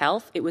public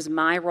health. It was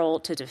my role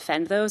to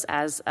defend those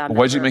as a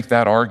Why did you make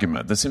that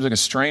argument? This seems like a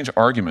strange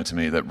argument to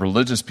me, that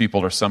religious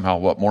people are somehow,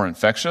 more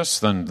infectious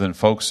than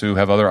folks who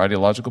have other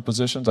ideological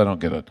positions? I don't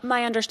get it.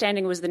 My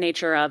understanding was the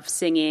nature of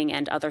singing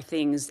and other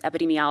things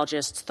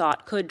epidemiologists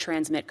thought could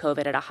transmit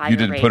COVID at a higher rate.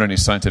 You didn't put any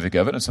scientific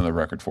evidence on the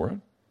record for it?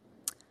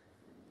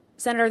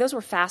 Senator, those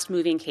were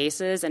fast-moving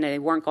cases, and they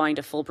weren't going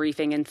to full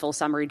briefing and full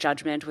summary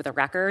judgment with a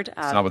record.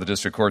 That's not what the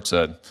district court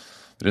said.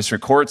 The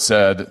district court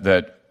said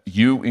that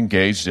you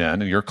engaged in,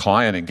 and your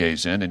client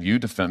engaged in, and you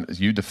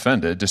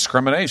defended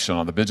discrimination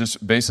on the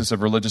basis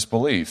of religious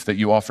belief, that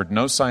you offered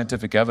no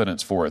scientific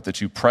evidence for it, that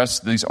you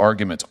pressed these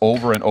arguments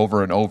over and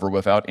over and over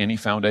without any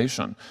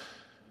foundation.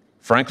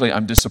 Frankly,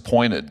 I'm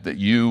disappointed that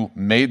you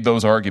made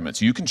those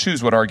arguments. You can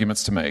choose what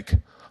arguments to make.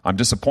 I'm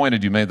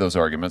disappointed you made those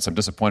arguments. I'm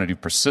disappointed you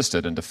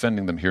persisted in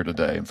defending them here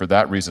today. And for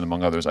that reason,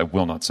 among others, I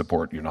will not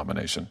support your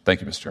nomination.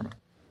 Thank you, Mr. Chairman.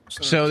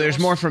 So there's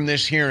more from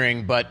this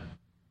hearing, but,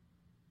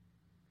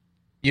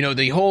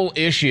 the whole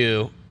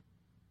issue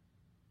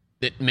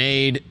that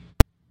made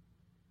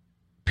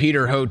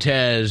Peter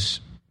Hotez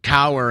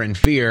cower in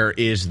fear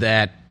is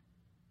that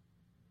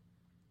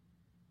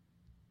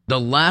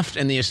the left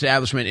and the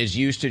establishment is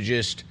used to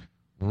just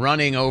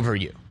running over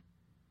you.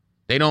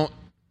 They don't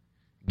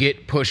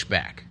get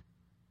pushback.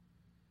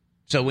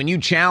 So when you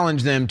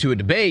challenge them to a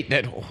debate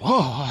that,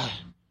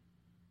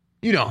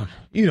 you don't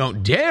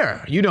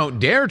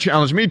dare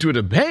challenge me to a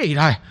debate.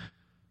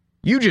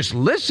 You just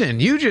listen.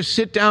 You just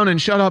sit down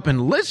and shut up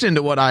and listen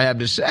to what I have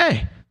to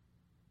say.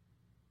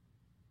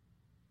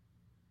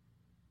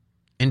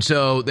 And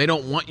so they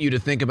don't want you to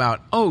think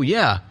about, oh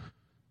yeah,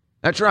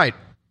 that's right.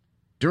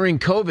 During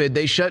COVID,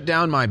 they shut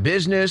down my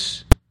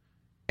business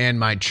and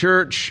my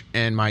church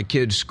and my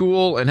kids'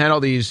 school and had all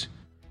these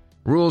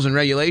rules and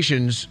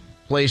regulations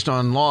placed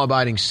on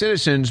law-abiding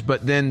citizens,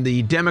 but then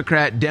the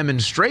Democrat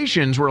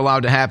demonstrations were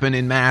allowed to happen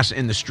en masse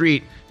in the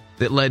street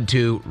that led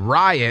to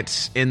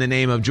riots in the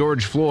name of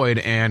George Floyd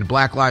and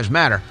Black Lives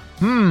Matter.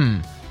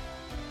 And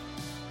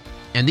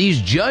these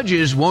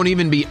judges won't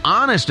even be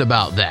honest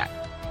about that.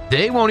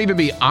 They won't even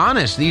be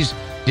honest. These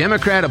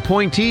Democrat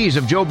appointees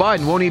of Joe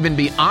Biden won't even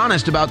be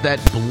honest about that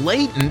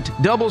blatant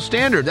double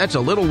standard. That's a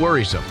little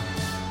worrisome.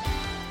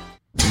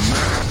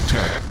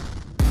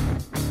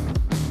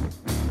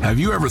 Have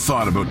you ever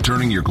thought about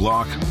turning your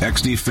Glock,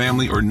 XD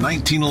Family, or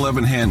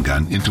 1911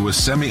 handgun into a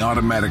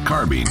semi-automatic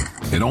carbine?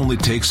 It only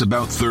takes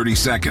about 30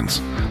 seconds.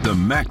 The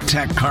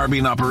MacTac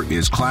Carbine Upper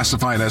is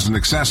classified as an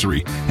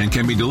accessory and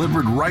can be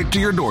delivered right to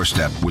your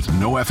doorstep with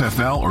no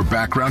FFL or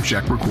background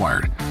check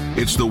required.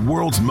 It's the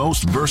world's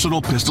most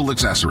versatile pistol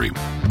accessory.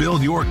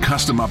 Build your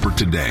custom upper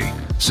today.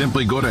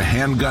 Simply go to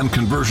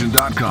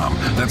handgunconversion.com.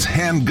 That's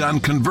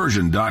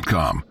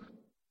handgunconversion.com.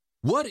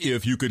 What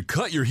if you could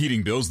cut your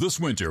heating bills this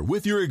winter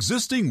with your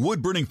existing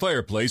wood-burning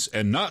fireplace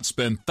and not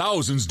spend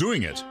thousands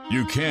doing it?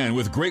 You can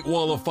with Great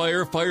Wall of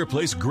Fire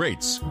fireplace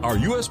grates. Our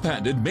U.S.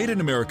 patented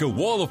made-in-America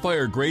Wall of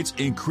Fire grates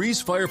increase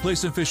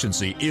fireplace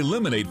efficiency,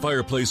 eliminate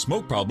fireplace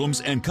smoke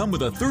problems, and come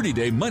with a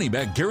 30-day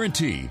money-back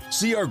guarantee.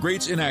 See our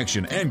grates in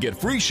action and get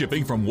free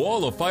shipping from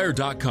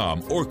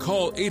walloffire.com or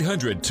call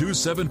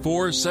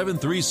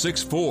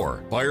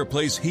 800-274-7364.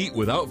 Fireplace heat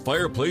without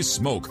fireplace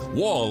smoke.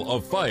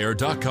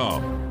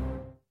 walloffire.com.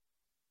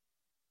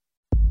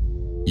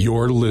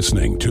 You're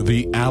listening to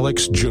The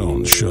Alex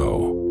Jones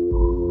Show.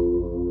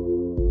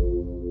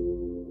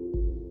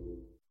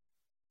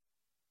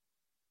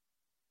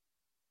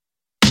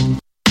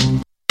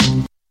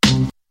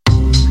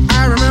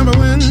 I remember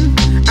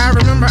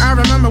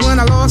when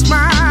I lost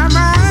my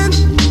mind.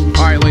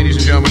 All right, ladies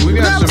and gentlemen, we've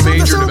got some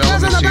major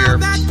developments here.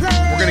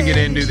 We're going to get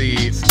into the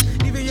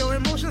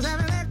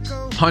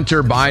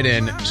Hunter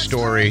Biden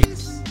story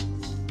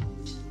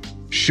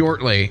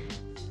shortly,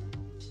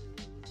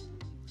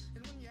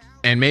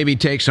 and maybe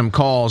take some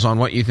calls on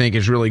what you think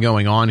is really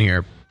going on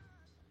here,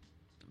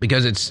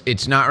 because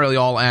it's not really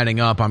all adding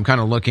up. I'm kind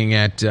of looking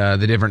at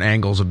the different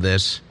angles of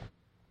this.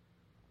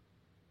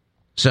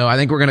 So I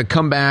think we're going to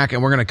come back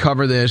and we're going to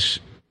cover this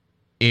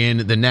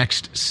in the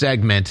next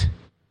segment.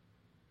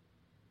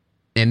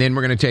 And then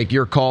we're going to take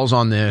your calls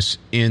on this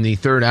in the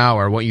third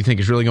hour, what you think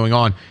is really going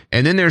on.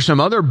 And then there's some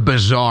other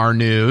bizarre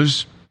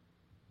news.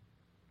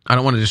 I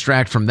don't want to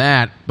distract from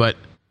that, but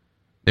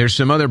There's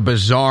some other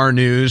bizarre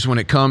news when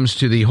it comes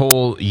to the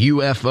whole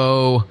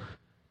UFO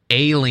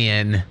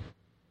alien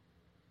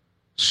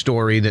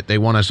story that they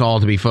want us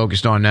all to be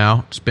focused on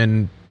now. It's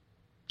been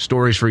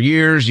stories for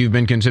years. You've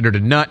been considered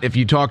a nut if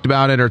you talked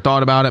about it or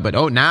thought about it, but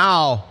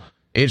now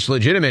it's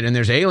legitimate, and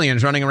there's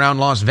aliens running around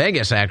Las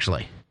Vegas,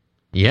 actually.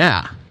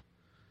 Yeah.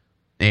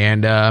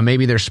 And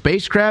maybe their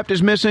spacecraft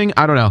is missing.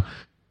 I don't know.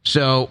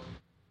 So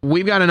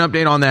we've got an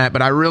update on that,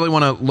 but I really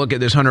want to look at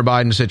this Hunter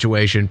Biden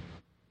situation.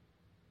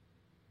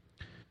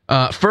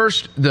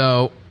 First,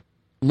 though,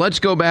 let's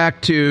go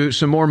back to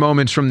some more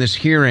moments from this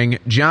hearing.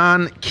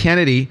 John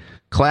Kennedy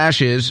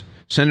clashes,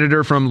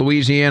 senator from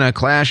Louisiana,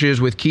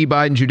 clashes with key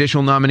Biden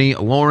judicial nominee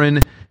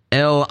Lauren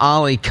L.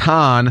 Ali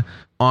Khan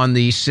on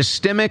the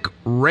systemic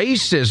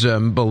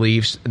racism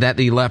beliefs that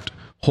the left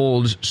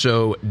holds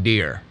so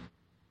dear.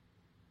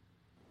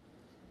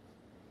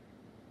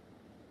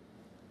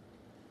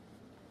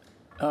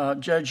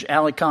 Judge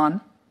Ali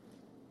Khan,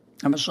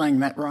 am I saying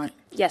that right?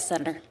 Yes,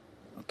 Senator.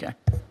 Okay.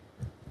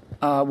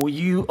 Will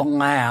you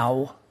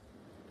allow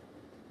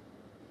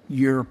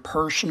your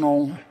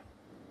personal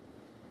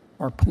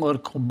or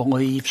political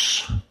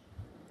beliefs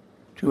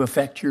to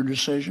affect your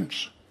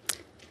decisions?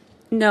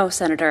 No,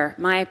 Senator.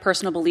 My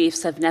personal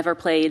beliefs have never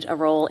played a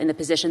role in the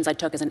positions I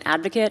took as an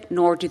advocate,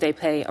 nor do they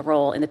play a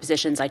role in the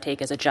positions I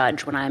take as a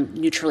judge when I'm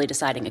neutrally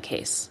deciding a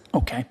case.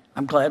 Okay.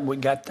 I'm glad we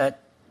got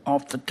that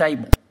off the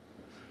table.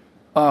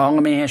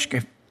 Let me ask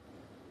you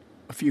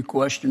a few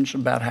questions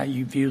about how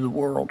you view the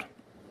world.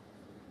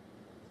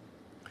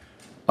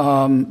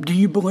 Do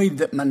you believe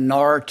that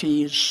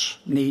minorities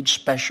need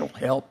special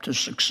help to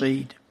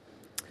succeed?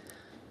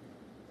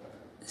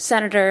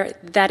 Senator,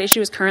 that issue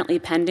is currently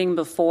pending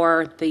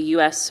before the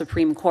U.S.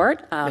 Supreme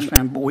Court. Yes,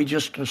 ma'am, but we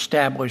just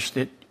established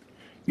that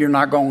you're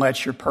not going to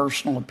let your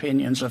personal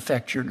opinions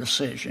affect your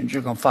decisions.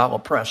 You're going to follow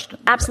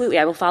precedent. Absolutely.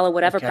 I will follow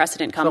whatever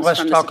precedent comes from the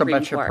Supreme Court. So let's talk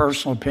about your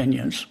personal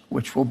opinions,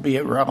 which will be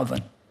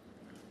irrelevant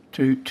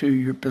to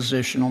your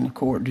position on the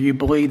court. Do you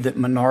believe that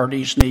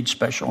minorities need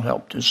special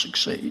help to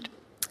succeed?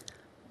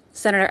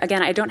 Senator,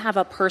 again, I don't have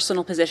a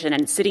personal position,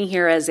 and sitting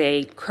here as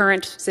a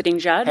current sitting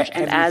judge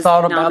and as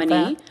a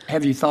nominee,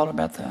 have you thought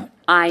about that?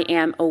 I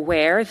am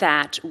aware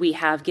that we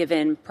have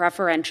given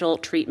preferential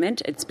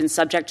treatment. It's been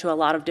subject to a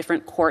lot of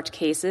different court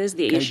cases.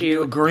 The issue. Do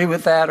you agree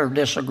with that or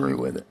disagree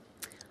with it?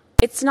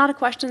 It's not a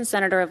question,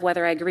 Senator, of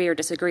whether I agree or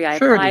disagree. I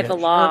apply the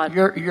law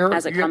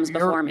as it comes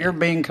before me. You're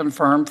being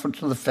confirmed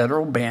to the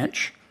federal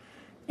bench,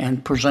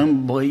 and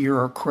presumably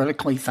you're a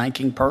critically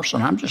thinking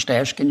person. I'm just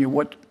asking you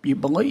what you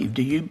believe.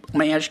 Let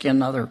me ask you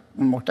one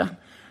more time.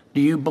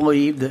 Do you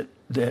believe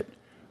that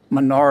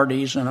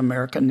minorities in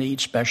America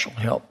need special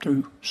help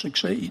to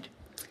succeed?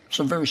 It's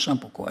a very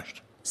simple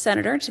question.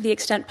 Senator, to the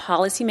extent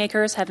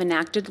policymakers have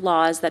enacted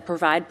laws that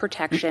provide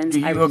protections,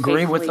 do you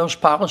agree with those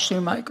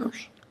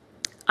policymakers?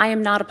 I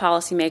am not a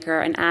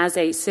policymaker, and as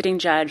a sitting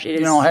judge, it is...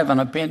 You don't have an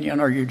opinion,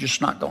 or you're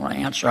just not going to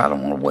answer. I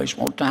don't want to waste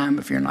more time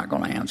if you're not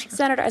going to answer.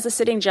 Senator, as a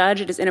sitting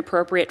judge, it is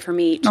inappropriate for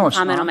me to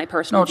comment on my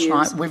personal views.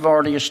 No, it's not. We've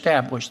already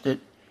established that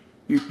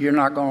you're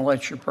not going to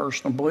let your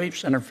personal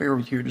beliefs interfere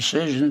with your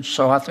decisions,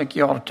 so I think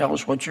you ought to tell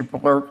us what your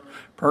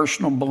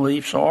personal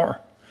beliefs are.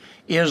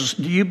 Do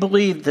you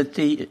believe that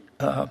do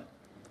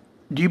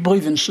you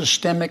believe in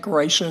systemic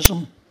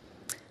racism?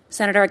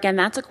 Senator, again,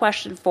 that's a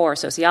question for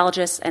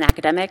sociologists and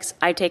academics.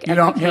 I take you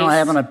don't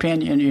have an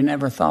opinion. You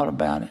never thought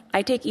about it.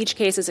 I take each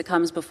case as it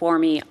comes before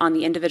me on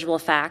the individual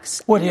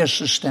facts. What is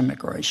systemic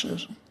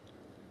racism?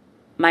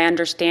 My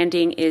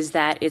understanding is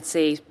that it's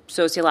a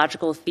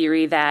sociological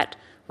theory that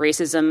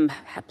racism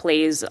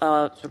plays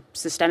a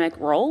systemic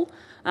role.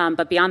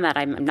 But beyond that,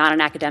 I'm not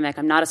an academic.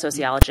 I'm not a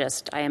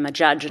sociologist. I am a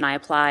judge, and I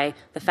apply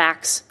the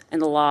facts and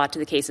the law to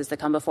the cases that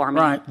come before me.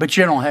 Right, but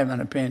you don't have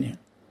an opinion.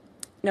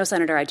 No,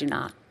 Senator, I do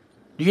not.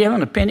 Do you have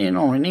an opinion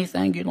on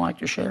anything you'd like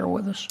to share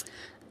with us?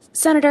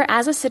 Senator,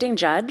 as a sitting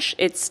judge,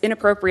 it's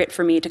inappropriate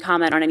for me to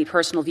comment on any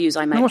personal views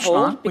I might hold.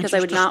 No, it's not. Because we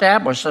I would just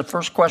established the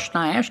first question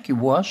I asked you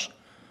was,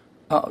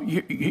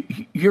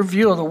 your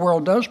view of the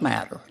world does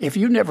matter. If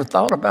you never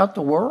thought about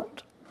the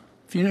world,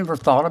 if you never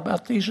thought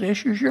about these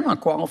issues, you're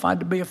not qualified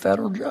to be a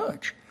federal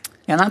judge.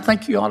 And I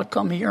think you ought to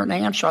come here and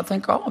answer. I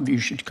think all of you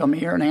should come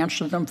here and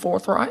answer them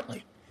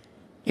forthrightly.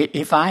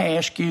 If I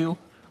ask you,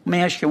 let me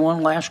ask you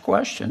one last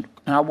question,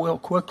 and I will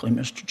quickly,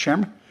 Mr.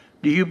 Chairman.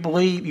 Do you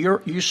believe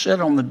you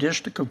sit on the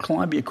District of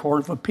Columbia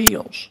Court of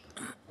Appeals?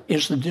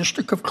 Is the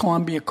District of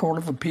Columbia Court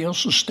of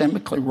Appeals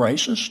systemically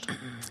racist?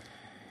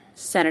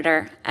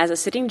 Senator, as a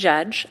sitting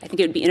judge, I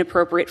think it would be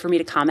inappropriate for me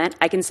to comment.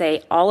 I can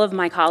say all of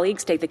my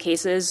colleagues take the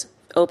cases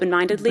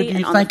open-mindedly. But do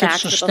you think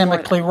it's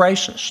systemically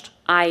racist?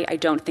 I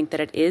don't think that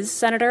it is,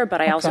 Senator,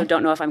 but I also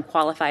don't know if I'm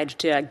qualified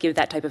to give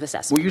that type of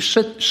assessment. Well, you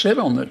sit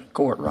on the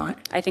court, right?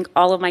 I think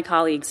all of my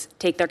colleagues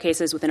take their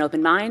cases with an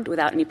open mind,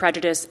 without any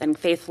prejudice, and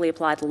faithfully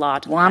apply the law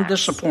to the facts. I'm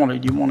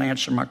disappointed you won't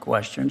answer my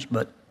questions,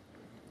 but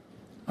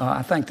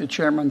I thank the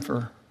chairman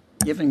for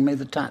giving me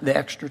the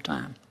extra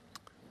time.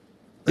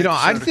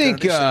 I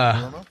think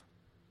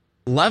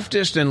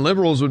leftists and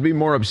liberals would be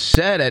more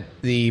upset at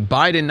the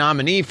Biden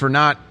nominee for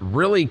not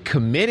really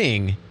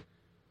committing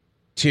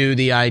to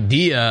the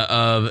idea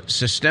of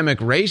systemic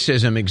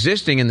racism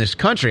existing in this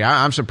country.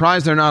 I'm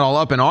surprised they're not all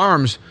up in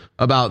arms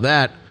about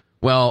that.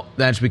 Well,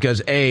 that's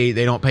because A,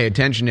 they don't pay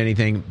attention to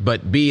anything,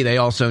 but B, they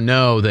also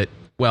know that,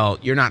 well,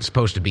 you're not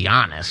supposed to be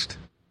honest.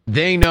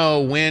 They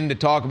know when to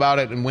talk about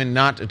it and when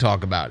not to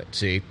talk about it,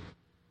 see?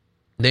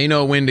 They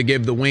know when to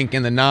give the wink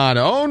and the nod.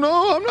 Oh,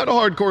 no, I'm not a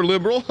hardcore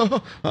liberal.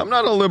 I'm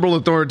not a liberal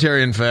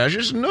authoritarian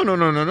fascist. No.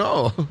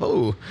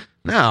 Oh,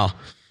 now,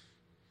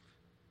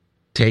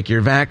 take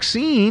your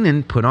vaccine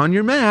and put on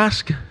your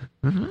mask.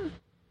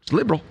 It's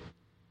liberal.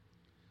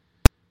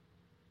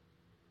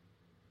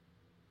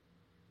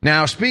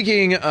 Now,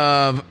 speaking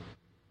of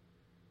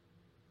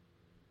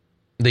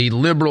the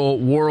liberal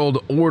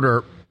world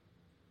order,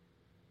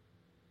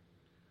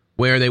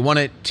 where they want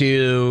it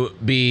to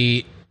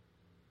be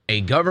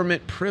a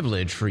government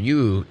privilege for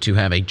you to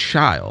have a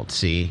child.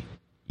 See,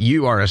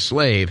 you are a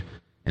slave,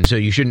 and so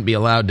you shouldn't be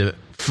allowed to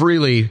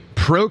freely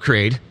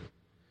procreate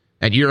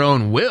at your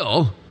own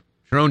will,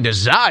 your own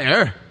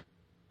desire.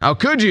 How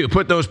could you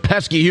put those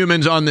pesky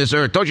humans on this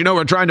earth? Don't you know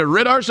we're trying to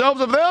rid ourselves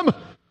of them?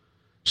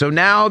 So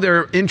now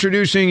they're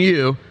introducing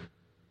you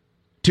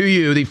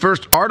the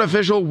first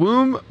artificial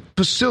womb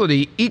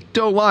facility,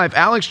 Ecto-Life.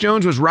 Alex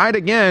Jones was right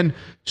again.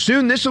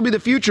 Soon this will be the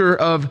future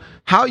of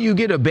how you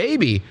get a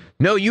baby.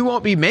 No, you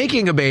won't be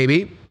making a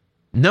baby.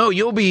 No,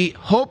 you'll be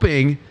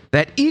hoping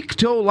that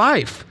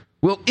Ecto-Life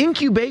will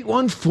incubate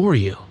one for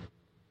you.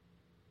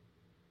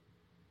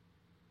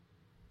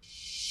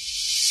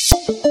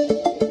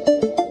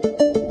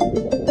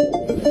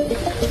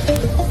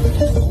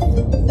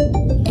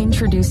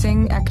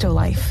 Introducing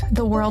Ecto-Life,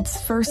 the world's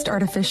first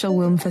artificial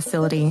womb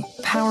facility,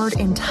 powered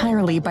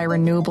entirely by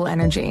renewable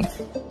energy.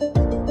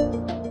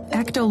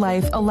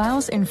 Ecto-Life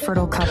allows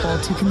infertile couple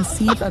to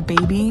conceive a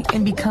baby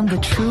and become the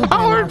true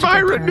powered by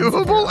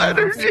renewable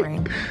energy.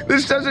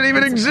 This doesn't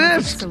even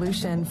exist.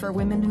 Solution for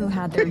women who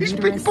had their These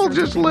people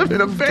just live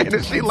in a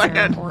fantasy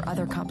land or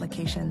other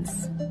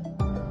complications.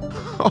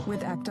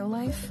 With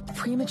Ecto-Life,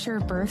 premature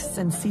births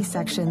and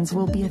C-sections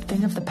will be a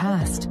thing of the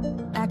past.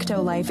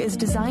 Ecto-Life is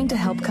designed to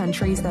help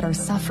countries that are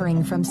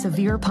suffering from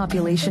severe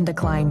population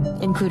decline,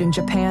 including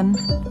Japan,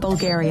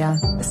 Bulgaria,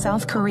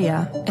 South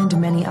Korea, and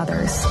many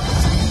others.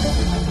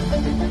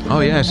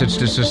 Oh, yes, it's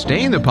to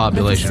sustain the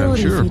population, I'm sure.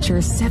 The facility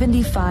features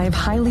 75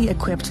 highly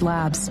equipped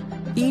labs.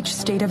 Each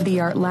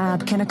state-of-the-art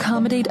lab can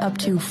accommodate up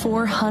to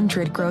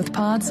 400 growth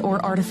pods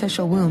or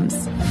artificial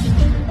wombs.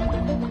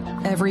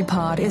 Every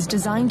pod is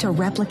designed to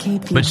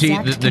replicate the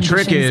exact conditions the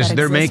trick is that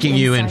they're exist making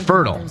you inside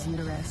infertile.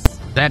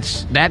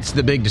 That's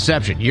the big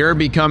deception. You're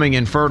becoming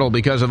infertile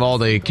because of all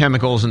the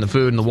chemicals in the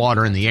food and the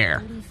water and the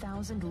air.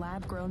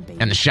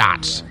 And the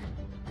shots.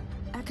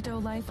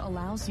 Ecto-Life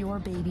allows your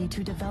baby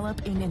to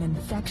develop in an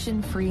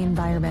infection-free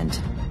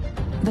environment.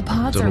 The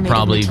pods are made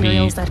of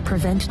materials that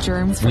prevent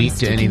germs from weak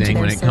to anything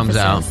when it comes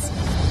out.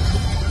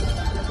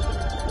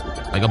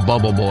 Like a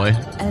bubble boy.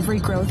 Every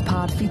growth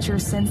pod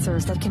features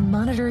sensors that can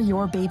monitor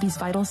your baby's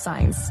vital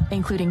signs,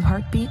 including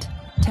heartbeat,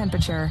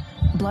 temperature,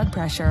 blood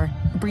pressure,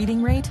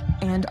 breathing rate,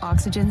 and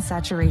oxygen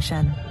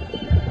saturation.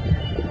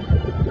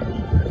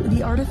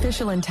 The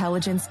artificial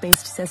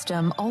intelligence-based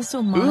system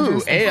also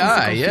monitors the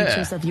physical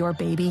features of your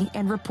baby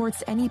and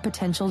reports any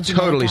potential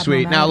genetic totally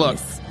sweet. Now look,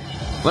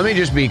 let me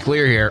just be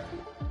clear here.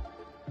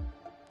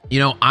 You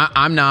know,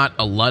 I'm not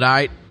a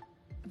Luddite.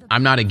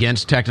 I'm not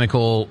against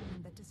technical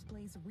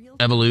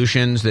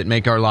evolutions that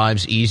make our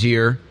lives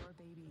easier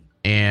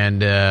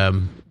and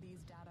can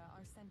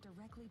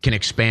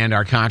expand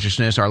our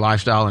consciousness, our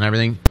lifestyle, and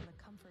everything.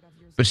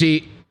 But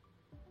see,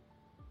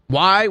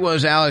 why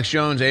was Alex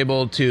Jones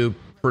able to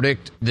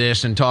predict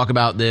this and talk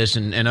about this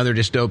and other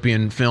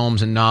dystopian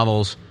films and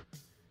novels?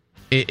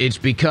 It's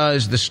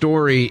because the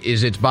story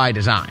is it's by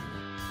design.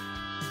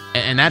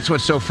 And that's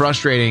what's so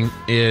frustrating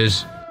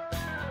is,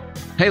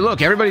 hey,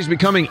 look, everybody's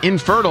becoming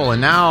infertile,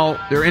 and now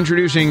they're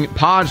introducing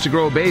pods to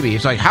grow a baby.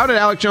 It's like, how did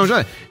Alex Jones do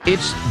that?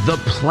 It's the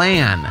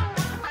plan.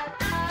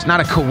 It's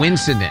not a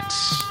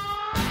coincidence.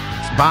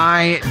 It's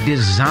by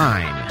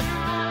design.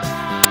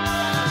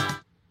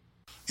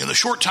 In the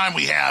short time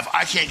we have,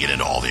 I can't get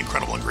into all the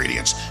incredible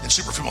ingredients in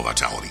Super Female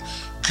Vitality.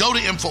 Go to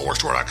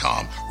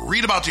InfoWarsStore.com,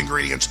 read about the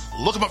ingredients,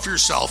 look them up for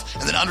yourself,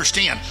 and then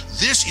understand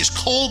this is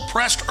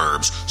cold-pressed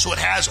herbs, so it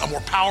has a more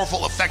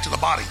powerful effect on the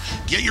body.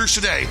 Get yours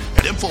today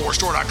at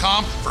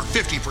InfoWarsStore.com for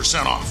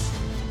 50% off.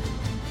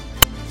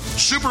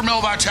 Super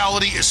Male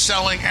Vitality is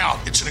selling out.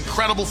 It's an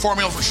incredible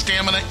formula for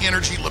stamina,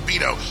 energy,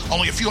 libido.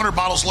 Only a few hundred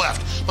bottles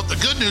left. But the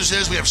good news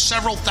is we have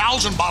several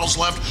thousand bottles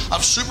left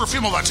of Super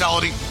Female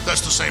Vitality.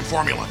 That's the same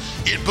formula.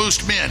 It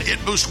boosts men.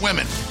 It boosts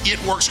women.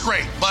 It works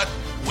great. But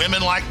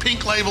women like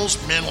pink labels.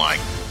 Men like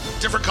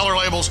different color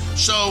labels.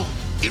 So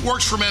it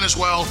works for men as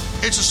well.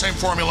 It's the same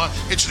formula.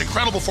 It's an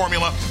incredible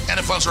formula, and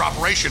it funds our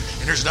operation.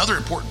 And here's another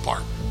important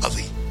part of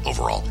the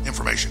overall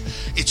information.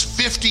 It's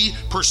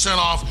 50%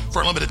 off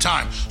for a limited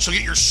time. So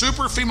get your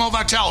Super Female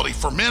Vitality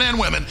for men and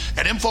women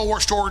at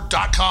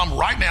InfoWarsStore.com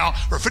right now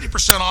for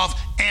 50%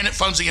 off, and it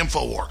funds the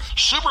InfoWar.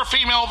 Super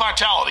Female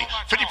Vitality,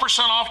 50%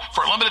 off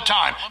for a limited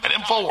time at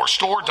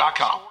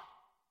InfoWarsStore.com.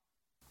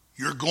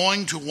 You're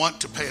going to want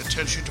to pay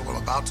attention to what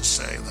I'm about to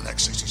say in the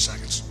next 60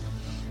 seconds.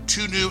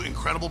 2 new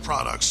incredible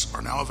products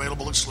are now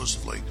available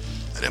exclusively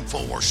at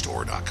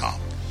InfoWarsStore.com.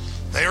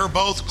 They are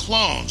both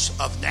clones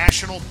of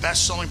national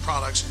best-selling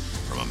products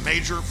from a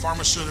major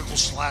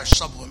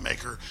pharmaceutical/supplement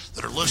maker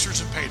that are listeners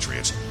and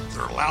patriots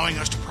that are allowing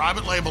us to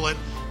private label it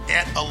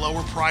at a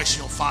lower price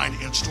you'll find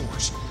in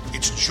stores.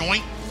 It's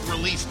Joint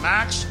Relief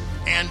Max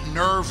and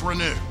Nerve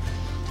Renew.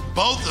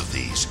 Both of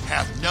these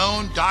have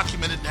known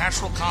documented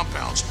natural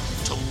compounds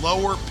to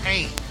lower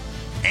pain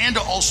and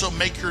to also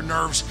make your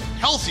nerves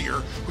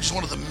healthier, which is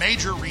one of the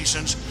major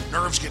reasons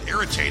nerves get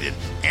irritated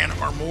and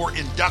are more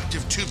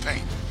inductive to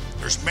pain.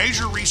 There's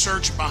major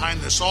research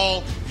behind this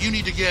all. You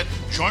need to get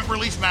Joint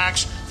Relief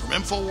Max from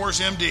InfoWars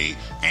MD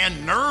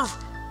and Nerve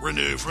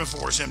Renew from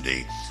InfoWars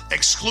MD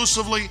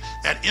exclusively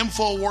at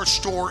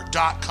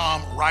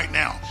InfoWarsStore.com right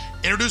now.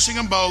 Introducing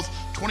them both,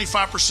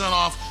 25%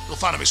 off. You'll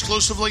find them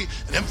exclusively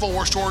at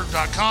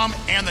InfoWarsStore.com,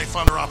 and they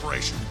fund our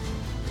operation.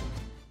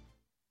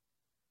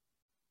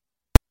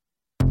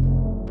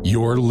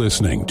 You're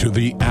listening to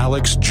The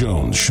Alex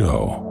Jones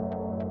Show.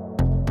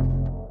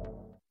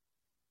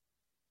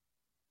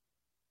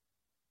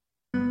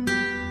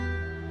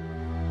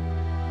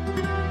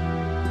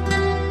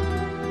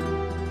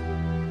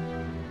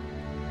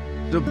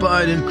 The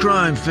Biden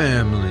crime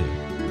family.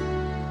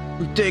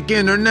 We take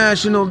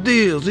international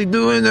deals. We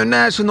do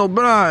international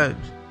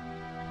bribes.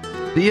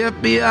 The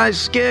FBI's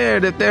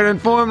scared if their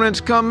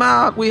informants come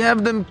out, we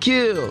have them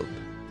killed.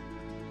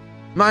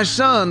 My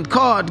son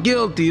caught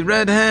guilty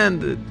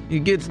red-handed. He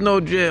gets no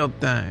jail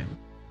time.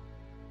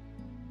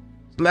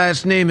 His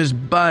last name is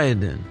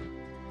Biden.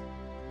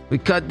 We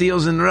cut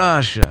deals in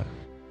Russia,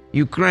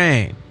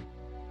 Ukraine,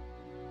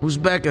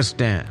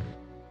 Uzbekistan.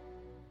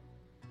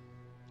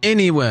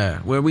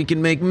 Anywhere where we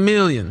can make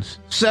millions,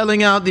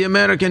 selling out the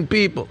American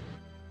people.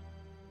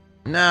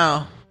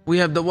 Now, we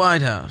have the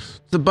White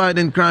House, the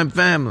Biden crime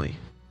family.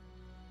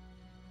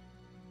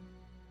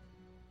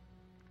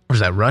 Or is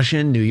that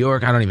Russian, New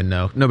York? I don't even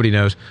know. Nobody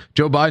knows.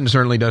 Joe Biden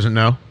certainly doesn't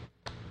know.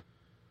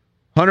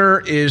 Hunter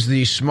is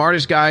the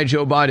smartest guy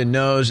Joe Biden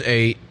knows,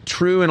 a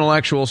true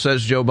intellectual,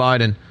 says Joe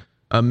Biden,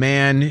 a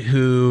man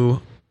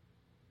who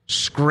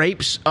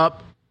scrapes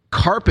up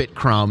carpet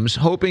crumbs,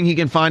 hoping he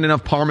can find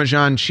enough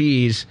Parmesan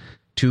cheese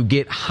to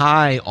get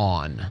high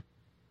on.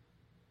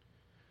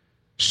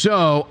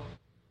 So,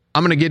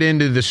 I'm going to get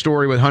into the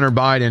story with Hunter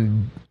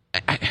Biden.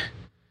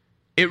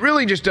 It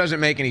really just doesn't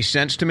make any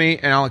sense to me,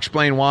 and I'll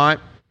explain why.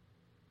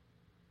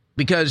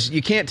 Because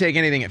you can't take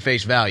anything at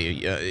face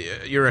value.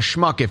 You're a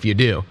schmuck if you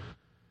do.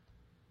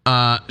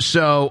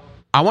 So,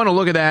 I want to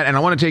look at that, and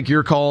I want to take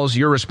your calls,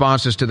 your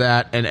responses to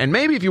that, and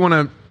maybe if you want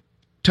to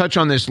touch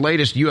on this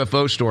latest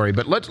UFO story,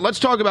 but let's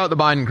talk about the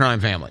Biden crime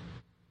family.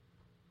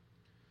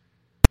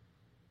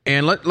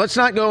 And let's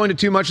not go into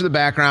too much of the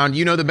background.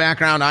 You know the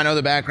background. I know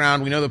the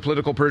background. We know the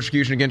political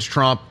persecution against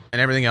Trump and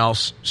everything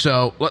else.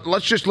 So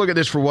let's just look at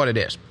this for what it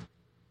is.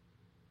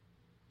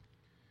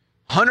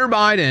 Hunter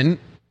Biden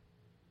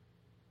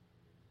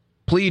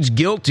pleads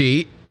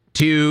guilty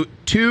to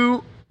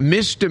 2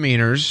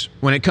 misdemeanors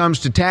when it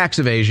comes to tax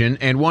evasion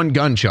and 1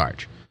 gun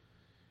charge.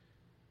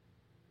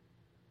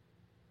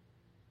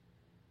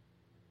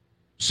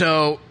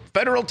 So,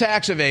 federal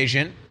tax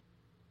evasion,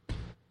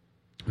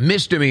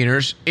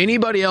 misdemeanors,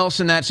 anybody else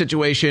in that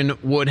situation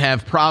would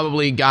have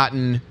probably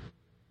gotten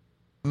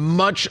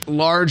much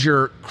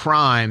larger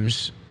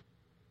crimes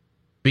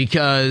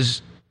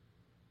because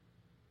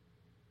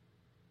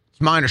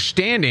it's my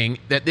understanding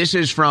that this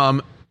is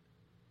from,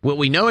 well,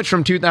 we know it's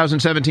from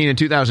 2017 and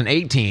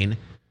 2018.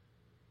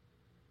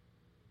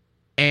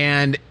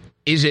 And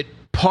is it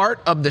part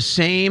of the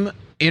same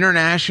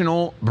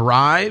international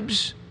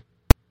bribes?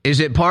 Is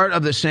it part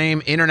of the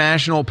same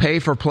international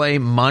pay-for-play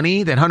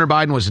money that Hunter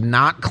Biden was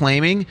not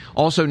claiming?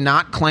 Also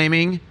not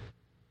claiming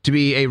to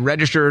be a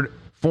registered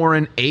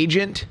foreign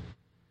agent?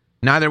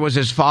 Neither was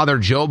his father,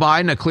 Joe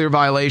Biden, a clear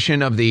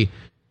violation of the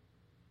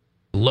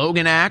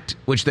Logan Act,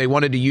 which they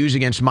wanted to use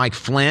against Mike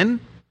Flynn.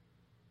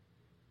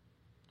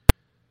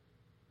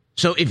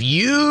 So if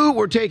you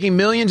were taking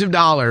millions of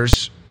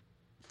dollars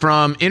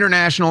from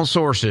international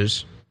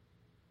sources,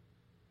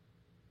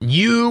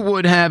 you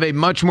would have a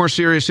much more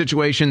serious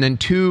situation than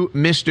 2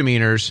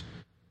 misdemeanors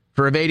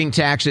for evading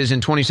taxes in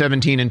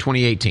 2017 and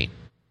 2018.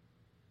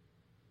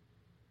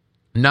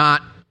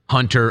 Not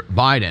Hunter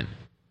Biden.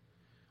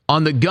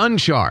 On the gun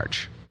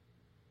charge,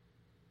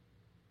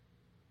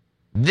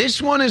 this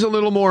one is a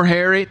little more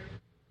hairy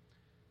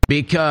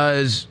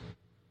because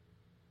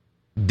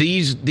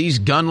these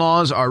gun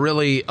laws are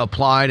really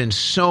applied in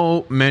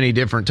so many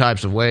different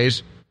types of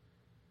ways,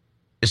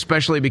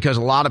 especially because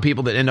a lot of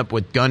people that end up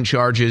with gun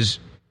charges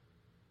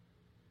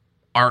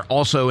are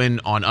also in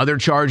on other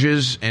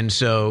charges, and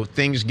so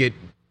things get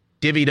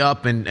divvied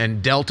up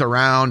and dealt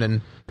around,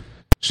 and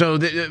so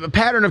the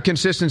pattern of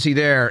consistency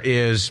there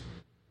is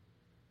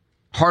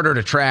harder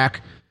to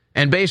track.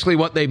 And basically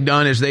what they've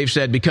done is they've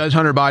said because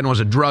Hunter Biden was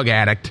a drug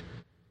addict,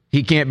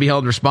 he can't be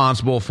held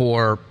responsible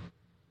for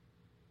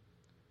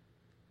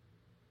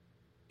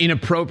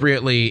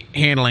inappropriately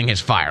handling his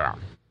firearm,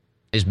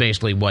 is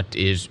basically what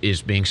is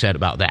being said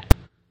about that.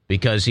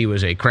 Because he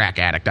was a crack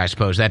addict, I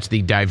suppose. That's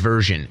the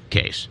diversion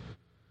case.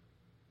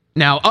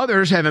 Now,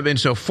 others haven't been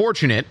so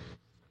fortunate,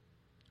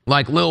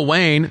 like Lil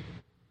Wayne,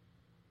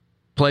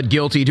 pled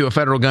guilty to a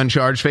federal gun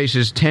charge,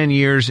 faces 10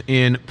 years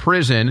in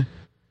prison.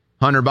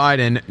 Hunter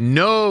Biden,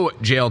 no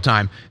jail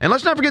time. And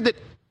let's not forget that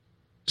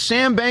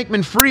Sam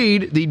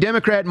Bankman-Fried, the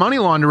Democrat money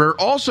launderer,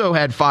 also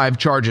had 5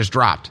 charges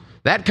dropped.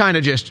 That kind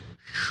of just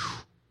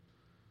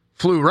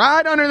flew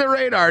right under the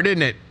radar,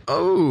 didn't it?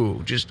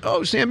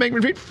 Sam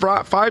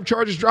Bankman-Fried, 5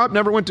 charges dropped,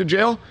 never went to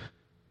jail.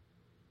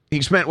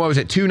 He spent,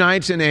 2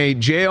 nights in a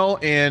jail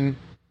in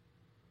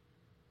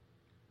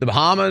the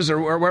Bahamas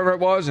or wherever it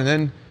was, and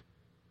then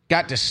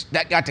got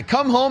to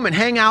come home and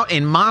hang out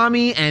in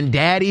mommy and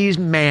daddy's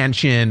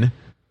mansion.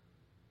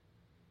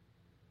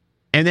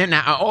 And then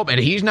and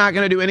he's not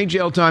going to do any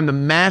jail time. The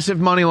massive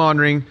money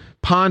laundering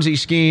Ponzi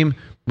scheme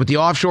with the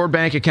offshore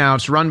bank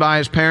accounts run by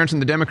his parents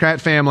and the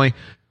Democrat family.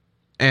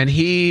 And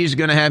he's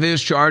going to have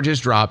his charges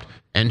dropped.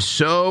 And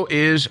so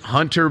is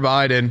Hunter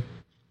Biden.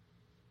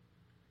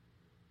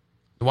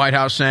 The White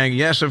House saying,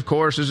 yes, of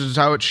course, this is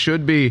how it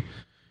should be.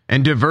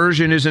 And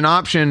diversion is an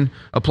option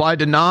applied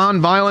to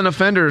nonviolent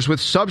offenders with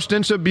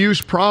substance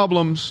abuse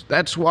problems.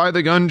 That's why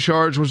the gun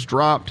charge was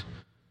dropped.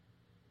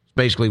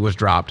 Basically was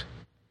dropped.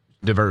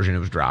 Diversion, it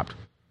was dropped.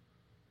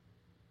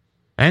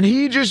 And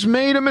he just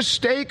made a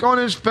mistake on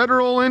his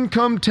federal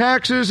income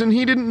taxes, and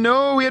he didn't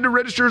know he had to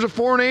register as a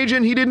foreign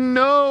agent. He didn't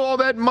know all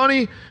that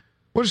money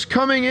was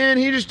coming in.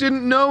 He just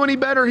didn't know any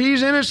better.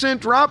 He's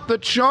innocent. Drop the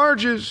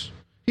charges.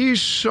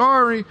 He's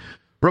sorry.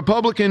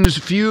 Republicans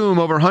fume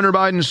over Hunter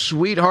Biden's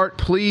sweetheart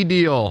plea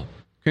deal.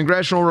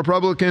 Congressional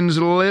Republicans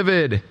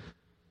livid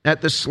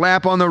at the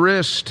slap on the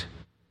wrist.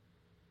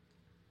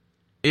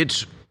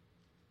 It's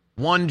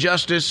one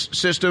justice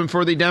system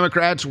for the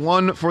Democrats,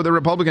 one for the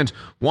Republicans.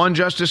 One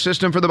justice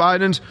system for the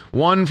Bidens,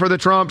 one for the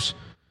Trumps.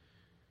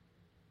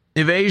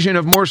 Evasion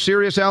of more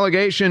serious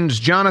allegations.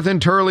 Jonathan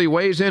Turley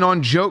weighs in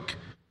on joke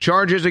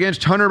charges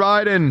against Hunter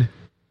Biden.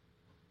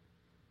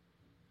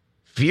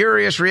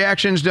 Furious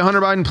reactions to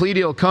Hunter Biden plea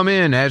deal come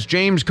in as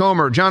James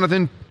Comer,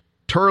 Jonathan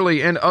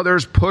Turley, and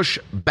others push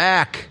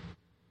back.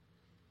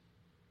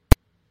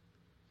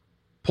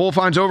 Poll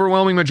finds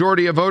overwhelming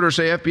majority of voters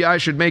say FBI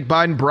should make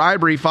Biden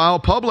bribery file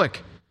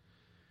public.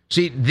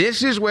 See,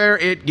 this is where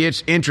it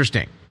gets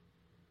interesting.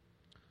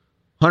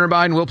 Hunter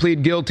Biden will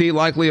plead guilty,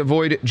 likely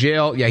avoid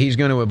jail. Yeah, he's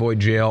going to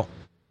avoid jail.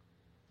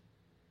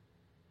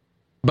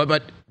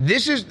 But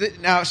this is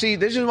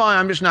this is why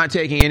I'm just not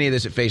taking any of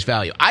this at face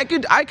value. I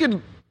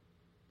could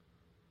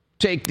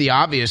take the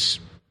obvious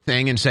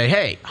thing and say,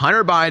 hey,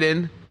 Hunter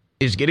Biden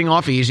is getting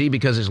off easy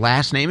because his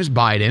last name is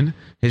Biden.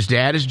 His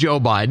dad is Joe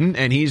Biden,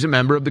 and he's a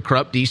member of the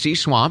corrupt D.C.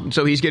 swamp, and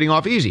so he's getting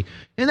off easy.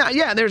 And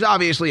there's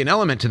obviously an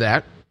element to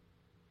that.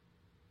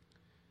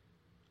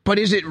 But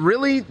is it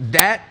really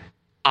that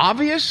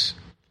obvious?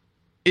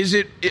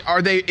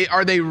 Are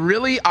they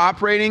really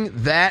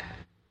operating that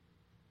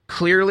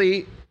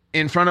clearly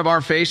in front of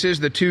our faces,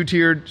 the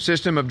two-tiered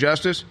system of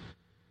justice?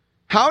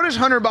 How does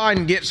Hunter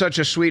Biden get such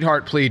a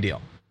sweetheart plea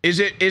deal? Is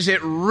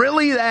it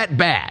really that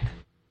bad?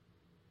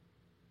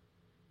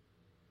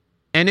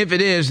 And if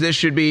it is, this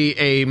should be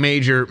a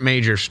major,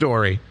 major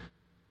story.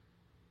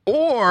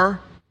 And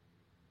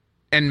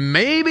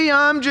maybe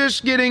I'm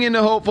just getting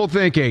into hopeful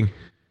thinking,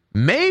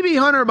 maybe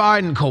Hunter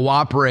Biden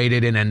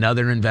cooperated in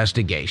another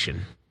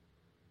investigation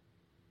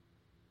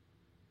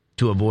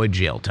to avoid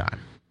jail time.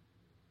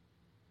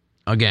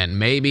 Again,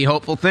 maybe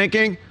hopeful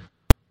thinking.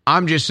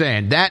 I'm just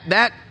saying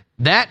that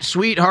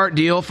sweetheart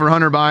deal for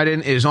Hunter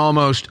Biden is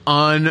almost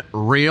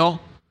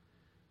unreal.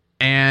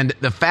 And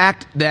the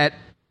fact that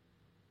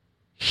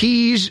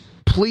he's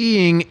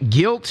pleading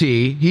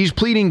guilty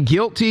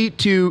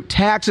to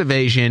tax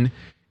evasion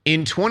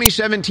in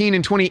 2017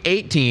 and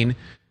 2018,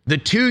 the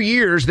 2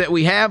 years that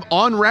we have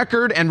on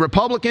record, and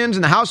Republicans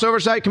in the House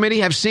Oversight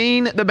Committee have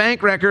seen the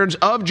bank records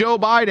of Joe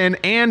Biden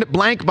and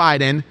blank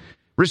Biden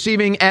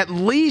receiving at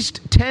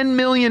least $10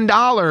 million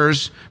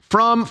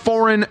from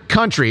foreign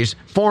countries,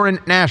 foreign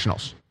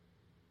nationals.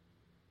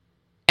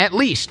 At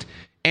least.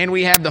 And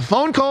we have the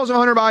phone calls of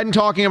Hunter Biden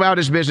talking about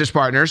his business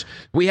partners.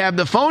 We have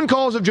the phone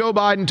calls of Joe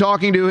Biden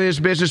talking to his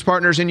business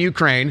partners in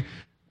Ukraine.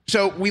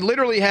 So we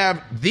literally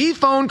have the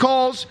phone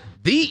calls,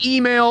 the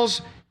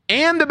emails,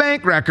 and the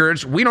bank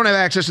records. We don't have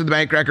access to the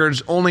bank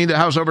records. Only the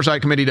House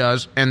Oversight Committee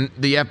does. And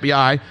the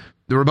FBI,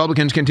 the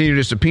Republicans continue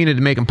to subpoena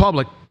to make them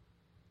public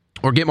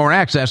or get more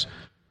access.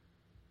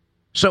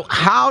 So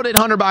how did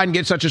Hunter Biden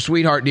get such a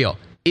sweetheart deal?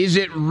 Is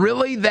it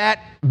really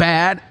that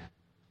bad?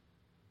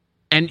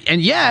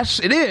 And yes,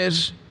 it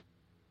is.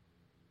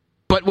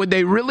 But would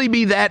they really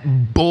be that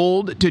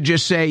bold to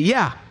just say,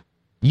 yeah,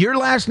 your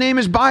last name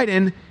is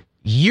Biden,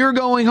 you're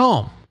going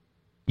home.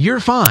 You're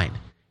fine.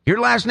 Your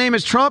last name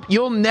is Trump,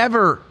 you're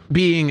never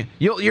going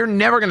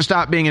to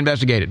stop being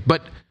investigated.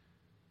 But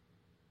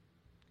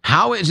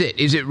how is it?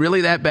 Is it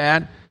really that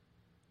bad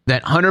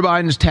that Hunter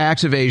Biden's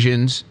tax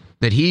evasions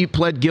that he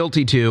pled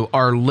guilty to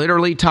are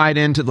literally tied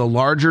into the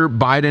larger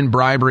Biden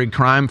bribery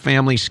crime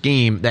family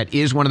scheme that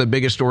is one of the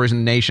biggest stories in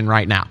the nation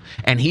right now.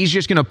 And he's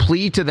just going to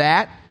plead to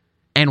that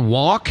and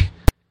walk,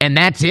 and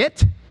that's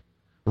it?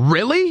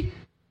 Really?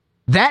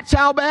 That's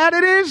how bad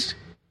it is?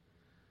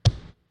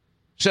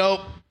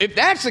 So if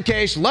that's the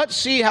case, let's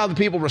see how the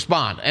people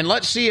respond. And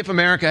let's see if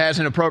America has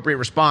an appropriate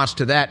response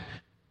to that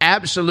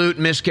absolute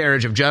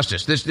miscarriage of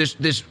justice.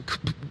 This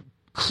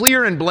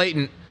clear and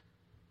blatant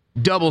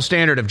double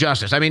standard of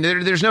justice. I mean,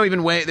 there's no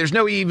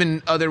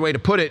even other way to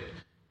put it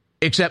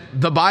except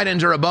the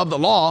Bidens are above the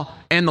law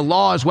and the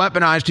law is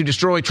weaponized to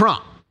destroy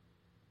Trump.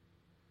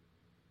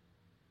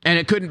 And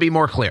it couldn't be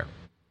more clear.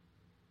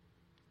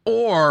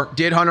 Or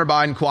did Hunter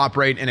Biden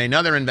cooperate in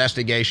another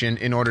investigation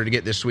in order to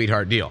get this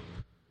sweetheart deal?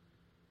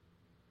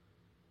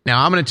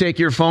 Now, I'm going to take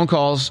your phone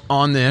calls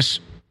on this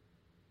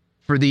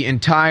for the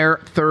entire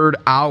third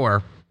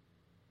hour.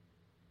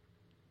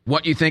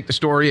 What you think the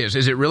story is.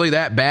 Is it really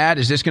that bad?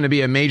 Is this going to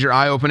be a major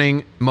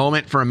eye-opening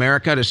moment for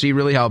America to see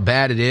really how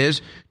bad it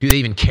is? Do they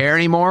even care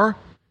anymore?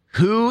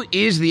 Who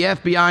is the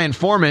FBI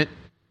informant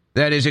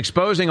that is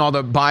exposing all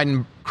the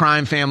Biden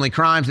crime family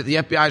crimes that the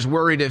FBI is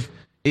worried if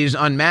is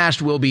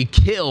unmasked will be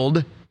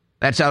killed?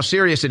 That's how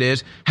serious it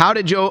is. How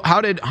did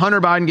Hunter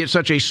Biden get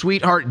such a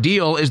sweetheart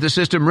deal? Is the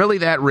system really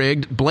that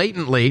rigged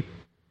blatantly,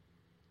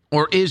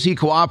 or is he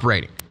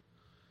cooperating?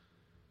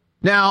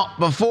 Now,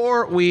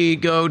 before we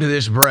go to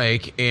this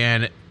break,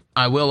 and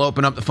I will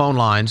open up the phone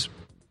lines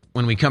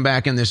when we come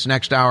back in this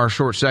next hour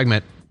short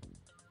segment,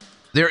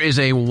 there is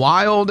a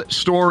wild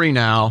story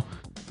now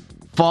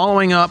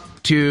following up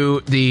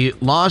to the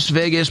Las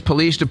Vegas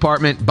Police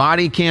Department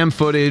body cam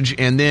footage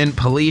and then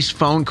police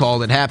phone call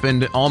that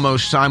happened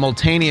almost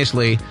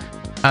simultaneously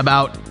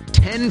about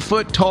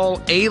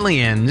 10-foot-tall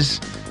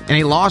aliens in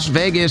a Las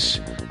Vegas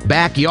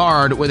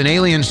backyard with an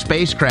alien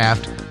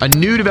spacecraft. A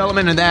new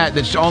development in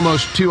that's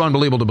almost too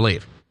unbelievable to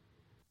believe.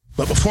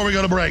 But before we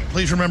go to break,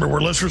 please remember,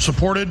 we're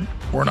listener-supported.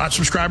 We're not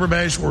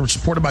subscriber-based. We're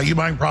supported by you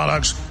buying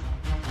products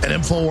at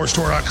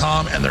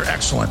InfoWarsStore.com, and they're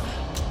excellent.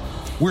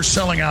 We're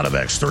selling out of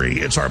X3.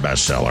 It's our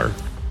best seller.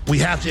 We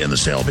have to end the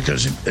sale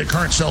because at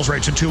current sales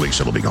rates, in 2 weeks,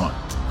 it'll be gone.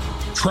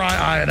 Try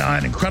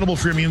iodine, incredible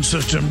for your immune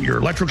system,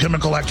 your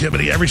electrochemical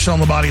activity, every cell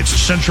in the body. It's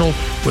essential.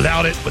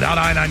 Without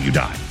iodine, you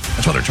die.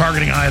 That's why they're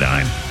targeting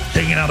iodine,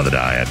 taking it out of the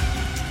diet.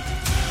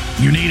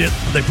 You need it.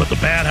 They put the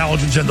bad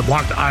halogens in to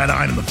block the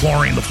iodine and the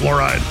chlorine, the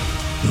fluoride,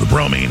 and the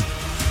bromine.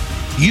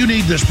 You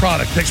need this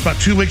product. It takes about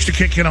 2 weeks to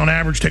kick in on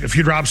average. Take a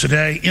few drops a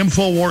day.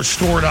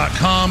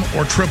 InfoWarsStore.com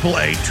or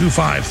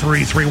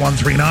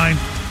 888-253-3139.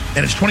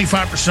 And it's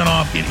 25%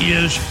 off. It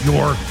is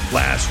your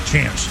last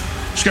chance.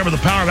 Discover the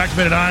power of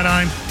activated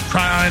iodine.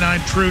 Try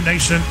iodine. True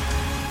nascent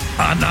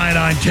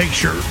iodine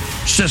takes your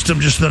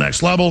system just to the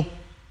next level.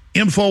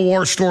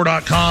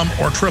 InfoWarsStore.com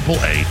or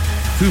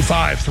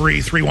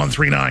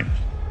 888-253-3139.